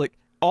need like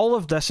all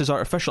of this is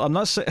artificial? I'm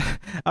not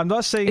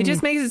saying it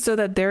just makes it so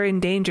that they're in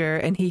danger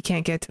and he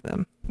can't get to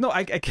them. No,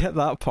 I get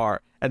that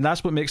part. And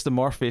that's what makes the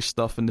Morpheus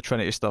stuff and the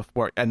Trinity stuff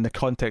work in the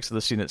context of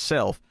the scene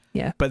itself.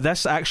 Yeah. But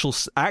this actual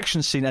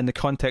action scene in the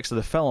context of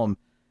the film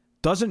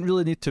doesn't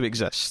really need to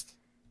exist.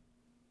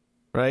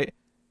 Right?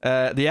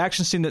 The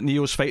action scene that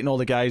Neo's fighting all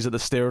the guys at the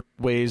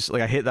stairways,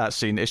 like I hate that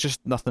scene. It's just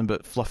nothing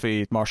but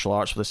fluffy martial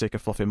arts for the sake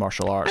of fluffy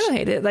martial arts. I don't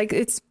hate it. Like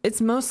it's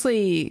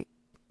mostly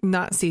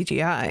not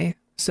CGI.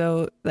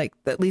 So like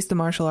at least the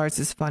martial arts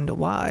is fun to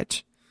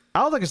watch. I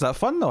don't think it's that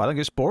fun though. I think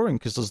it's boring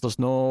because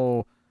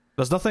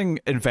there's nothing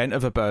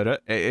inventive about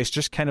it. It's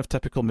just kind of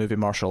typical movie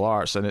martial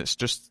arts, and it's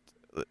just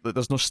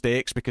there's no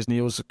stakes because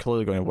Neo's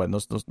clearly going to win.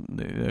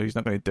 He's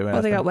not going to do anything.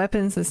 Well, they got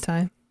weapons this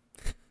time.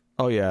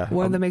 Oh yeah,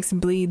 one of them makes him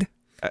bleed.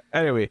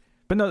 Anyway,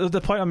 but no,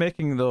 the point I'm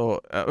making though,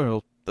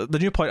 the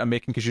new point I'm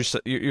making because you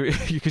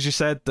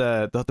said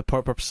the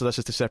purpose of this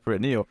is to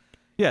separate Neo.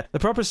 Yeah, the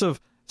purpose of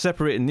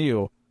separating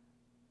Neo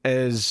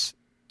is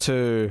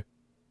to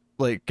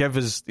like give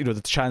us the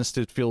chance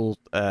to feel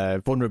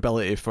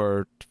vulnerability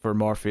for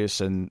Morpheus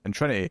and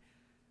Trinity.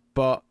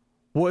 But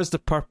what is the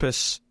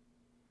purpose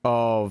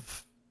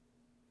of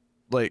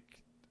like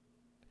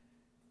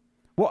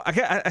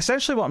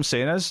essentially what I'm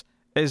saying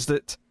is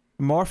that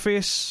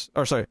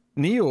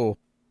Neo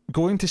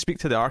going to speak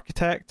to the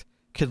architect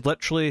could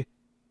literally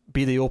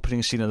be the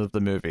opening scene of the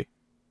movie.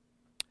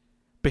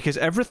 Because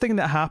everything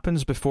that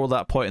happens before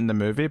that point in the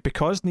movie,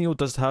 because Neo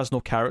has no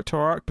character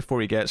arc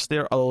before he gets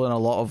there, other than a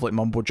lot of like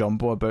mumbo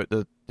jumbo about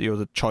the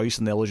choice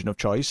and the illusion of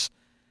choice,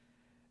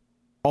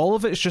 all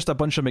of it is just a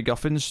bunch of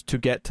MacGuffins to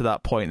get to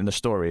that point in the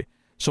story.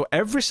 So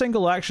every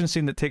single action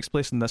scene that takes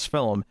place in this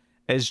film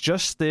is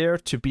just there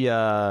to be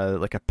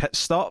a pit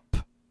stop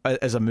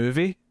as a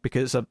movie,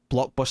 because it's a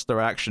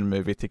blockbuster action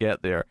movie to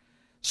get there.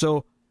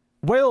 So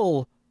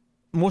while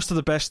most of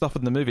the best stuff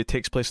in the movie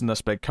takes place in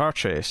this big car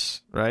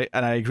chase, right?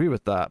 And I agree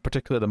with that,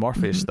 particularly the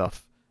Morpheus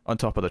stuff on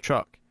top of the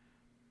truck.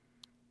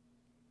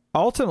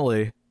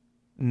 Ultimately,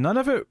 none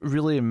of it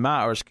really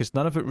matters because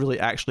none of it really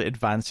actually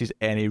advances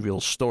any real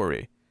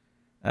story.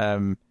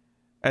 And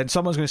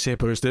someone's going to say,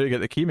 but it's there to get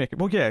the keymaker.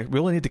 Well, yeah, we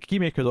only need the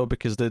keymaker though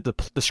because the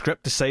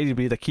script decided to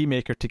be the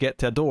keymaker to get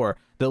to a door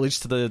that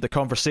leads to the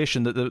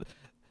conversation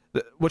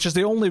which is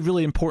the only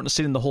really important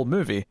scene in the whole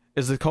movie,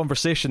 is the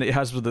conversation that he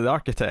has with the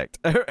architect.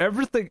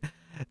 Everything,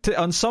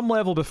 on some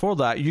level before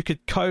that, you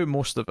could cut out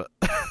most of it,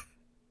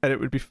 and it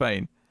would be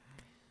fine.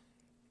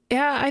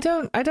 Yeah, I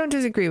don't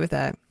disagree with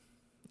that.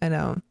 I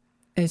know.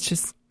 It's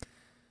just,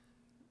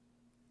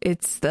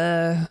 it's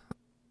the,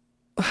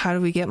 how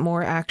do we get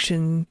more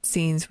action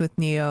scenes with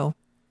Neo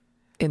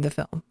in the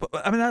film?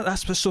 But I mean,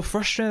 that's what's so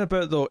frustrating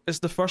about it, though,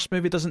 is the first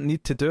movie doesn't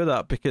need to do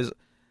that because,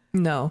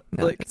 no,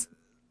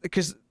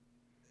 because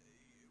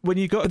when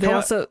you got, but they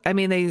also, I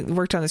mean, they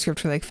worked on the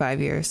script for like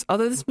 5 years.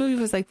 Although this movie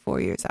was like 4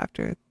 years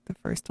after the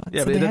first one,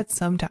 yeah, so they had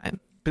some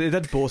time. But they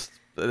did both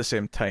at the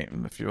same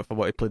time. If I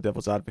want to play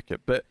devil's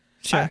advocate, but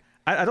sure,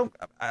 I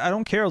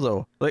don't care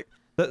though. Like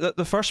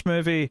the first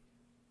movie,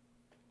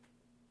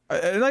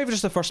 not even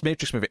just the first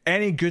Matrix movie,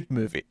 any good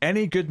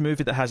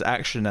movie that has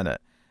action in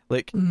it,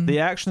 like the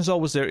action is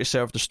always there to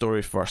serve the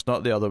story first,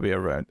 not the other way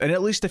around. And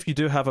at least if you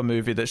do have a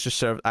movie that's just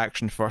served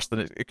action first, then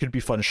it could be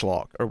fun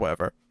schlock or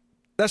whatever.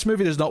 This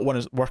movie does not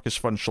work as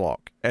fun schlock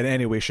in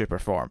any way, shape, or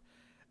form,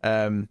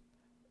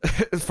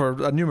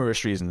 for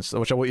numerous reasons,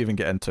 which I won't even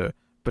get into,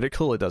 but it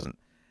clearly doesn't.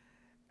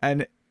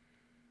 And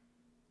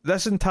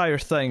this entire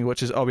thing,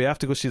 which is, we have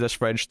to go see this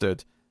French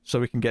dude so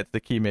we can get to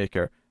the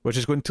Keymaker, which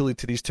is going to lead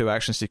to these two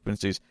action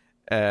sequences,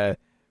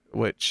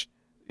 which,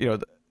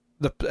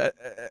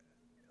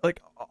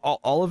 like,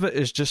 all of it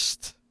is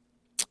just,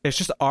 it's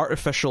just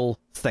artificial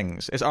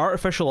things. It's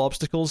artificial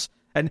obstacles.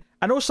 And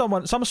I know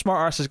some smart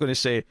ass is going to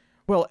say,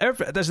 well,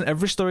 isn't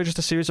every story just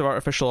a series of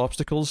artificial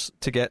obstacles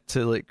to get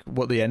to, like,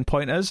 what the end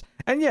point is?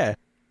 And yeah,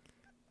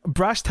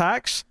 brass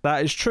tacks,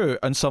 that is true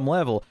on some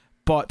level,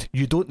 but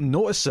you don't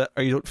notice it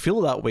or you don't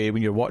feel that way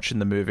when you're watching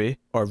the movie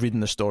or reading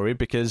the story,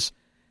 because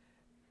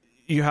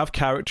you have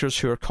characters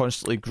who are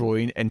constantly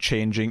growing and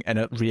changing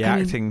and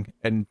reacting.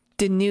 And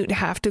did Newt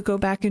have to go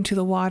back into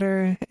the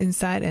water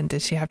inside, and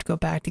did she have to go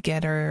back to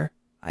get her?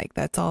 Like,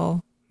 that's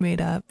all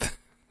made up.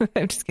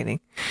 I'm just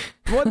kidding.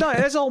 Well, no, it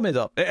is all made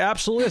up. It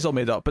absolutely is all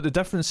made up. But the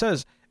difference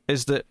is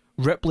that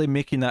Ripley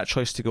making that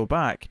choice to go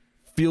back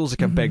feels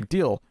like a big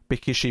deal,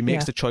 because she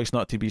makes the choice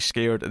not to be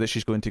scared that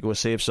she's going to go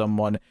save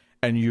someone,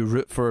 and you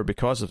root for her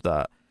because of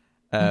that.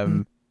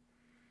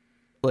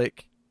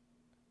 Like,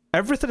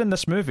 everything in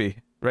this movie,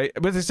 right,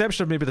 with the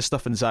exception of maybe the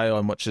stuff in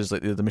Zion, which is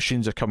like the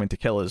machines are coming to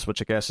kill us,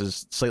 which I guess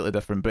is slightly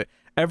different, but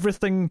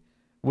everything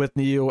with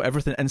Neo,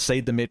 everything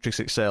inside the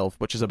Matrix itself,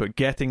 which is about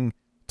getting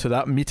to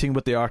that meeting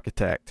with the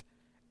architect,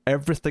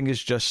 everything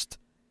is just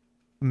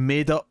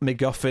made up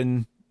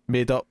MacGuffin,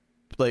 made up,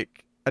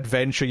 like,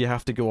 adventure you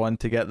have to go on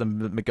to get the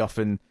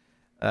MacGuffin,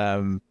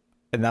 and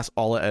that's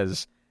all it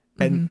is.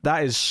 And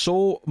that is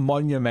so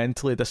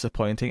monumentally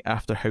disappointing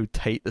after how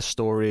tight the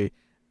story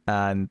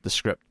and the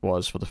script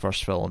was for the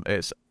first film.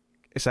 It's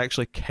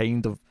actually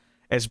kind of,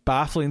 it's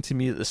baffling to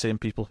me that the same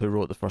people who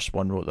wrote the first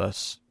one wrote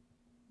this.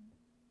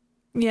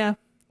 Yeah,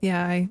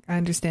 I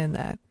understand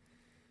that.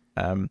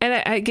 And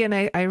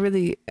I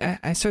really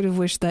sort of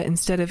wish that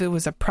instead of it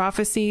was a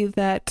prophecy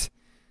that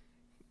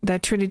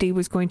Trinity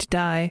was going to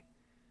die,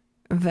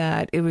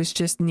 that it was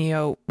just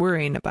Neo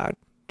worrying about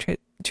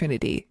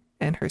Trinity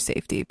and her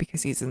safety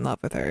because he's in love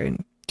with her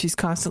and she's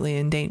constantly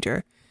in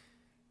danger.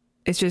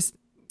 It's just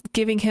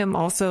giving him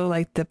also,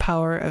 like, the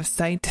power of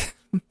sight,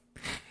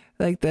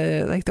 like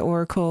the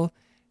Oracle,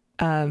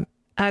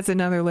 adds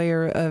another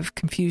layer of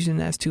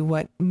confusion as to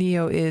what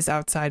Neo is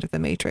outside of the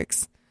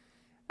Matrix.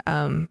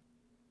 And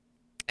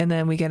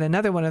then we get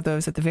another one of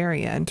those at the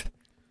very end,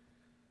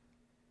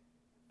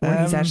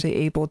 where he's actually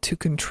able to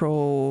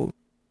control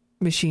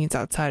machines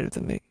outside of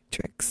the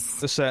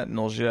Matrix. The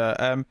Sentinels,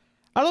 yeah.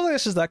 I don't think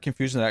this is that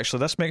confusing,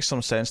 actually. This makes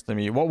some sense to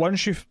me.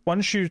 Once you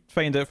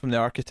find out from the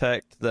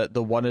architect that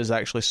the one is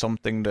actually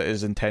something that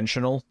is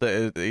intentional,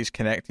 that is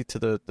connected to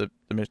the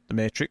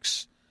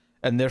Matrix,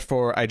 and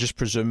therefore I just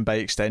presume by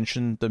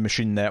extension the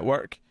machine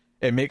network,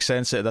 it makes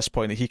sense at this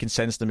point that he can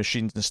sense the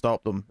machines and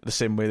stop them the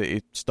same way that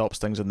he stops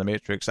things in the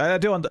Matrix. I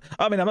mean, I'm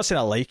not saying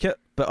I like it,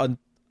 but on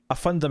a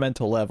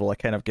fundamental level, I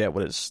kind of get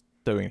what it's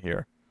doing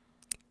here.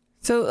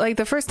 So, like,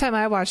 the first time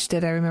I watched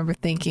it, I remember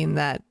thinking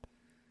that,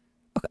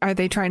 are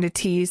they trying to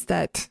tease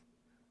that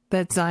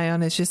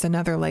Zion is just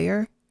another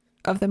layer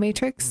of the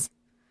Matrix?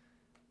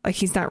 Like,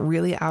 he's not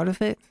really out of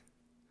it?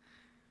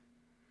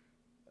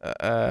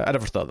 I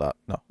never thought that,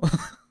 no.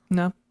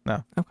 No?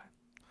 No.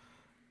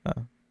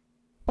 Okay.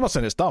 I'm not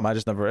saying it's dumb,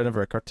 it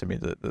never occurred to me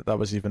that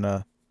was even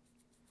a...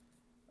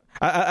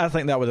 I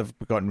think that would have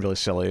gotten really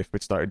silly if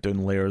we'd started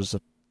doing layers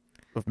of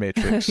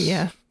Matrix.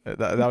 Yeah.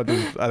 That would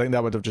have, I think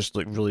that would have just,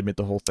 like, really made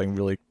the whole thing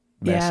really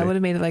messy. Yeah, it would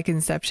have made it like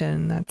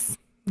Inception. That's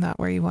not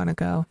where you want to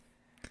go.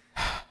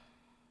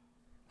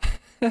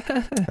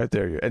 How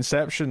dare you?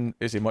 Inception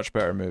is a much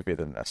better movie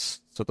than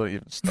this, so don't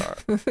even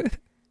start.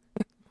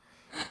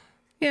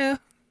 Yeah,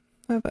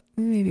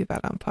 maybe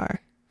about on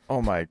par.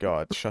 Oh my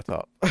god, shut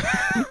up.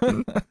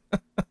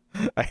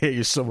 I hate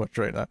you so much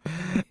right now.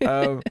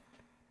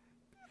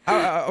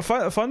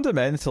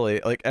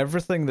 Fundamentally, like,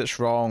 everything that's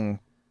wrong,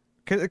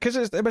 because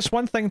it's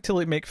one thing to,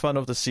 like, make fun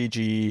of the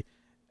CG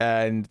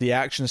and the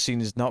action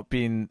scenes not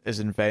being as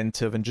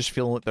inventive and just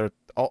feeling like they're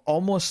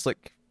almost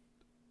like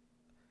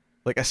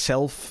a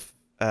self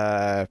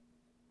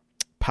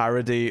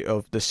parody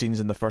of the scenes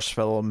in the first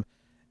film,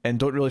 and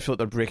don't really feel like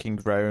they're breaking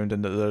ground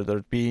and that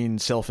they're being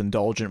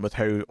self-indulgent with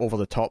how over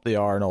the top they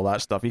are and all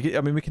that stuff.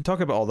 I mean, we can talk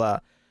about all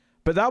that,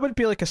 but that would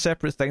be like a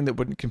separate thing that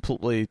wouldn't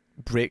completely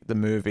break the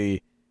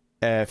movie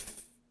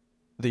if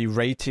the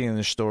writing and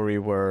the story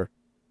were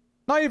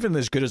not even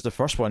as good as the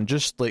first one,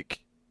 just,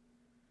 like,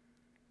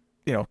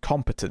 you know,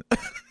 competent.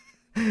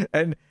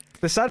 And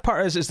the sad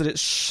part is that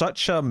it's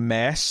such a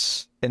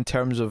mess in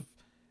terms of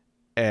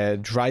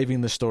driving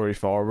the story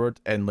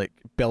forward and, like,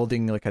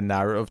 building, like, a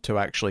narrative to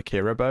actually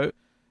care about,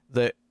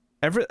 that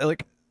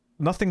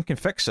nothing can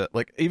fix it.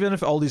 Like, even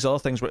if all these other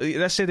things were,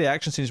 let's say the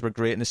action scenes were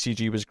great and the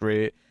CG was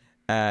great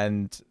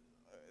and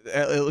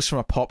at least from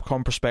a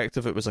popcorn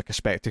perspective, it was like a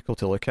spectacle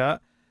to look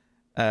at.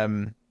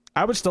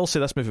 I would still say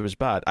this movie was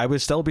bad. I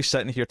would still be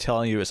sitting here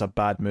telling you it's a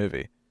bad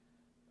movie.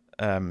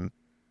 And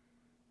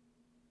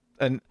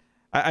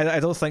I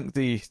don't think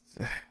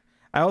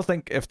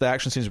if the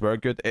action scenes were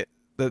good,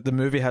 the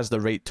movie has the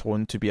right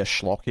tone to be a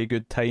schlocky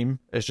good time.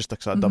 It's just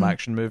a dumb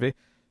action movie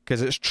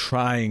because it's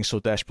trying so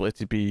desperately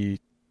to be,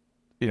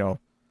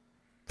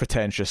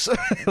 pretentious.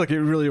 Like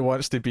it really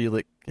wants to be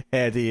like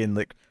heady and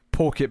like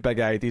poke at big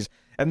ideas.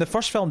 And the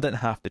first film didn't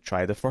have to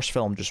try. The first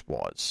film just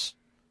was.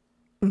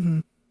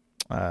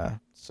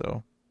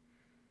 So.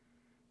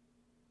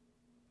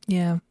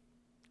 Yeah.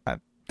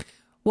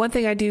 One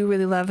thing I do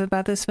really love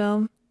about this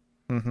film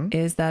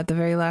is that the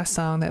very last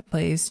song that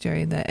plays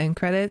during the end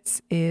credits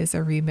is a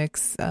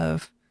remix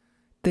of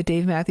the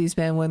Dave Matthews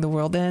Band When the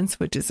World Ends,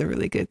 which is a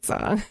really good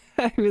song.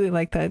 I really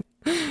like that,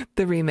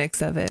 the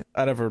remix of it.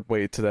 I never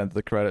waited to the end of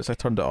the credits. I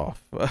turned it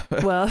off.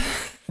 Well,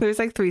 there's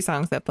like 3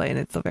 songs that play and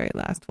it's the very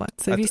last one.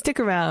 So if you stick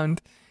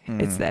around,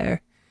 it's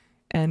there.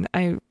 And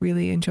I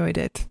really enjoyed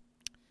it.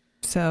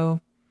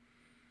 So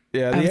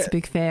yeah, I was a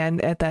big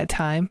fan at that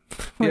time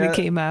when it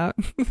came out.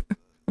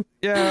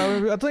 Yeah,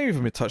 I don't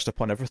even we touched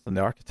upon everything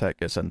the architect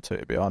gets into,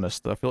 to be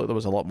honest. I feel like there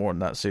was a lot more in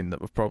that scene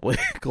that we've probably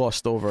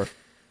glossed over.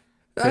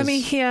 I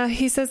mean, yeah,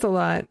 he says a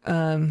lot.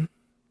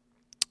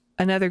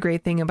 Another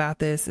great thing about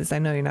this is, I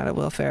know you're not a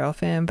Will Ferrell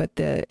fan, but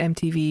the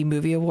MTV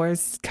Movie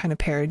Awards kind of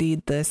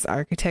parodied this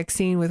architect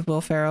scene with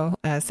Will Ferrell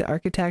as the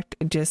architect,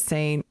 just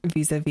saying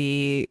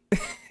vis-a-vis,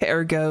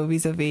 ergo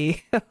vis-a-vis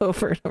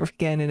over and over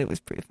again, and it was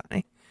pretty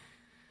funny.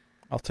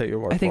 I'll take your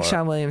word for it. I think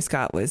Sean William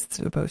Scott was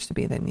supposed to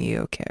be the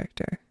Neo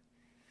character.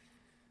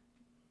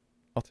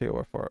 I'll take your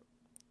word for it.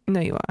 No,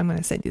 you won't. I'm going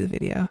to send you the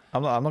video.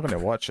 I'm not going to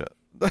watch it.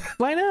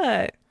 Why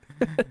not?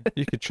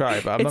 You could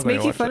try, but I'm not going to watch it.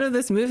 It's making fun of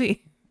this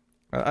movie.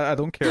 I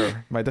don't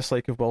care. My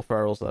dislike of Will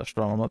Ferrell's that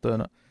strong. I'm not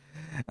doing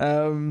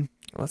it.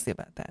 We'll see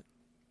about that.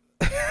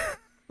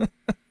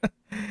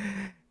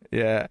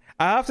 Yeah,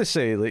 I have to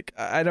say, like,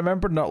 I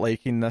remember not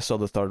liking this or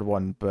the third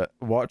one, but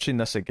watching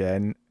this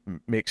again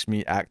makes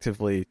me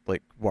actively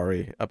like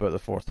worry about the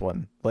fourth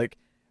one. Like,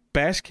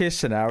 best case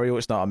scenario,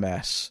 it's not a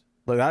mess.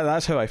 Like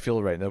that's how I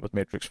feel right now with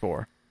Matrix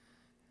 4.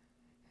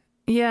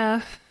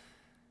 Yeah.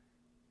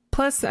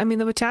 Plus, I mean,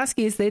 the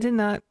Wachowskis, they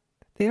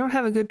don't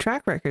have a good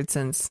track record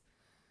since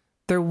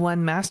their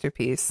one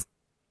masterpiece.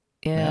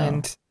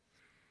 And,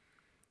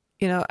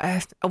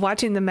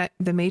 watching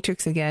the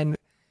Matrix again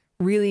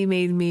really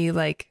made me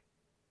like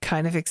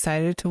kind of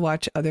excited to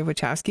watch other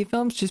Wachowski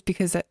films, just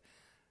because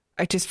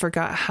I just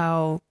forgot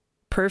how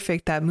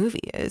perfect that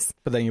movie is.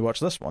 But then you watch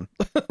this one.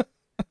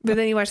 But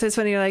then you watch this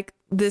one and you're like,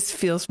 this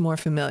feels more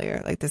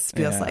familiar. Like, this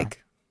feels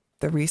like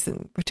the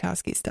recent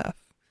Wachowski stuff.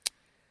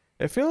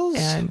 It feels...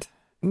 And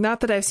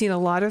not that I've seen a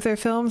lot of their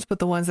films, but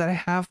the ones that I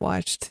have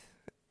watched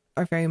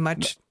are very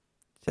much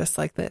just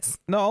like this.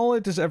 Not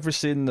only does every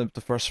scene in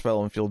the first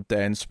film feel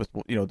dense with,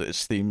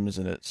 its themes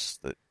and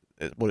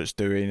what it's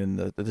doing and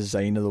the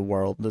design of the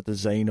world, the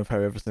design of how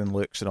everything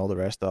looks and all the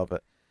rest of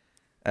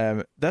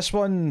it. This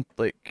one,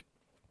 like,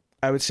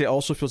 I would say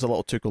also feels a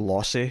little too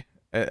glossy.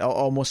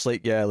 Almost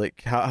like,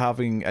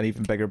 having an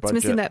even bigger budget.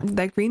 It's missing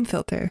that green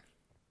filter.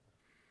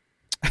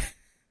 What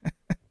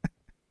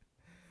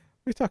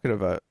are you talking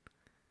about?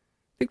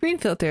 The green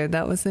filter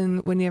that was in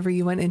whenever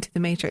you went into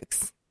the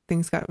Matrix.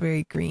 Things got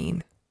very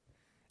green.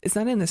 It's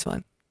not in this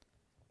one.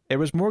 It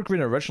was more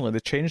green originally. They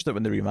changed it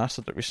when they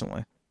remastered it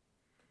recently.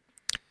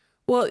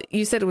 Well,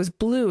 you said it was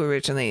blue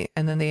originally,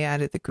 and then they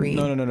added the green.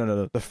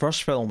 No. The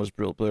first film was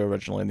blue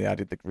originally, and they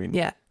added the green.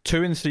 Yeah.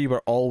 2 and 3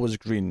 were always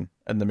green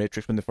in the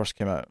Matrix when they first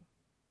came out.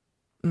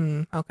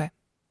 Okay.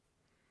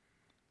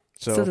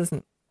 So still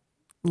doesn't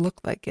look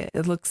like it.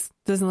 It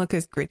doesn't look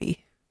as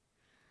gritty.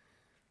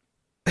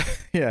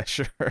 Yeah,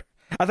 sure.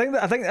 I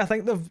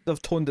think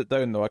they've toned it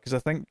down though, because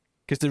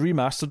they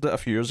remastered it a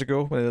few years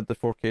ago when they did the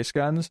 4K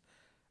scans.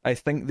 I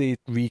think they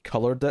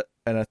recolored it,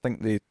 and I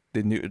think they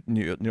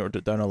neutered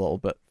it down a little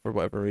bit for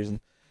whatever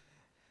reason.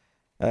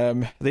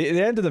 The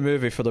end of the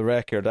movie, for the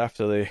record,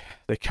 after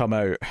they come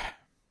out,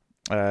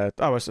 I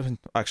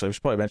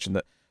should probably mention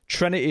that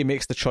Trinity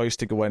makes the choice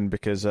to go in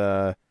because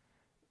one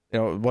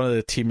of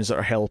the teams that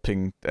are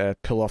helping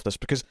pull off this,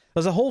 because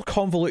there's a whole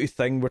convoluted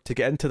thing where to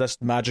get into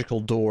this magical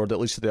door that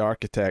leads to the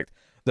architect,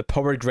 the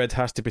power grid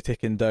has to be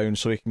taken down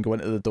so he can go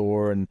into the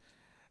door and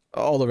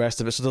all the rest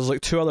of it. So there's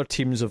like 2 other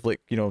teams of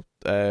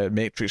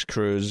Matrix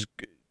crews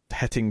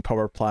hitting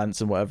power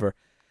plants and whatever,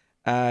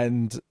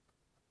 and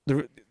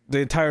the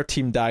entire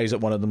team dies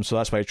at one of them. So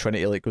that's why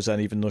Trinity goes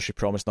in, even though she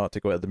promised not to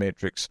go out of the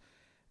Matrix.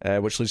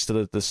 Which leads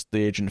to the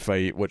agent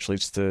fight, which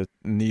leads to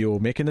Neo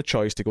making the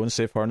choice to go and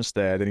save her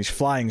instead. And he's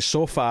flying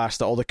so fast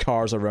that all the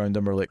cars around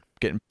him are like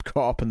getting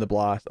caught up in the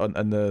blast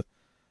and the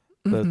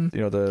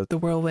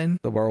whirlwind.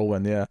 The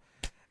whirlwind, yeah.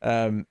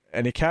 And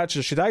he catches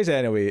her. She dies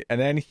anyway,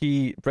 and then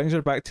he brings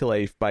her back to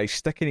life by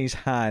sticking his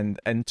hand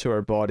into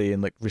her body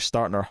and like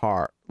restarting her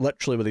heart,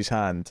 literally with his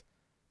hand,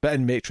 but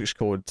in Matrix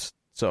code,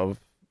 sort of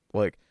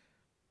like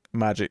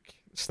magic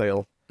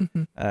style.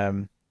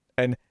 And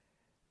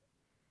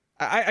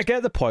I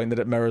get the point that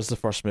it mirrors the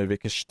first movie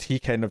because he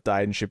kind of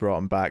died and she brought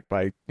him back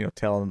by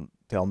telling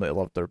that he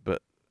loved her.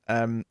 But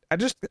I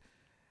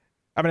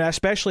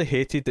especially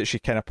hated that she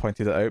kind of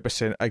pointed it out by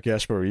saying, "I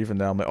guess we're even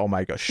now." I'm like, "Oh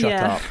my god, shut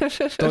up!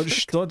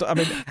 Don't." I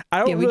mean, I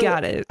don't. Yeah, we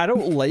got it. I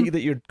don't like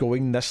that you're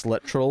going this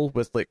literal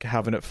with like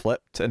having it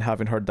flipped and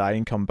having her die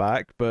and come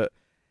back, but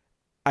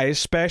I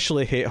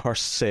especially hate her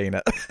saying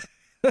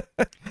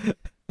it.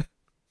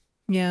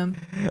 Yeah.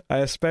 I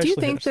especially. Do you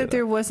think that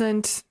there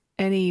wasn't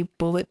any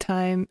bullet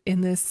time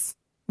in this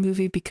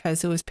movie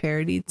because it was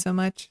parodied so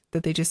much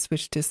that they just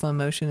switched to slow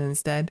motion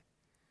instead?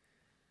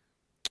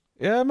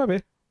 Yeah,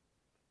 maybe.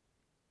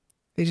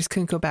 They just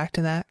couldn't go back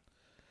to that.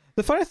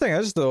 The funny thing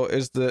is, though,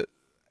 is that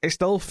it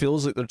still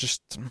feels like they're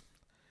just...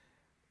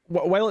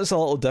 While it's a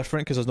little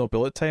different because there's no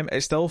bullet time,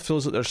 it still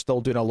feels like they're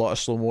still doing a lot of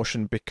slow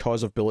motion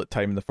because of bullet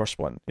time in the first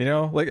one. You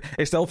know? Like,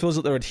 it still feels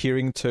like they're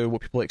adhering to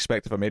what people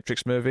expect of a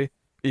Matrix movie,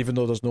 even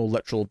though there's no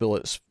literal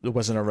bullets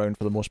whizzing around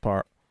for the most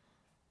part.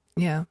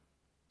 Yeah.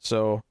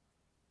 So,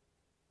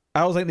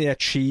 I don't think they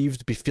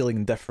achieved be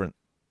feeling different.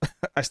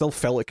 I still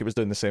felt like it was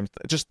doing the same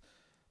thing. Just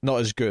not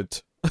as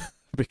good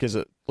because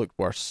it looked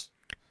worse.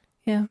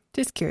 Yeah,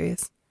 just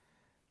curious.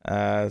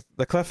 The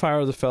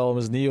cliffhanger of the film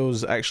is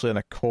Neo's actually in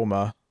a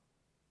coma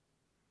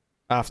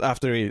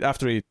after he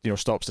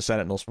stops the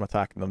Sentinels from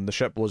attacking them. The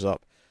ship blows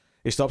up.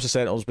 He stops the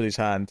Sentinels with his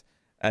hand,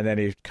 and then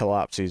he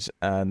collapses.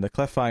 And the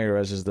cliffhanger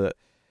is that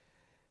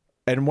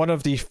in one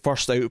of the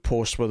first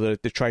outposts where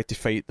they tried to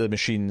fight the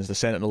machines, the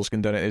Sentinels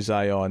going down into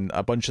Zion,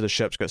 a bunch of the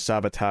ships got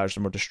sabotaged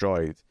and were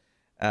destroyed.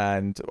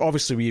 And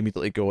obviously we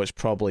immediately go, it's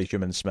probably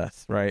Human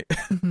Smith, right?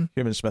 Mm-hmm.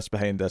 Human Smith's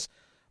behind this.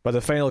 But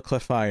the final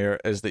cliffhanger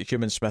is that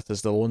Human Smith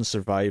is the lone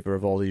survivor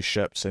of all these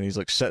ships, and he's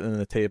like sitting on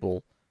the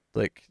table,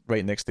 like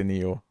right next to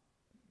Neo,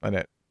 and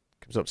it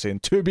comes up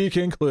saying "to be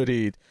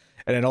concluded,"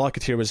 and then all I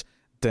could hear was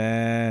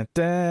 "da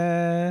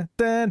da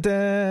da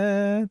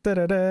da da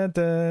da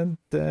da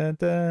da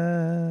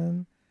da."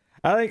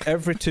 I think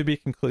every "to be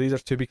concluded" or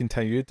 "to be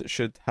continued"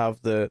 should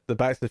have the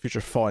Back to the Future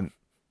font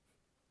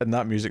and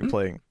that music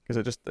playing because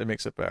it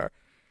makes it better.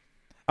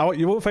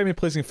 You won't find me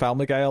praising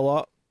Family Guy a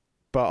lot.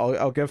 But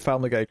I'll give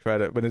Family Guy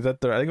credit when they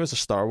did I think it was the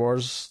Star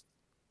Wars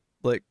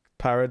like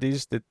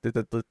parodies. They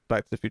did the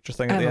Back to the Future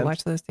thing at the end. I haven't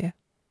watched those, yeah.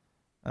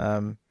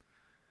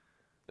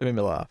 It made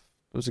me laugh.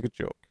 It was a good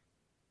joke.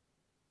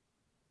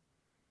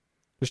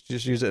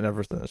 Just use it in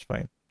everything. It's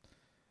fine.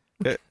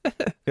 Get.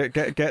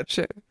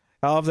 Sure.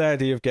 I love the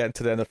idea of getting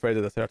to the end of Friday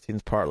the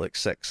 13th part like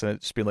 6 and it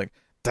just being like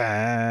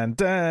dan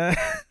dan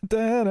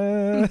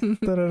dan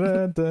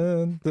dan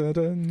dan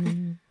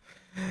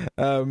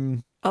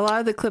dan. A lot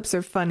of the clips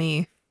are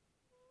funny.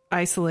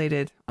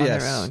 Isolated on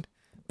their own,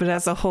 but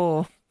as a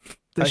whole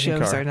the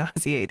shows are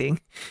nauseating.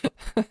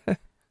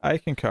 I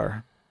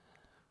concur.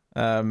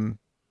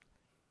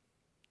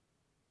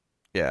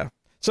 Yeah,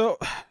 so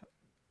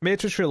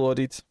Matrix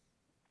Reloaded,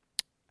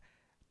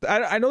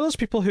 I know there's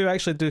people who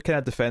actually do kind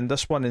of defend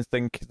this one and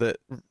think that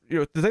they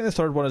think the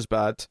third one is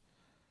bad.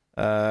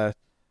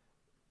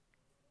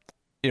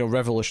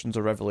 Revolutions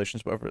or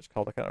Revelations, whatever it's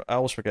called. I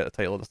always forget the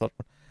title of the third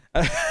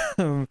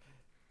one.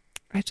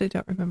 I actually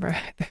don't remember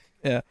either.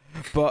 Yeah,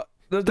 but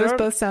those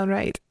both sound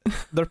right.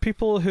 There are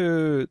people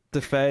who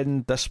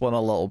defend this one a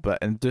little bit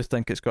and do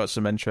think it's got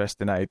some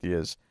interesting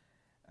ideas.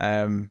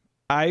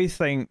 I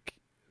think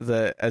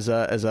that as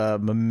a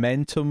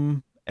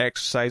momentum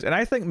exercise, and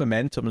I think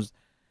momentum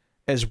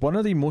is one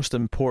of the most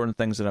important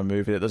things in a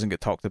movie that doesn't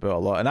get talked about a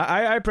lot. And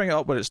I bring it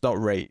up when it's not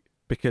right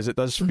because it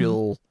does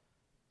feel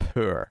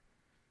poor.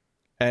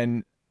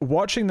 And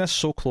watching this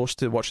so close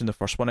to watching the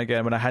first one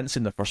again, when I hadn't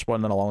seen the first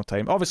one in a long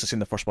time, obviously seen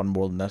the first one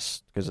more than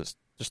this because it's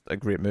just a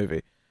great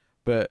movie,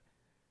 but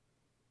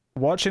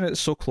watching it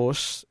so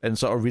close and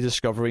sort of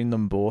rediscovering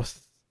them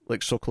both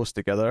like so close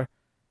together,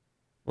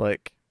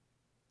 like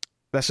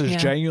this is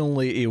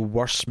genuinely a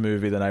worse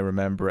movie than I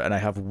remember, and I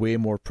have way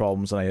more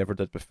problems than I ever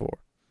did before.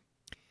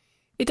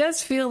 It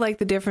does feel like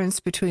the difference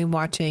between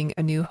watching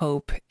A New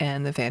Hope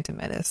and The Phantom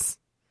Menace.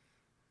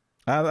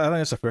 I think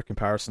it's a fair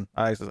comparison.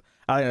 I think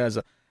it's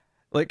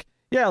like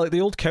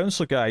the old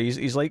council guy.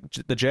 He's like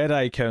the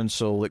Jedi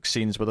Council like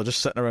scenes where they're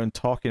just sitting around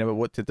talking about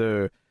what to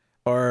do,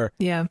 or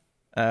it's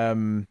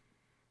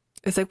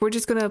like we're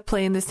just gonna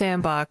play in the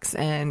sandbox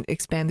and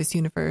expand this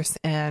universe,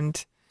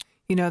 and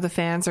the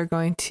fans are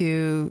going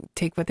to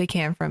take what they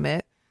can from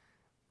it,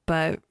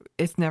 but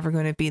it's never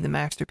going to be the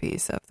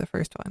masterpiece of the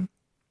first one.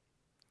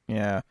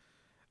 Yeah.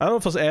 I don't know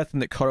if there's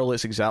anything that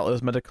correlates exactly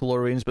with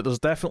midichlorians, but there's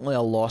definitely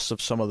a loss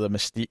of some of the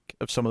mystique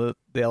of some of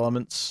the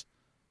elements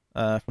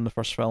from the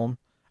first film.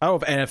 I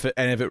don't know if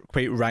any of it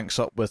quite ranks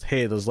up with,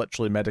 hey, there's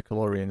literally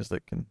midichlorians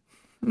that can,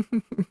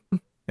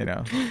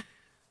 Yeah.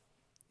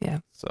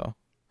 So,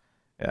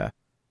 yeah.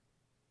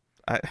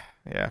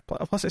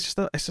 Plus, it's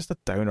just a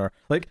downer.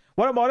 Like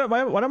one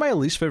of my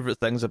least favorite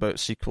things about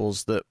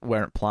sequels that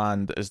weren't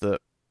planned is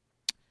that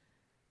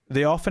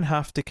they often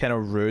have to kind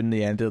of ruin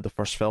the end of the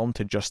first film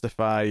to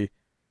justify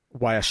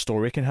why a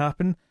story can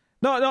happen.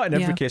 Not in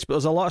every case, but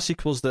there's a lot of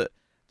sequels that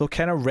they'll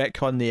kind of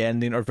retcon the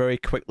ending or very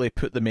quickly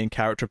put the main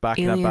character back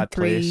in Alien a bad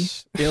 3.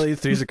 place. Alien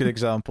 3 is a good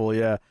example,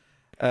 yeah.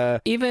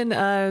 Even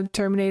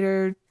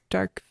Terminator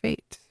Dark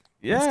Fate.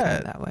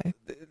 Yeah. That way.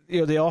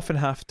 They often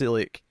have to,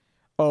 like,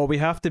 oh, we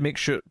have to make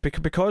sure,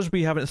 because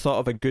we haven't thought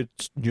of a good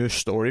new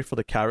story for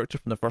the character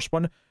from the first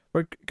one,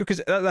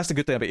 because that's the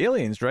good thing about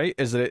Aliens, right,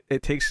 is that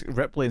it takes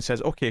Ripley and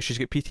says, okay, she's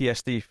got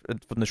PTSD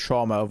from the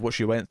trauma of what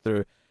she went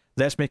through.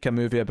 Let's make a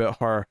movie about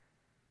her,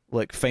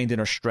 like, finding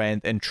her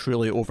strength and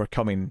truly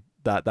overcoming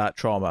that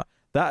trauma.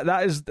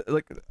 That is,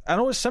 like, I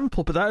know it's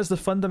simple, but that is the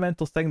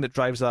fundamental thing that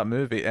drives that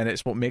movie, and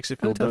it's what makes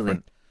it feel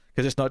different,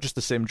 because it's not just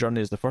the same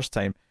journey as the first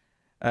time.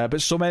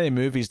 But so many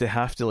movies, they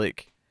have to,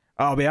 like,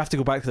 oh, we have to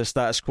go back to the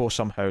status quo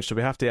somehow, so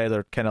we have to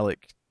either kind of,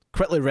 like,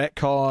 quickly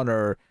retcon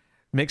or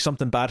make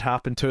something bad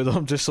happen to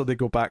them just so they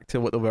go back to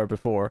what they were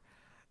before,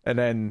 and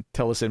then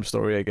tell the same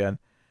story again.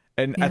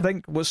 And I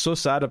think what's so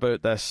sad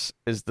about this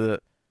is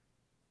that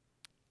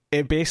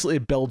it basically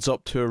builds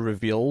up to a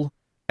reveal,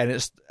 and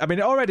it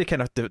already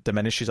kind of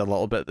diminishes a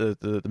little bit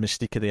the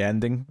mystique of the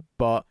ending,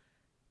 but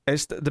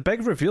it's the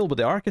big reveal with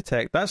the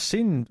architect. That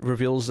scene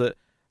reveals that,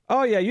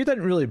 oh yeah, you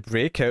didn't really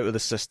break out of the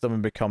system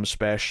and become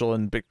special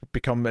and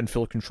become in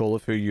full control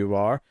of who you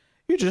are.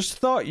 You just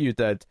thought you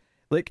did.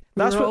 Like,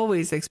 that's We're what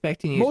always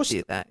expecting you to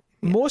do that.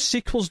 Yeah. Most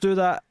sequels do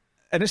that,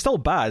 and it's still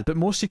bad, but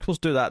most sequels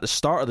do that at the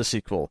start of the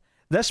sequel.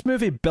 This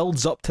movie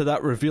builds up to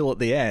that reveal at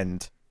the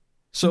end.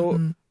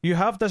 So you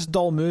have this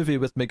dull movie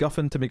with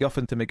MacGuffin to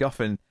MacGuffin to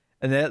MacGuffin,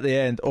 and then at the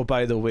end, oh,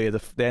 by the way,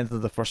 the end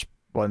of the first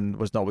one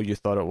was not what you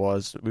thought it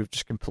was. We've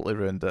just completely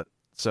ruined it.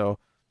 So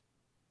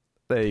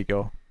there you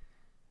go.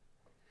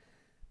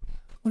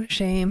 What a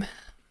shame.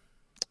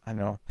 I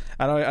know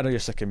you're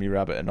sick of me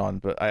rabbiting on,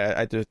 but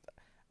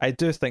I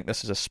do think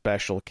this is a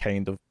special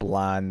kind of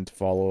bland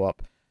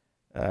follow-up.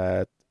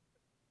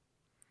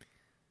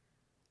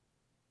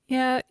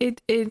 Yeah,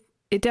 it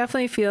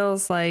definitely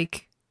feels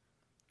like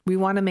we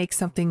want to make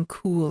something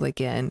cool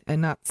again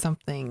and not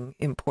something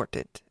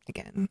important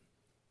again.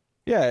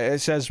 Yeah, it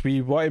says we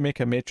want to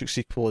make a Matrix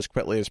sequel as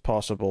quickly as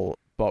possible,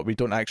 but we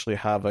don't actually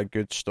have a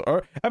good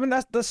story. I mean,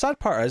 that's the sad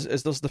part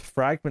is there's the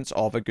fragments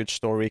of a good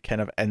story kind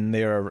of in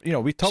there.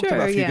 We talked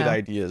about a few good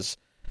ideas,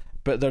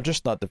 but they're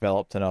just not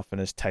developed enough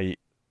and as tight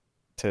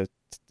to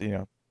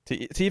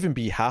even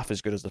be half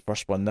as good as the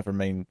first one. Never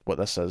mind what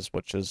this is,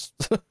 which is.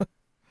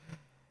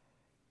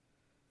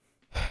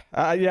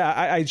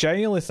 I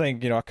genuinely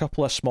think, a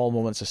couple of small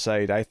moments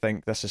aside, I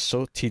think this is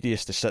so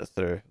tedious to sit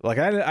through. Like,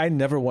 I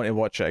never want to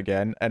watch it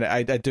again, and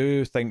I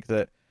do think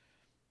that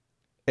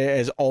it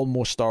is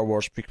almost Star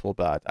Wars prequel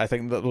bad. I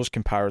think that those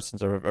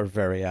comparisons are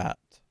very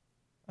apt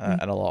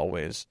in a lot of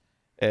ways.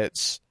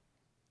 It's,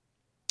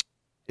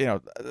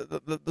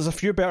 there's a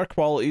few better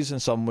qualities in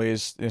some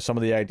ways, some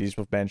of the ideas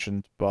we've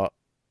mentioned, but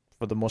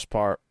for the most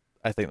part,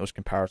 I think those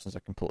comparisons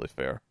are completely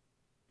fair.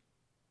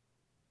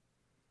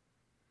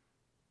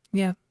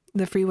 Yeah,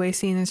 the freeway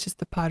scene is just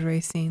the pod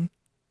race scene.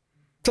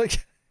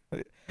 Like,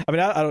 I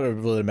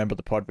don't really remember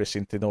the pod race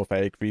scene to know if I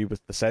agree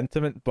with the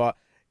sentiment, but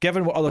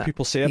given what other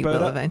people say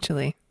about it,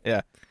 eventually,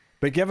 yeah.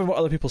 But given what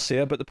other people say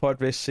about the pod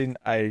race scene,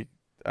 I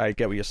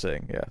get what you're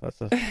saying. Yeah,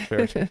 that's a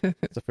fair,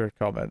 that's a fair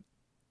comment.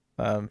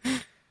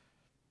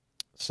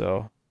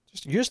 So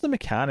just use the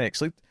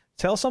mechanics. Like,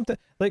 tell something.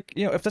 Like,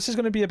 if this is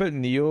going to be about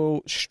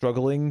Neo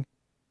struggling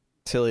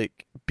to,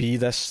 like, be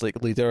this,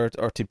 like, leader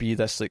or to be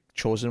this, like,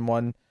 chosen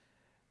one.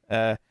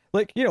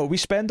 We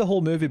spend the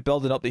whole movie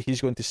building up that he's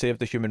going to save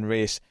the human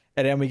race,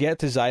 and then we get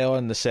to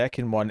Zion, the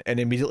second one, and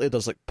immediately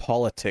there's, like,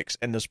 politics,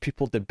 and there's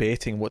people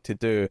debating what to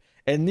do,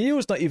 and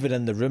Neo's not even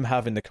in the room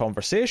having the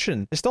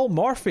conversation. It's still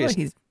Morpheus. Well,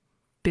 he's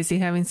busy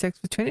having sex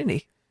with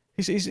Trinity.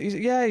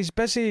 He's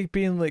busy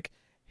being like,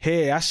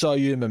 hey, I saw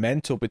you in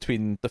Memento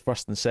between the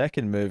first and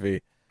second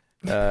movie.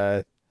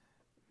 That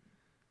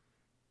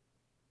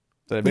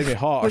it made me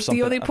hot or something.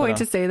 The only point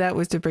to say that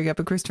was to bring up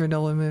a Christopher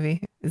Nolan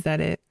movie. Is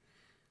that it?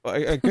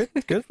 A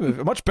good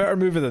movie. A much better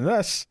movie than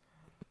this.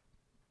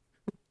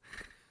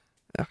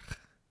 Ugh,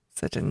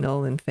 such a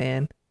Nolan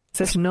fan.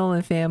 Such a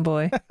Nolan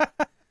fanboy.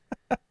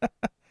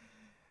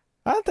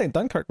 I think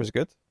Dunkirk was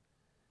good.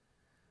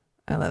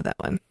 I love that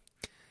one.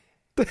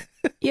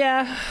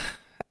 Yeah.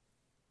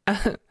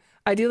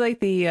 I do like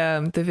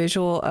the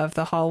visual of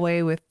the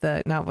hallway with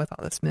not with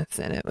all the Smiths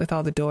in it, with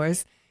all the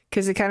doors,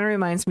 because it kind of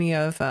reminds me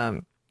of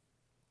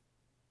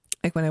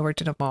like when I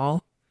worked at a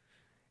mall,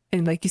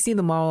 and like you see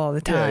the mall all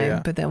the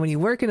time, but then when you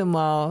work in a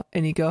mall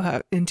and you go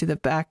out into the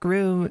back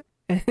room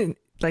and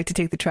like to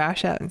take the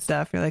trash out and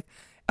stuff, you're like,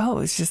 oh,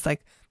 it's just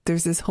like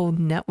there's this whole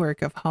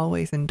network of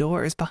hallways and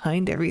doors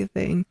behind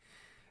everything,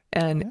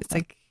 and it's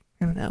like,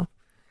 I don't know,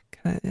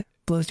 kind of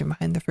blows your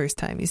mind the first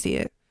time you see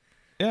it.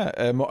 Yeah,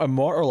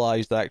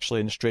 immortalized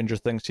actually in Stranger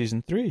Things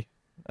season 3,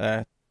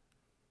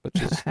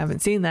 which is I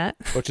haven't seen that.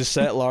 Which is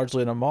set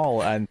largely in a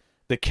mall, and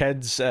the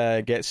kids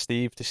get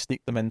Steve to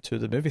sneak them into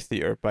the movie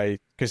theater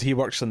because he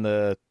works in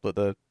the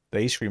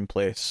ice cream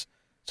place,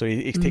 so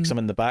he takes them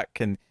in the back,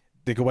 and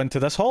they go into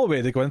this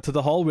hallway. They go into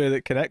the hallway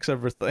that connects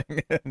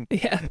everything. And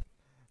yeah,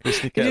 they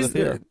sneak out of the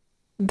theater.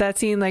 that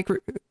scene like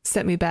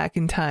sent me back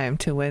in time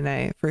to when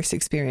I first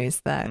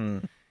experienced that.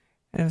 And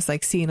it was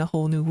like seeing a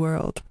whole new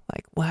world.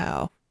 Like,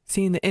 wow,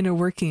 seeing the inner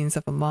workings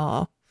of a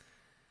mall.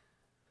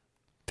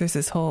 There's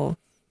this whole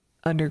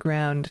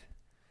underground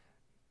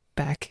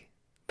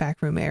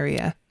backroom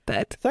area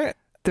that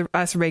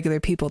us regular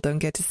people don't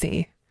get to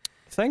see.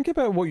 Think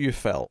about what you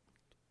felt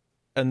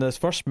in this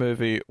first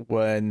movie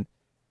when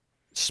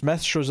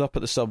Smith shows up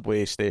at the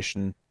subway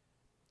station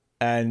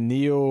and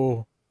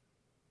Neo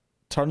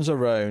turns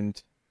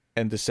around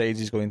and decides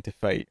he's going to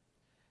fight.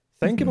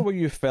 Think about what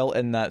you felt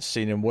in that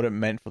scene and what it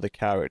meant for the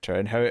character,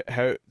 and how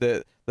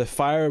the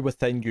fire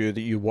within you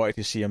that you wanted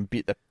to see him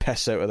beat the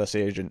piss out of this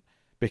agent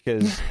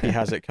because he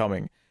has it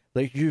coming.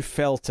 Like, you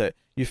felt it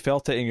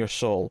in your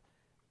soul.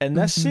 In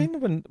this scene,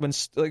 when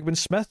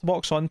Smith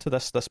walks onto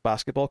this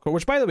basketball court,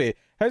 which, by the way,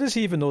 how does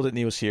he even know that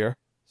Neo's here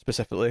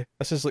specifically?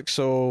 This is like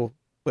so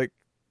like,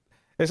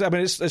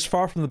 it's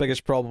far from the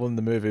biggest problem in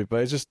the movie,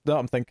 but it's just now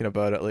I'm thinking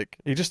about it. Like,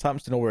 he just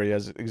happens to know where he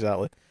is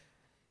exactly.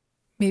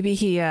 Maybe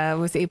he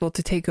was able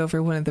to take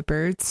over one of the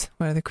birds,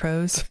 one of the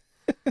crows.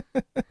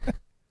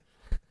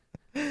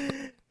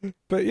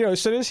 But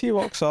as soon as he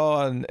walks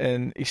on,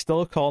 and he's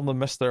still calling him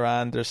Mr.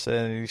 Anderson,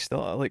 and he's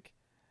still like,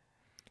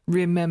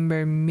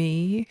 remember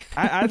me?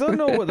 I don't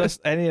know what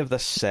any of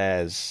this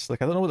says.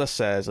 Like, I don't know what this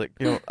says. Like,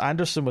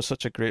 Anderson was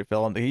such a great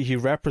villain. He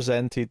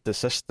represented the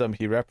system.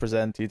 He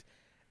represented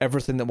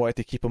everything that wanted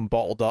to keep him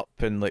bottled up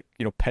and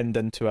pinned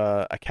into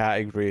a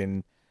category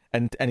and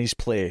in his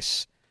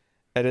place.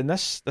 And in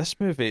this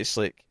movie, it's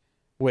like,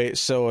 wait,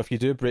 so if you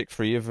do break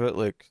free of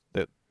it,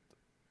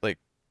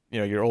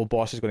 your old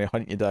boss is going to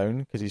hunt you down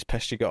because he's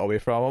pissed you got away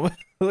from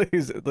him.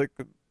 Is that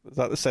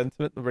the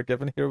sentiment that we're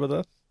given here with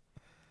this?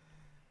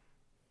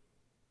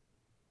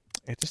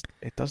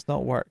 It does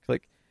not work.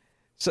 Like,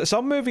 so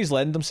some movies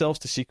lend themselves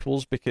to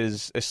sequels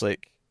because it's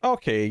like,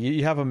 okay,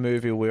 you have a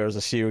movie where there's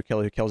a serial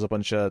killer who kills a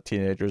bunch of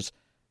teenagers.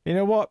 You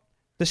know what?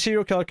 The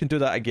serial killer can do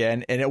that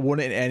again, and it won't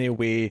in any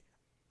way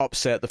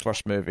upset the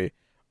first movie.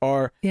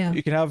 Or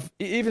you can have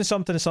even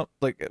something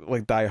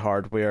like Die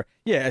Hard, where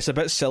it's a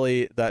bit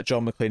silly that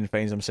John McClane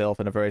finds himself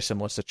in a very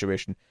similar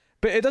situation,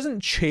 but it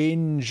doesn't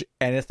change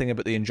anything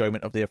about the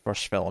enjoyment of the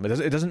first film.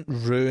 It doesn't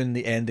ruin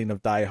the ending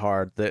of Die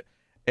Hard that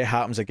it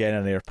happens again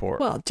in an airport.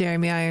 Well,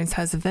 Jeremy Irons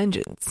has a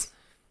vengeance.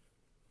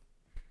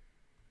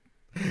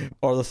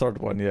 Or the third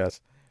one,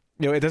 yes.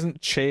 It doesn't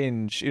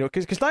change,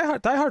 because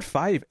Die Hard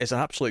 5 is an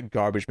absolute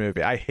garbage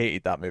movie. I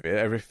hated that movie.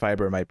 Every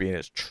fiber of my being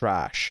is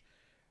trash.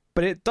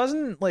 But it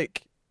doesn't,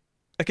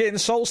 it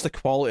insults the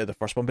quality of the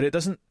first one, but it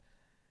doesn't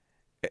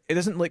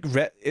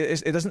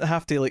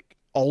have to,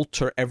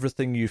 alter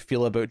everything you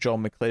feel about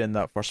John McClane in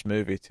that first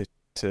movie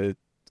to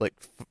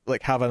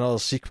have another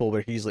sequel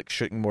where he's,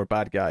 shooting more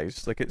bad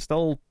guys. It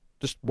still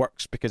just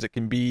works because it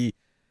can be,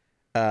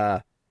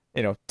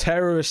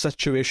 terrorist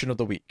situation of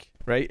the week,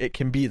 right? It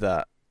can be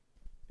that,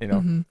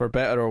 for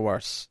better or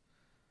worse.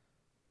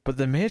 But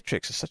The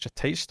Matrix is such a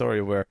tight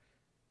story where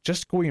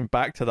just going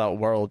back to that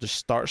world just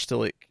starts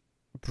to,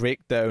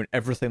 break down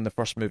everything the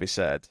first movie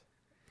said.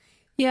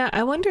 Yeah,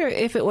 I wonder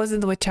if it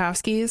wasn't the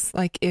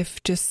Wachowskis,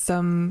 if just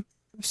some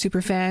super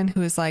fan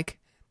who is like,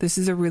 this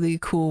is a really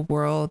cool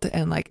world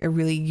and a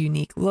really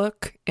unique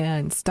look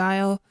and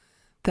style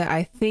that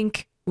I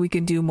think we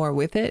can do more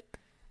with it.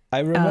 I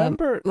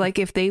remember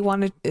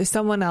if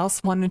someone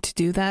else wanted to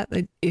do that,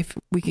 if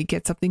we could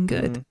get something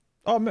good.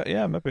 Oh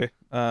yeah, maybe.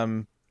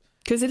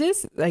 Because it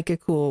is a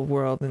cool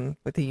world and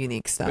with a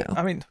unique style.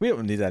 I mean, we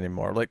don't need any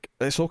more.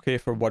 It's okay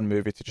for one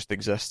movie to just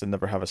exist and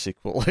never have a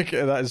sequel.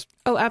 That is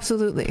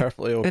absolutely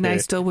perfectly okay. And I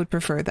still would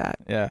prefer that.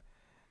 Yeah.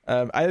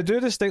 I do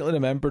distinctly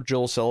remember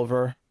Joel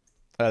Silver,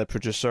 the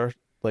producer.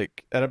 And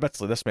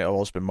admittedly, this might have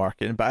always been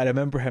marketing, but I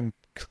remember him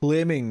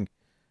claiming,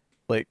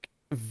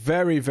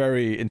 very,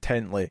 very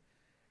intently,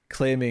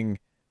 claiming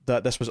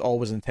that this was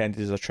always intended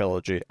as a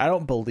trilogy. I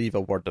don't believe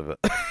a word of it.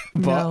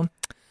 But no.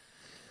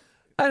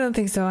 I don't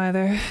think so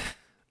either.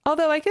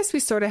 Although I guess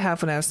we sort of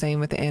have what I was saying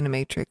with the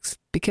Animatrix,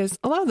 because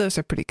a lot of those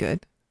are pretty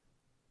good.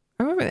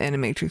 I remember the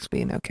Animatrix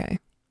being okay.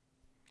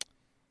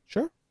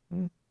 Sure.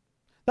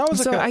 That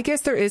was so I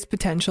guess there is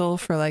potential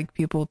for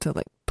people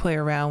to play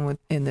around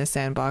in the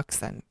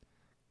sandbox and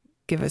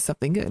give us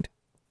something good.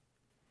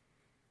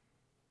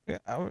 Yeah,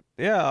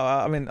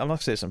 I mean, I'm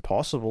not saying it's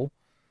impossible.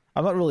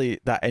 I'm not really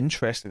that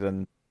interested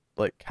in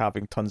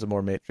having tons of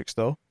more Matrix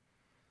though,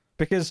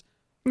 because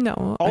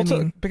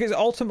because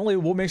ultimately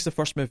what makes the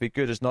first movie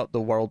good is not the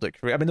world it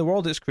creates. I mean, the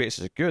world it creates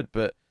is good,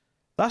 but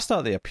that's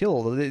not the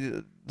appeal.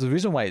 The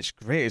reason why it's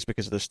great is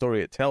because of the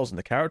story it tells and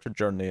the character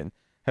journey and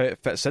how it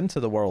fits into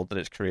the world that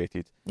it's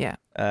created. Yeah.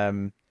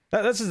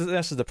 This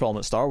is the problem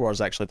that Star Wars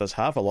actually does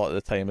have a lot of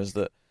the time, is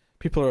that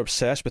people are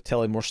obsessed with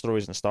telling more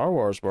stories in the Star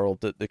Wars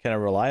world, that they kind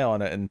of rely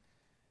on it, and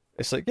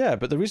it's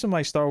but the reason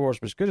why Star Wars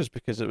was good is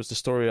because it was the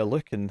story of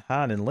Luke and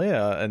Han and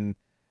Leia, and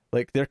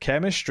their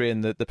chemistry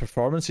and the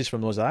performances from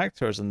those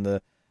actors and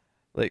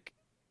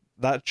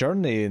that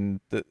journey, and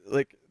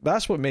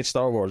that's what made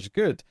Star Wars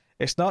good.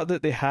 It's not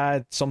that they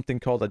had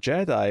something called a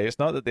Jedi. It's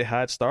not that they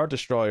had Star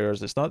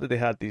Destroyers. It's not that they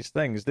had these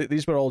things.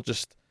 These were all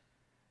just,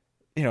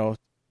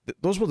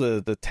 those were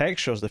the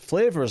textures, the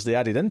flavors they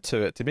added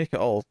into it to make it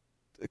all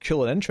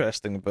cool and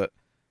interesting. But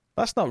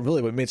that's not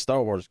really what made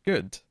Star Wars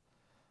good.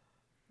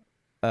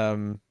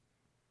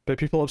 But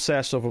people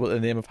obsess over what the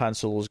name of Han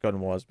Solo's gun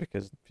was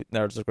because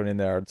nerds are going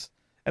to nerds.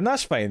 And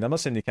that's fine. I'm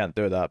not saying you can't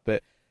do that,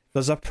 but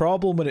there's a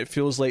problem when it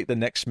feels like the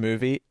next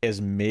movie is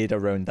made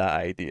around that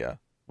idea,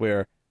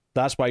 where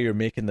that's why you're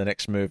making the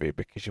next movie,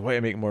 because you want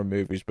to make more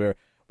movies where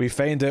we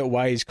find out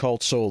why he's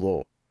called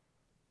Solo.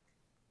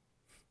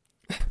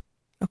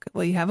 Okay,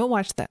 well, you haven't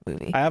watched that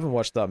movie. I haven't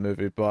watched that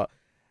movie, but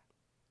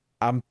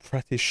I'm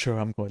pretty sure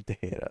I'm going to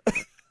hate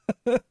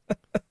it.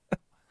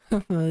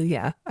 Well,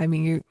 yeah. I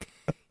mean,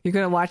 you're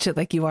going to watch it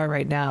like you are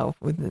right now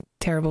with a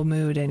terrible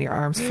mood and your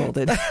arms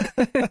folded.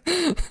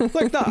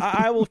 Like that,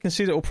 I will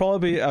concede it will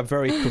probably be a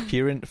very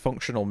coherent,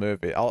 functional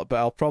movie. But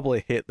I'll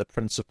probably hate the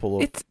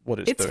principle of what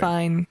it's doing. It's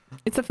fine.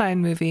 It's a fine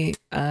movie.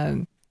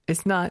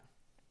 It's not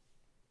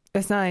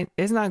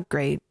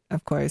great,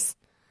 of course.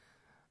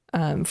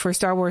 For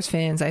Star Wars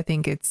fans, I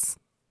think it's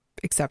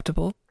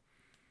acceptable.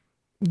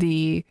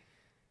 In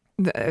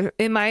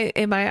my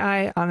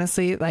eye,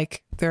 honestly,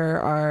 like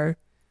there are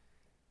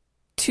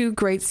 2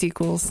 great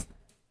sequels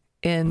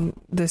in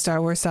the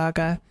Star Wars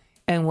saga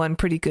and 1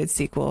 pretty good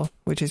sequel,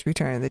 which is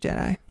Return of the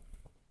Jedi.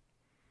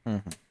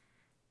 Mm-hmm.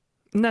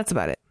 And that's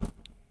about it.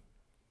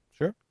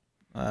 Sure.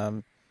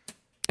 And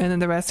then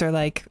the rest are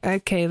like,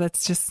 okay,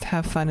 let's just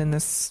have fun in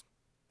this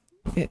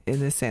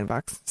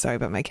sandbox. Sorry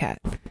about my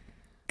cat,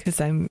 because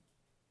I'm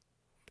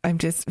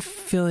just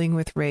filling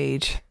with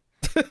rage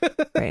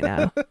right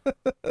now.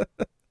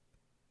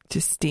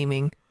 Just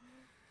steaming.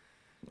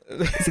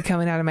 Is it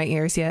coming out of my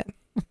ears yet?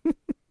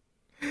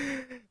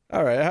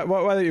 All right,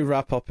 why don't you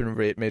wrap up and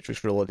rate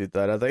Matrix Reloaded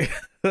then?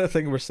 I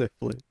think we're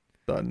safely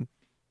done.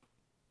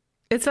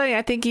 It's funny.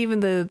 I think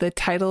even the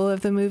title of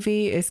the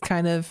movie is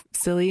kind of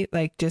silly.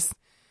 Like, just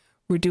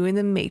we're doing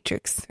the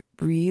Matrix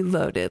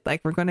Reloaded.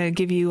 Like, we're going to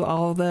give you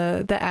all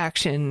the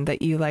action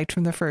that you liked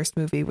from the first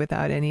movie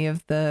without any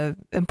of the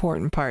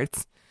important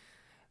parts.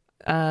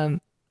 I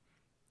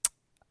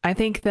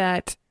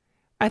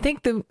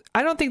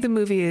don't think the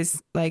movie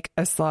is like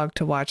a slog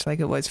to watch like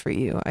it was for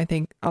you. I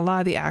think a lot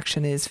of the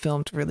action is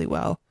filmed really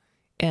well,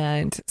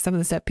 and some of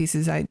the set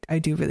pieces I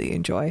do really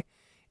enjoy,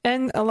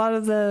 and a lot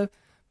of the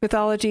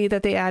mythology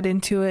that they add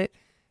into it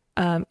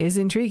is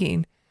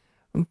intriguing.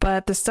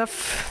 But the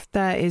stuff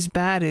that is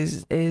bad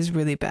is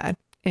really bad,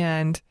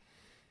 and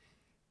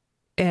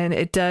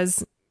it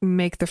does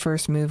make the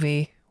first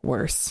movie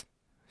worse.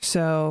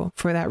 So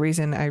for that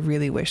reason, I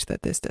really wish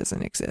that this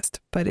doesn't exist,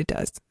 but it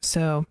does.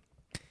 So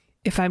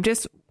if I'm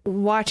just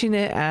watching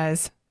it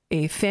as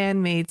a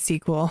fan-made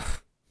sequel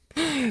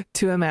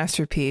to a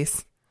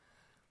masterpiece,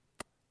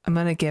 I'm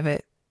going to give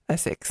it a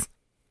 6.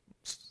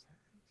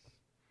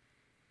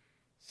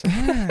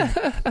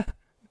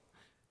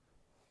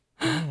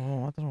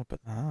 Oh, I don't know about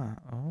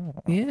that. Oh.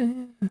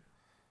 Yeah.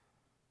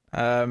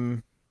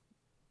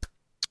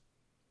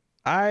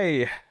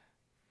 I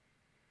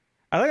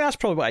think that's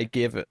probably what I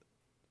gave it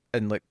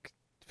in like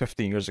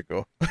 15 years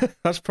ago.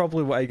 That's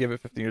probably what I gave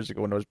it 15 years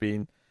ago when I was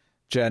being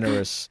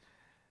generous.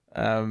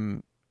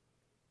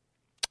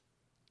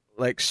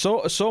 Like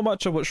so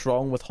much of what's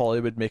wrong with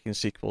Hollywood making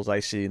sequels I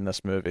see in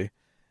this movie.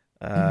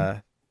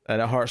 And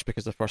it hurts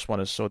because the first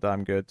one is so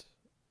damn good.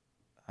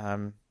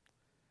 And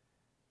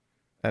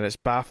it's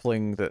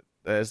baffling that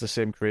it is the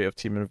same creative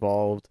team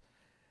involved.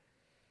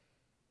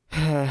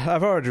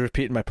 I've already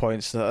repeated my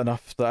points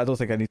enough that I don't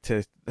think I need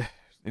to,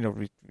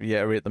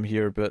 reiterate them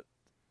here. But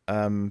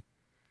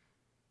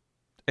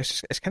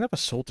it's kind of a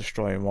soul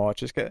destroying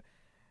watch. It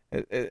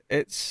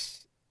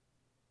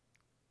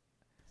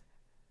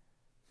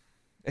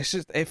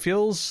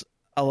feels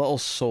a little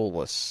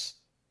soulless.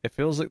 It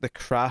feels like the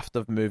craft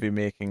of movie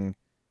making,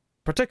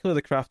 particularly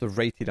the craft of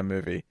writing a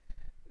movie,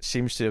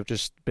 seems to have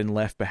just been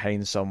left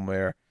behind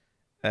somewhere,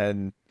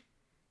 and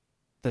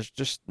there's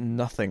just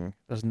nothing.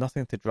 There's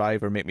nothing to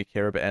drive or make me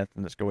care about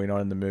anything that's going on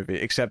in the movie,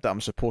 except that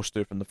I'm supposed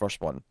to from the first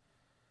one.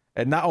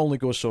 And that only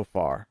goes so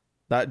far.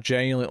 That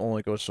genuinely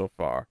only goes so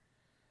far.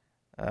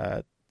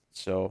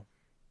 So,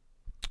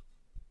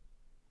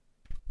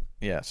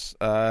 yes.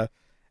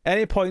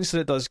 Any points that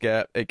it does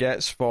get, it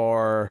gets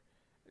for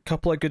a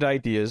couple of good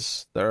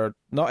ideas that are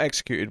not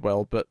executed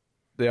well, but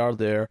they are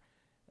there.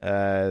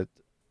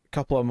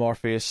 Couple of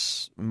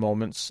Morpheus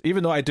moments,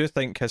 even though I do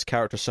think his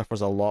character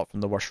suffers a lot from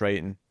the worst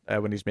writing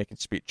when he's making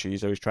speeches.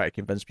 He's always trying to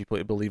convince people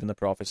to believe in the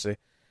prophecy.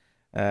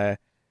 Because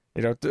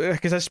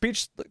his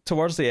speech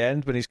towards the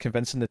end when he's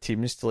convincing the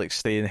teams to like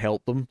stay and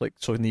help them, like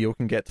so Neo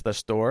can get to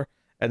this door,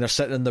 and they're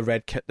sitting in the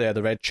red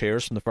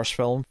chairs from the first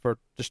film for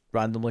just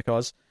randomly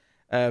cause.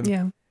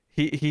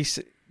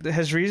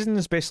 His reason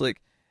is basically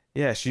like,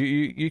 yes,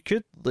 you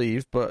could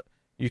leave, but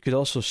you could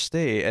also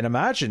stay. And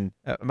imagine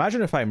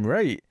if I'm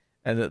right,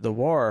 and that the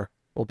war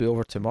will be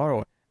over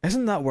tomorrow.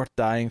 Isn't that worth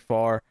dying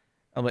for?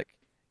 I'm like,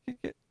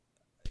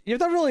 you've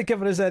not really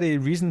given us any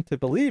reason to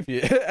believe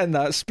you in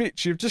that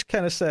speech. You've just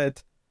kind of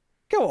said,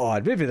 "Go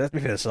on, maybe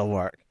this will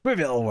work.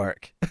 Maybe it'll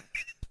work.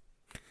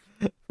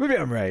 Maybe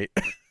I'm right."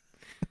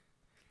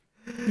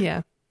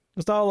 Yeah.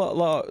 There's not a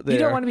lot there. You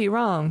don't want to be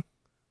wrong,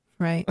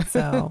 right?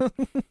 So,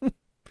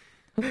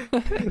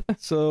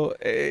 so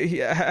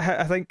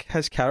I think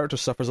his character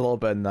suffers a little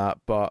bit in that,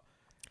 but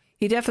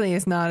he definitely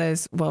is not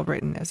as well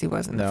written as he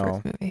was in the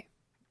first movie.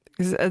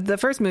 Because the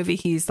first movie,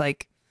 he's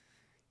like,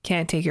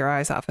 can't take your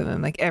eyes off of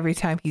him. Like every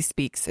time he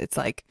speaks, it's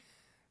like,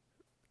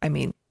 I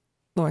mean,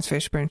 Lawrence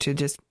Fishburne should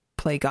just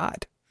play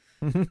God.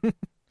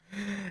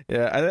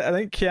 Yeah, I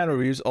think Keanu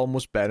Reeves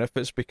almost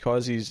benefits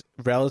because he's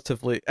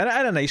relatively, in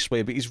a nice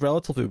way, but he's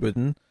relatively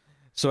wooden.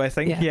 So I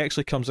think he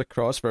actually comes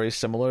across very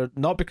similar,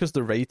 not because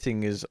the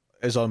writing is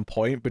on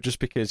point, but just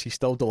because he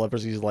still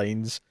delivers these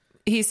lines.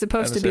 He's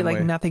supposed to be like,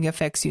 way. Nothing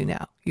affects you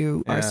now.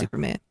 You are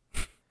Superman.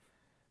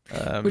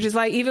 Which is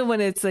why even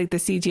when it's like the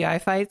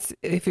CGI fights,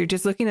 if you're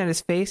just looking at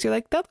his face, you're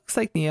like, that looks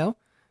like Neo.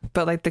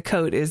 But like the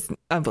coat is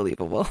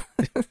unbelievable.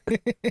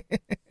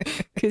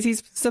 Because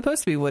he's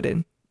supposed to be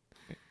wooden.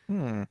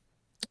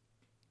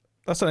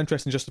 That's an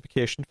interesting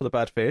justification for the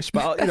bad face,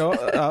 but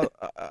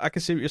I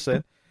can see what you're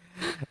saying.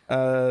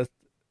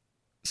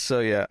 So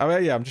yeah,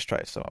 I'm just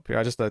trying to sum up here.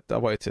 I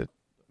wanted to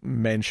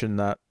mention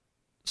that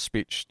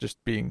speech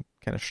just being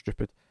kind of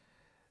stupid.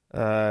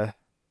 So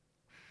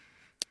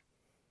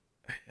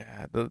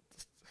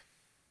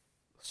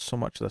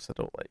much of this I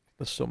don't like.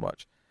 There's so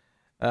much.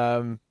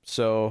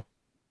 So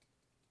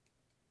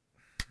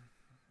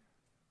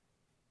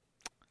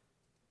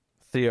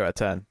 3 out of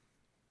 10.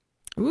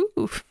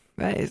 Ooh,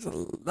 that is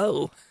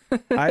low.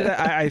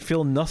 I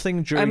feel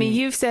nothing during. I mean,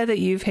 you've said that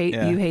you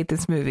hate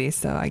this movie,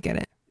 so I get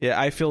it. Yeah,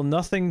 I feel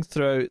nothing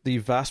throughout the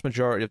vast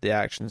majority of the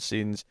action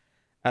scenes.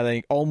 I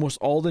think almost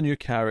all the new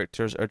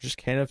characters are just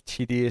kind of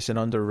tedious and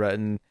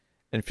underwritten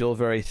and feel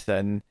very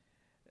thin.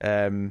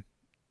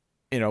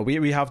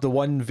 We have the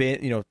one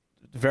vain,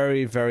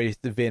 very, very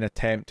vain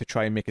attempt to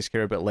try and make us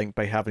care about Link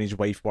by having his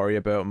wife worry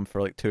about him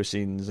for like 2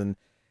 scenes, and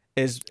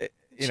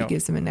she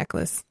gives him a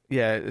necklace.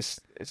 Yeah, it's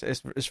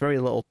very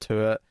little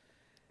to it.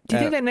 Do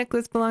you think that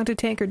necklace belonged to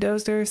Tanker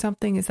Dozer or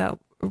something?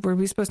 Were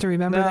we supposed to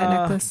remember that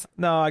necklace?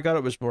 No, I got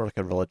it was more like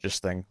a religious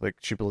thing. Like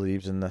she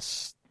believes in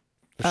this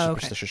for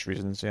superstitious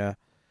reasons. Yeah,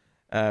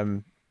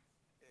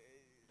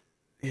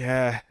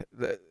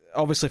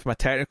 obviously from a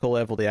technical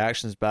level, the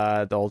action's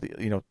bad. All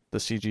the the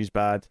CG's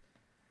bad,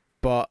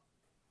 but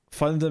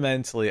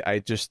fundamentally, I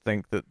just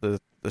think that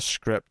the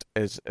script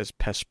is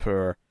piss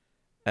poor,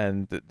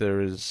 and that there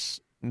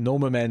is no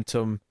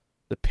momentum.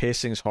 The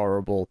pacing's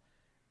horrible,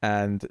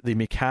 and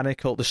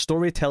the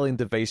storytelling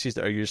devices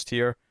that are used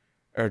here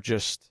are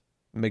just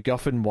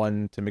MacGuffin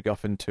 1 to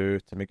MacGuffin 2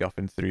 to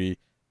MacGuffin 3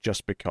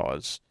 just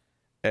because.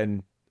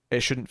 And it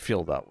shouldn't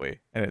feel that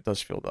way, and it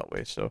does feel that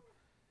way. So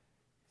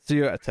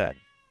 3 out of 10.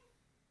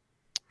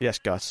 Yes,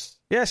 Gus.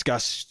 Yes,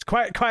 Gus.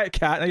 Quiet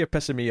cat. Now you're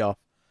pissing me off.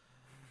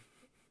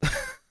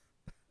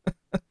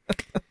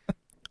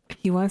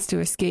 He wants to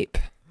escape.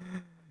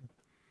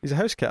 He's a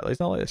house cat.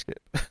 He's not like to escape.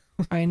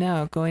 I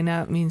know. Going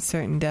out means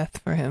certain death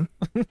for him.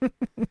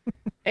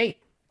 Eight.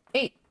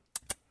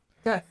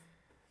 Go.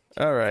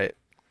 All right.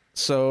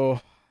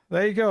 So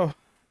there you go.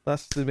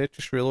 That's The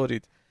Matrix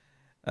Reloaded.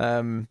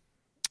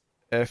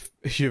 If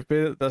you've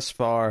made it this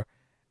far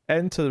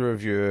into the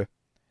review,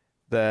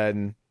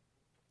 then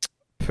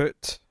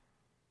put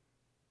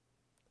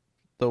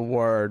the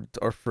word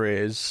or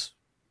phrase.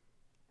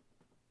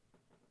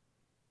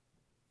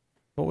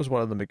 What was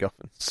one of the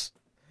MacGuffins?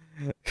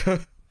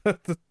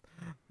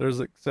 There's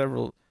like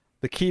several.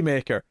 The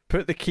keymaker.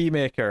 Put the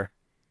keymaker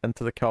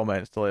into the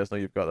comments to let us know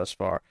you've got this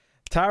far.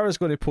 Tara's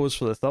going to pose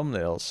for the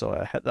thumbnail, so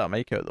I hit that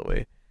mic out of the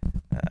way,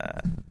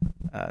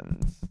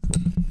 and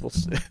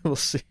we'll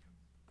see.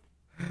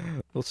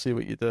 We'll see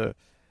what you do.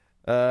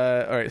 All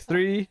right,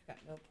 3. Got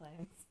no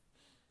plans.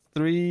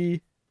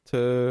 3,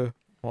 2,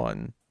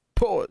 1.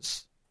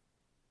 Pause.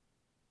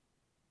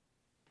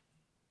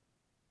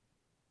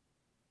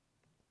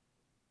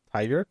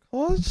 Tiger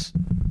claws?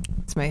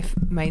 It's my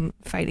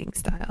fighting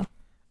style.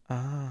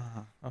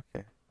 Ah,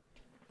 okay.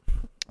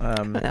 I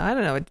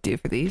don't know what to do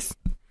for these.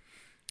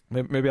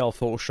 Maybe I'll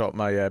Photoshop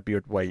my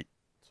beard white,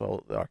 so I'll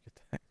look the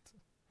architect.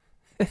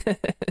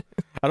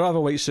 I don't have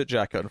a white suit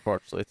jacket,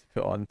 unfortunately, to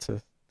put on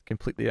to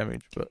complete the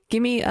image. But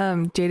give me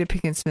Jada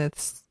Pinkett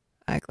Smith's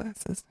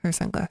eyeglasses, her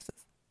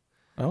sunglasses.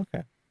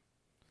 Okay.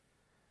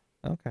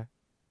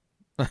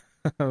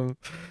 So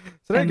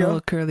there you go.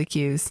 Little curly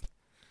cues.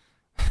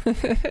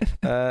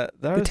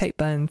 The tight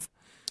buns.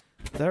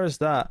 There's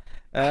that.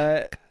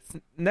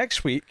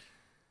 Next week,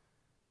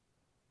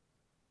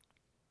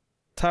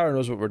 Tara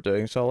knows what we're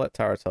doing, so I'll let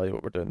Tara tell you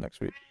what we're doing next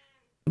week.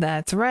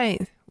 That's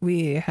right.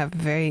 We have a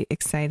very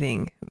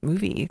exciting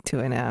movie to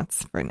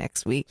announce for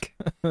next week.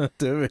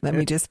 Do we? Let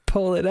me just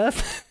pull it up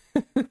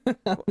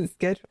on the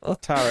schedule.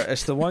 Tara,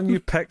 it's the one you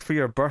picked for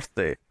your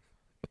birthday.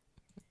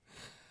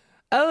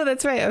 Oh,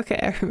 that's right. Okay,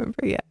 I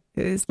remember. Yeah,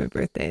 it is my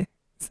birthday.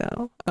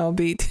 So we'll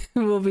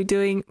be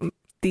doing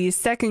the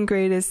second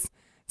greatest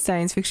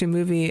science fiction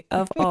movie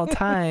of all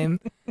time,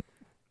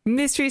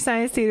 Mystery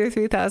Science Theater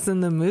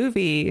 3000, the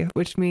movie,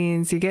 which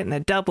means you're getting a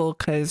double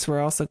because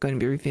we're also going to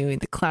be reviewing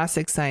the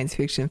classic science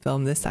fiction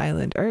film, This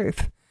Island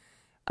Earth,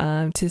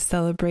 to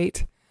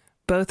celebrate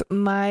both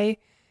my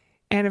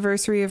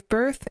anniversary of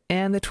birth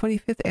and the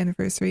 25th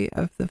anniversary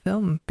of the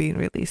film being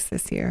released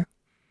this year.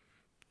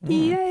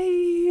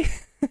 Yay!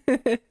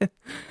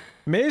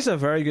 May is a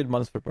very good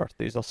month for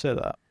birthdays, I'll say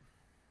that.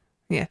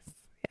 Yes.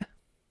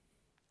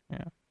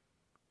 Yeah.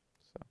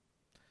 So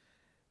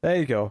there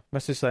you go.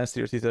 Mystery Science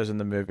Theater 3000,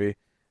 the movie,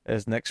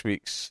 is next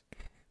week's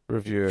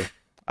review.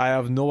 I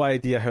have no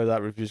idea how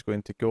that review is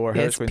going to go or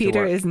how it's going Peter to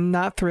work. is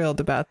not thrilled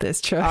about this,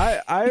 Troy.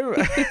 I'm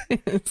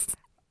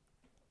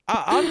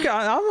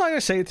not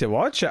excited to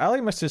watch it. I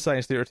like Mystery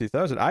Science Theater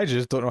 3000. I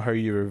just don't know how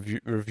you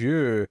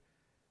review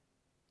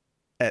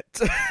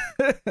it.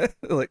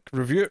 Like,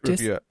 review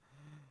it.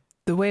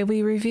 The way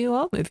we review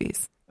all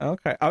movies.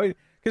 Okay. I mean,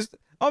 because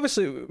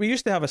obviously we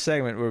used to have a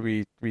segment where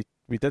we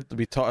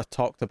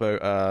talked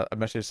about a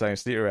Mystery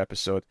Science Theater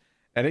episode,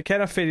 and it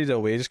kind of faded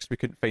away just because we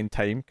couldn't find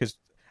time. Because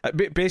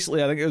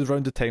basically, I think it was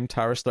around the time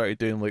Tara started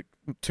doing like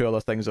 2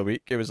 other things a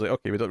week. It was like,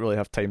 okay, we don't really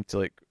have time to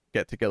like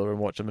get together and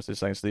watch a Mystery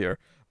Science Theater.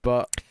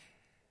 But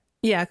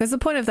yeah, because the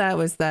point of that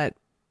was that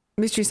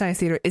Mystery Science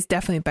Theater is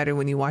definitely better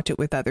when you watch it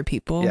with other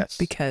people. Yes.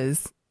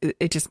 Because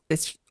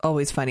it's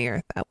always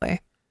funnier that way.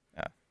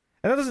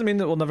 And that doesn't mean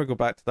that we'll never go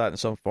back to that in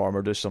some form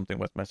or do something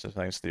with Mystery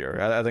Science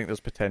Theater. I think there's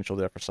potential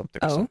there for something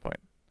at some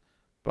point.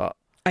 But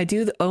I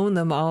do own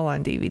them all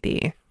on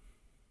DVD.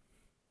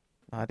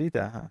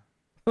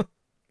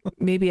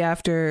 Maybe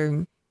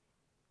after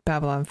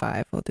Babylon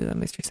 5, we'll do a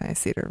Mystery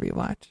Science Theater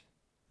rewatch.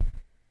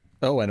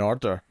 Oh, in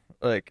order.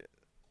 Like,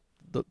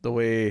 the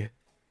way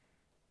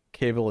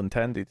Cable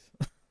intended.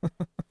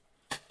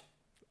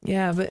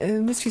 Yeah, but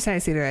Mystery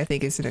Science Theater, I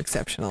think, is an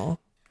exceptional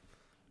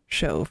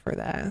show for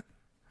that.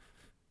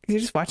 Because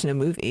you're just watching a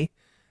movie.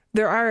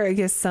 There are, I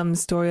guess, some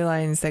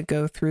storylines that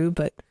go through,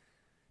 but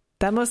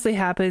that mostly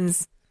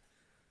happens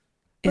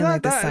in the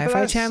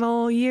Sci-Fi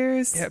Channel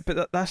years. Yeah,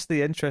 but that's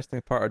the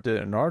interesting part of doing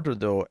it in order,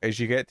 though, is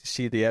you get to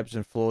see the ebbs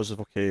and flows of,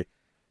 okay,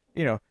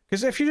 you know,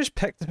 because if you just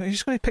pick them, you're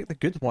just going to pick the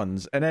good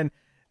ones, and then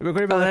we're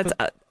going to be that's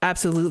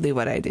absolutely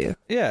what I do.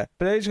 Yeah,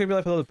 but then you're going to be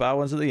left with all the bad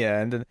ones at the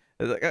end, and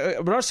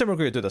we're not saying we're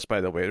going to do this,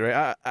 by the way,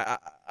 right?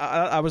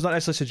 I was not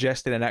necessarily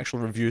suggesting an actual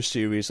review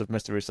series of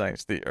Mystery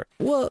Science Theater.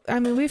 Well, I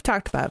mean, we've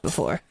talked about it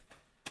before.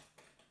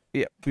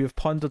 Yeah, we've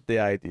pondered the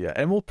idea,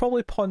 and we'll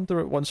probably ponder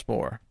it once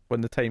more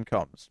when the time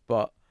comes,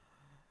 but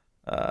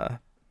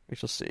we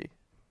shall see.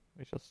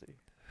 We shall see.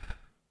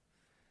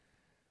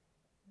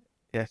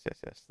 Yes.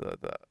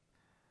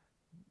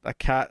 A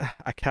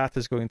cat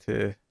is going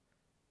to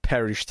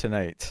perish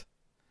tonight.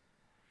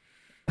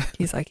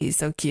 He's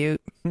so cute.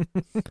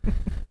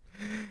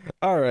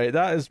 All right,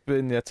 that has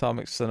been the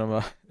Atomic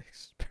Cinema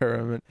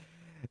Experiment.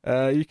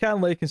 You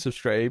can like and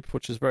subscribe,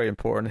 which is very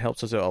important. It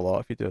helps us out a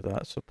lot if you do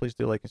that, so please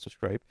do like and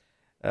subscribe.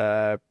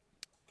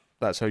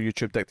 That's how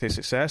YouTube dictates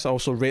success.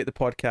 Also, rate the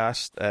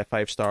podcast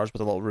 5 stars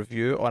with a little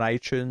review on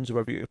iTunes,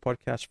 wherever you get your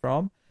podcast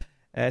from.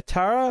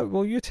 Tara,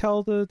 will you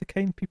tell the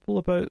kind people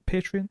about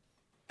Patreon?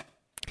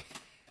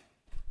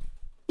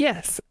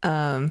 Yes.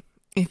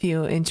 If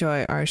you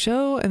enjoy our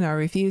show and our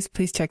reviews,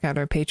 please check out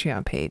our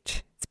Patreon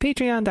page. It's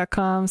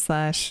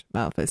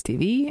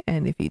patreon.com/MilepostTV,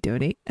 and if you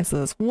donate as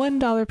little as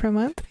 $1 per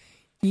month,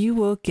 you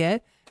will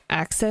get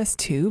access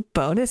to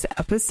bonus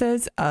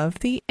episodes of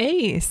The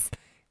Ace.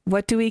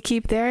 What do we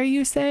keep there,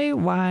 you say?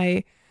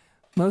 Why,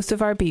 most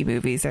of our B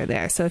movies are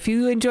there. So if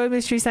you enjoy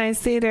Mystery Science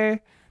Theater,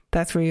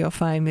 that's where you'll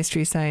find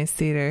Mystery Science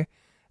Theater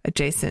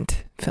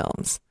adjacent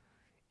films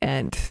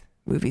and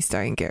movies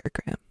starring Garrett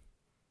Graham,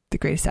 the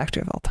greatest actor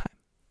of all time.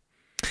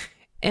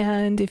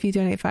 And if you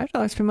donate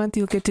 $5 per month,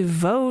 you'll get to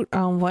vote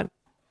on what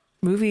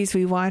movies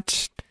we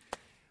watch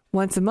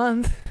once a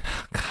month.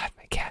 Oh, God,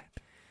 my cat.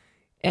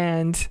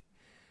 And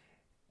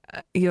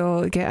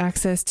you'll get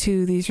access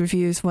to these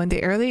reviews one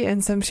day early,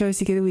 and some shows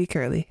you get a week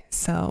early.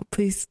 So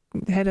please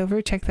head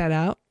over, check that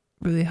out.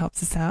 Really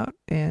helps us out.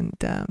 And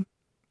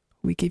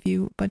we give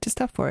you a bunch of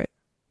stuff for it.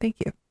 Thank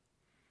you.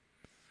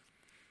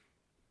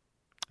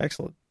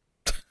 Excellent.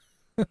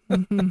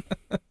 Mm-hmm.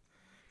 I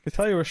can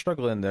tell you we're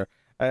struggling there.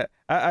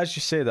 As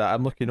you say that,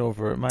 I'm looking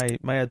over at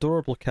my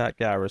adorable cat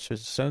Garrus,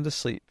 who's sound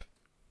asleep,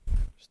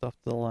 just off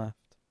to the left.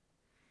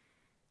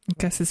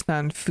 Gus has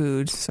found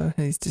food, so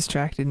he's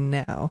distracted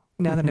now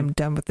that I'm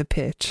done with the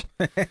pitch.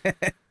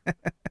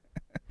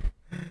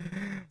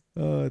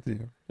 Oh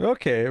dear.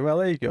 Okay, well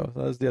there you go.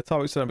 That's the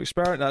Atomic Cinema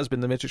Experiment. That has been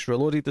the Matrix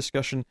Reloaded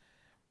discussion.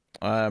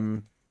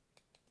 Have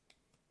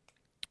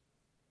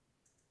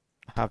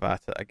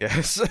at it, I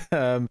guess.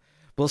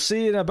 We'll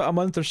see in about a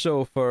month or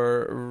so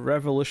for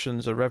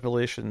Revolutions or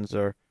Revelations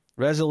or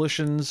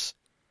Resolutions.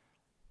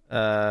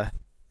 I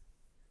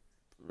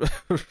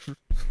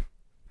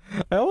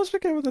always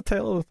forget what the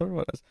title of the third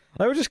one is.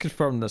 I would just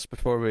confirm this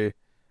before we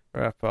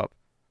wrap up.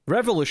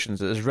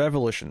 Revolutions. It is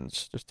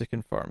Revolutions, just to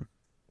confirm.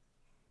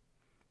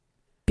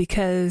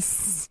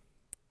 Because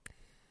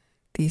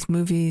these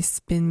movies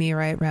spin me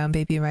right round,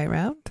 baby, right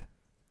round?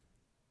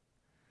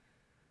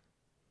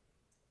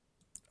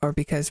 Or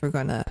because we're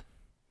going to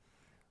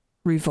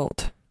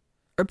revolt?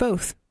 Or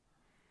both?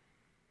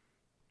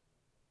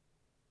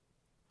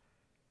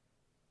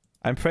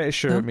 I'm pretty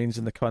sure it means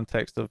in the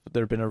context of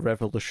there being a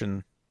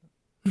revolution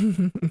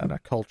in a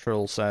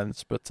cultural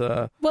sense, but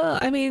well,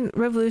 I mean,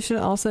 revolution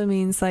also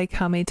means like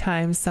how many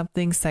times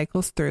something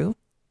cycles through,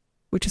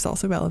 which is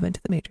also relevant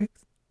to the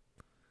Matrix.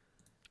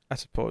 I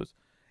suppose.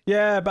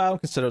 Yeah, but I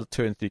don't consider the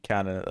 2 and 3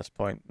 canon at this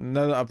point.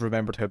 Now that I've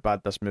remembered how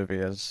bad this movie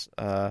is,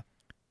 the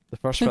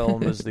first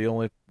film is the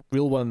only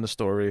real one in the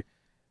story,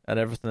 and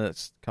everything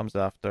that comes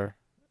after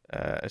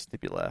is to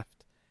be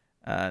left.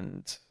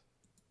 And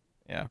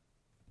yeah.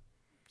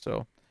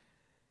 So,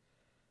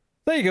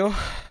 there you go.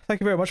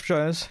 Thank you very much for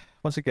joining us.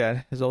 Once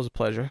again, it's always a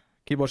pleasure.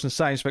 Keep watching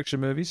science fiction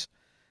movies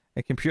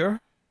and computer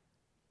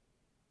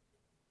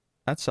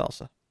and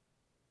salsa.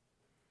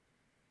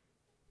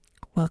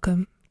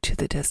 Welcome to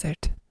the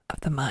desert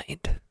of the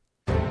mind.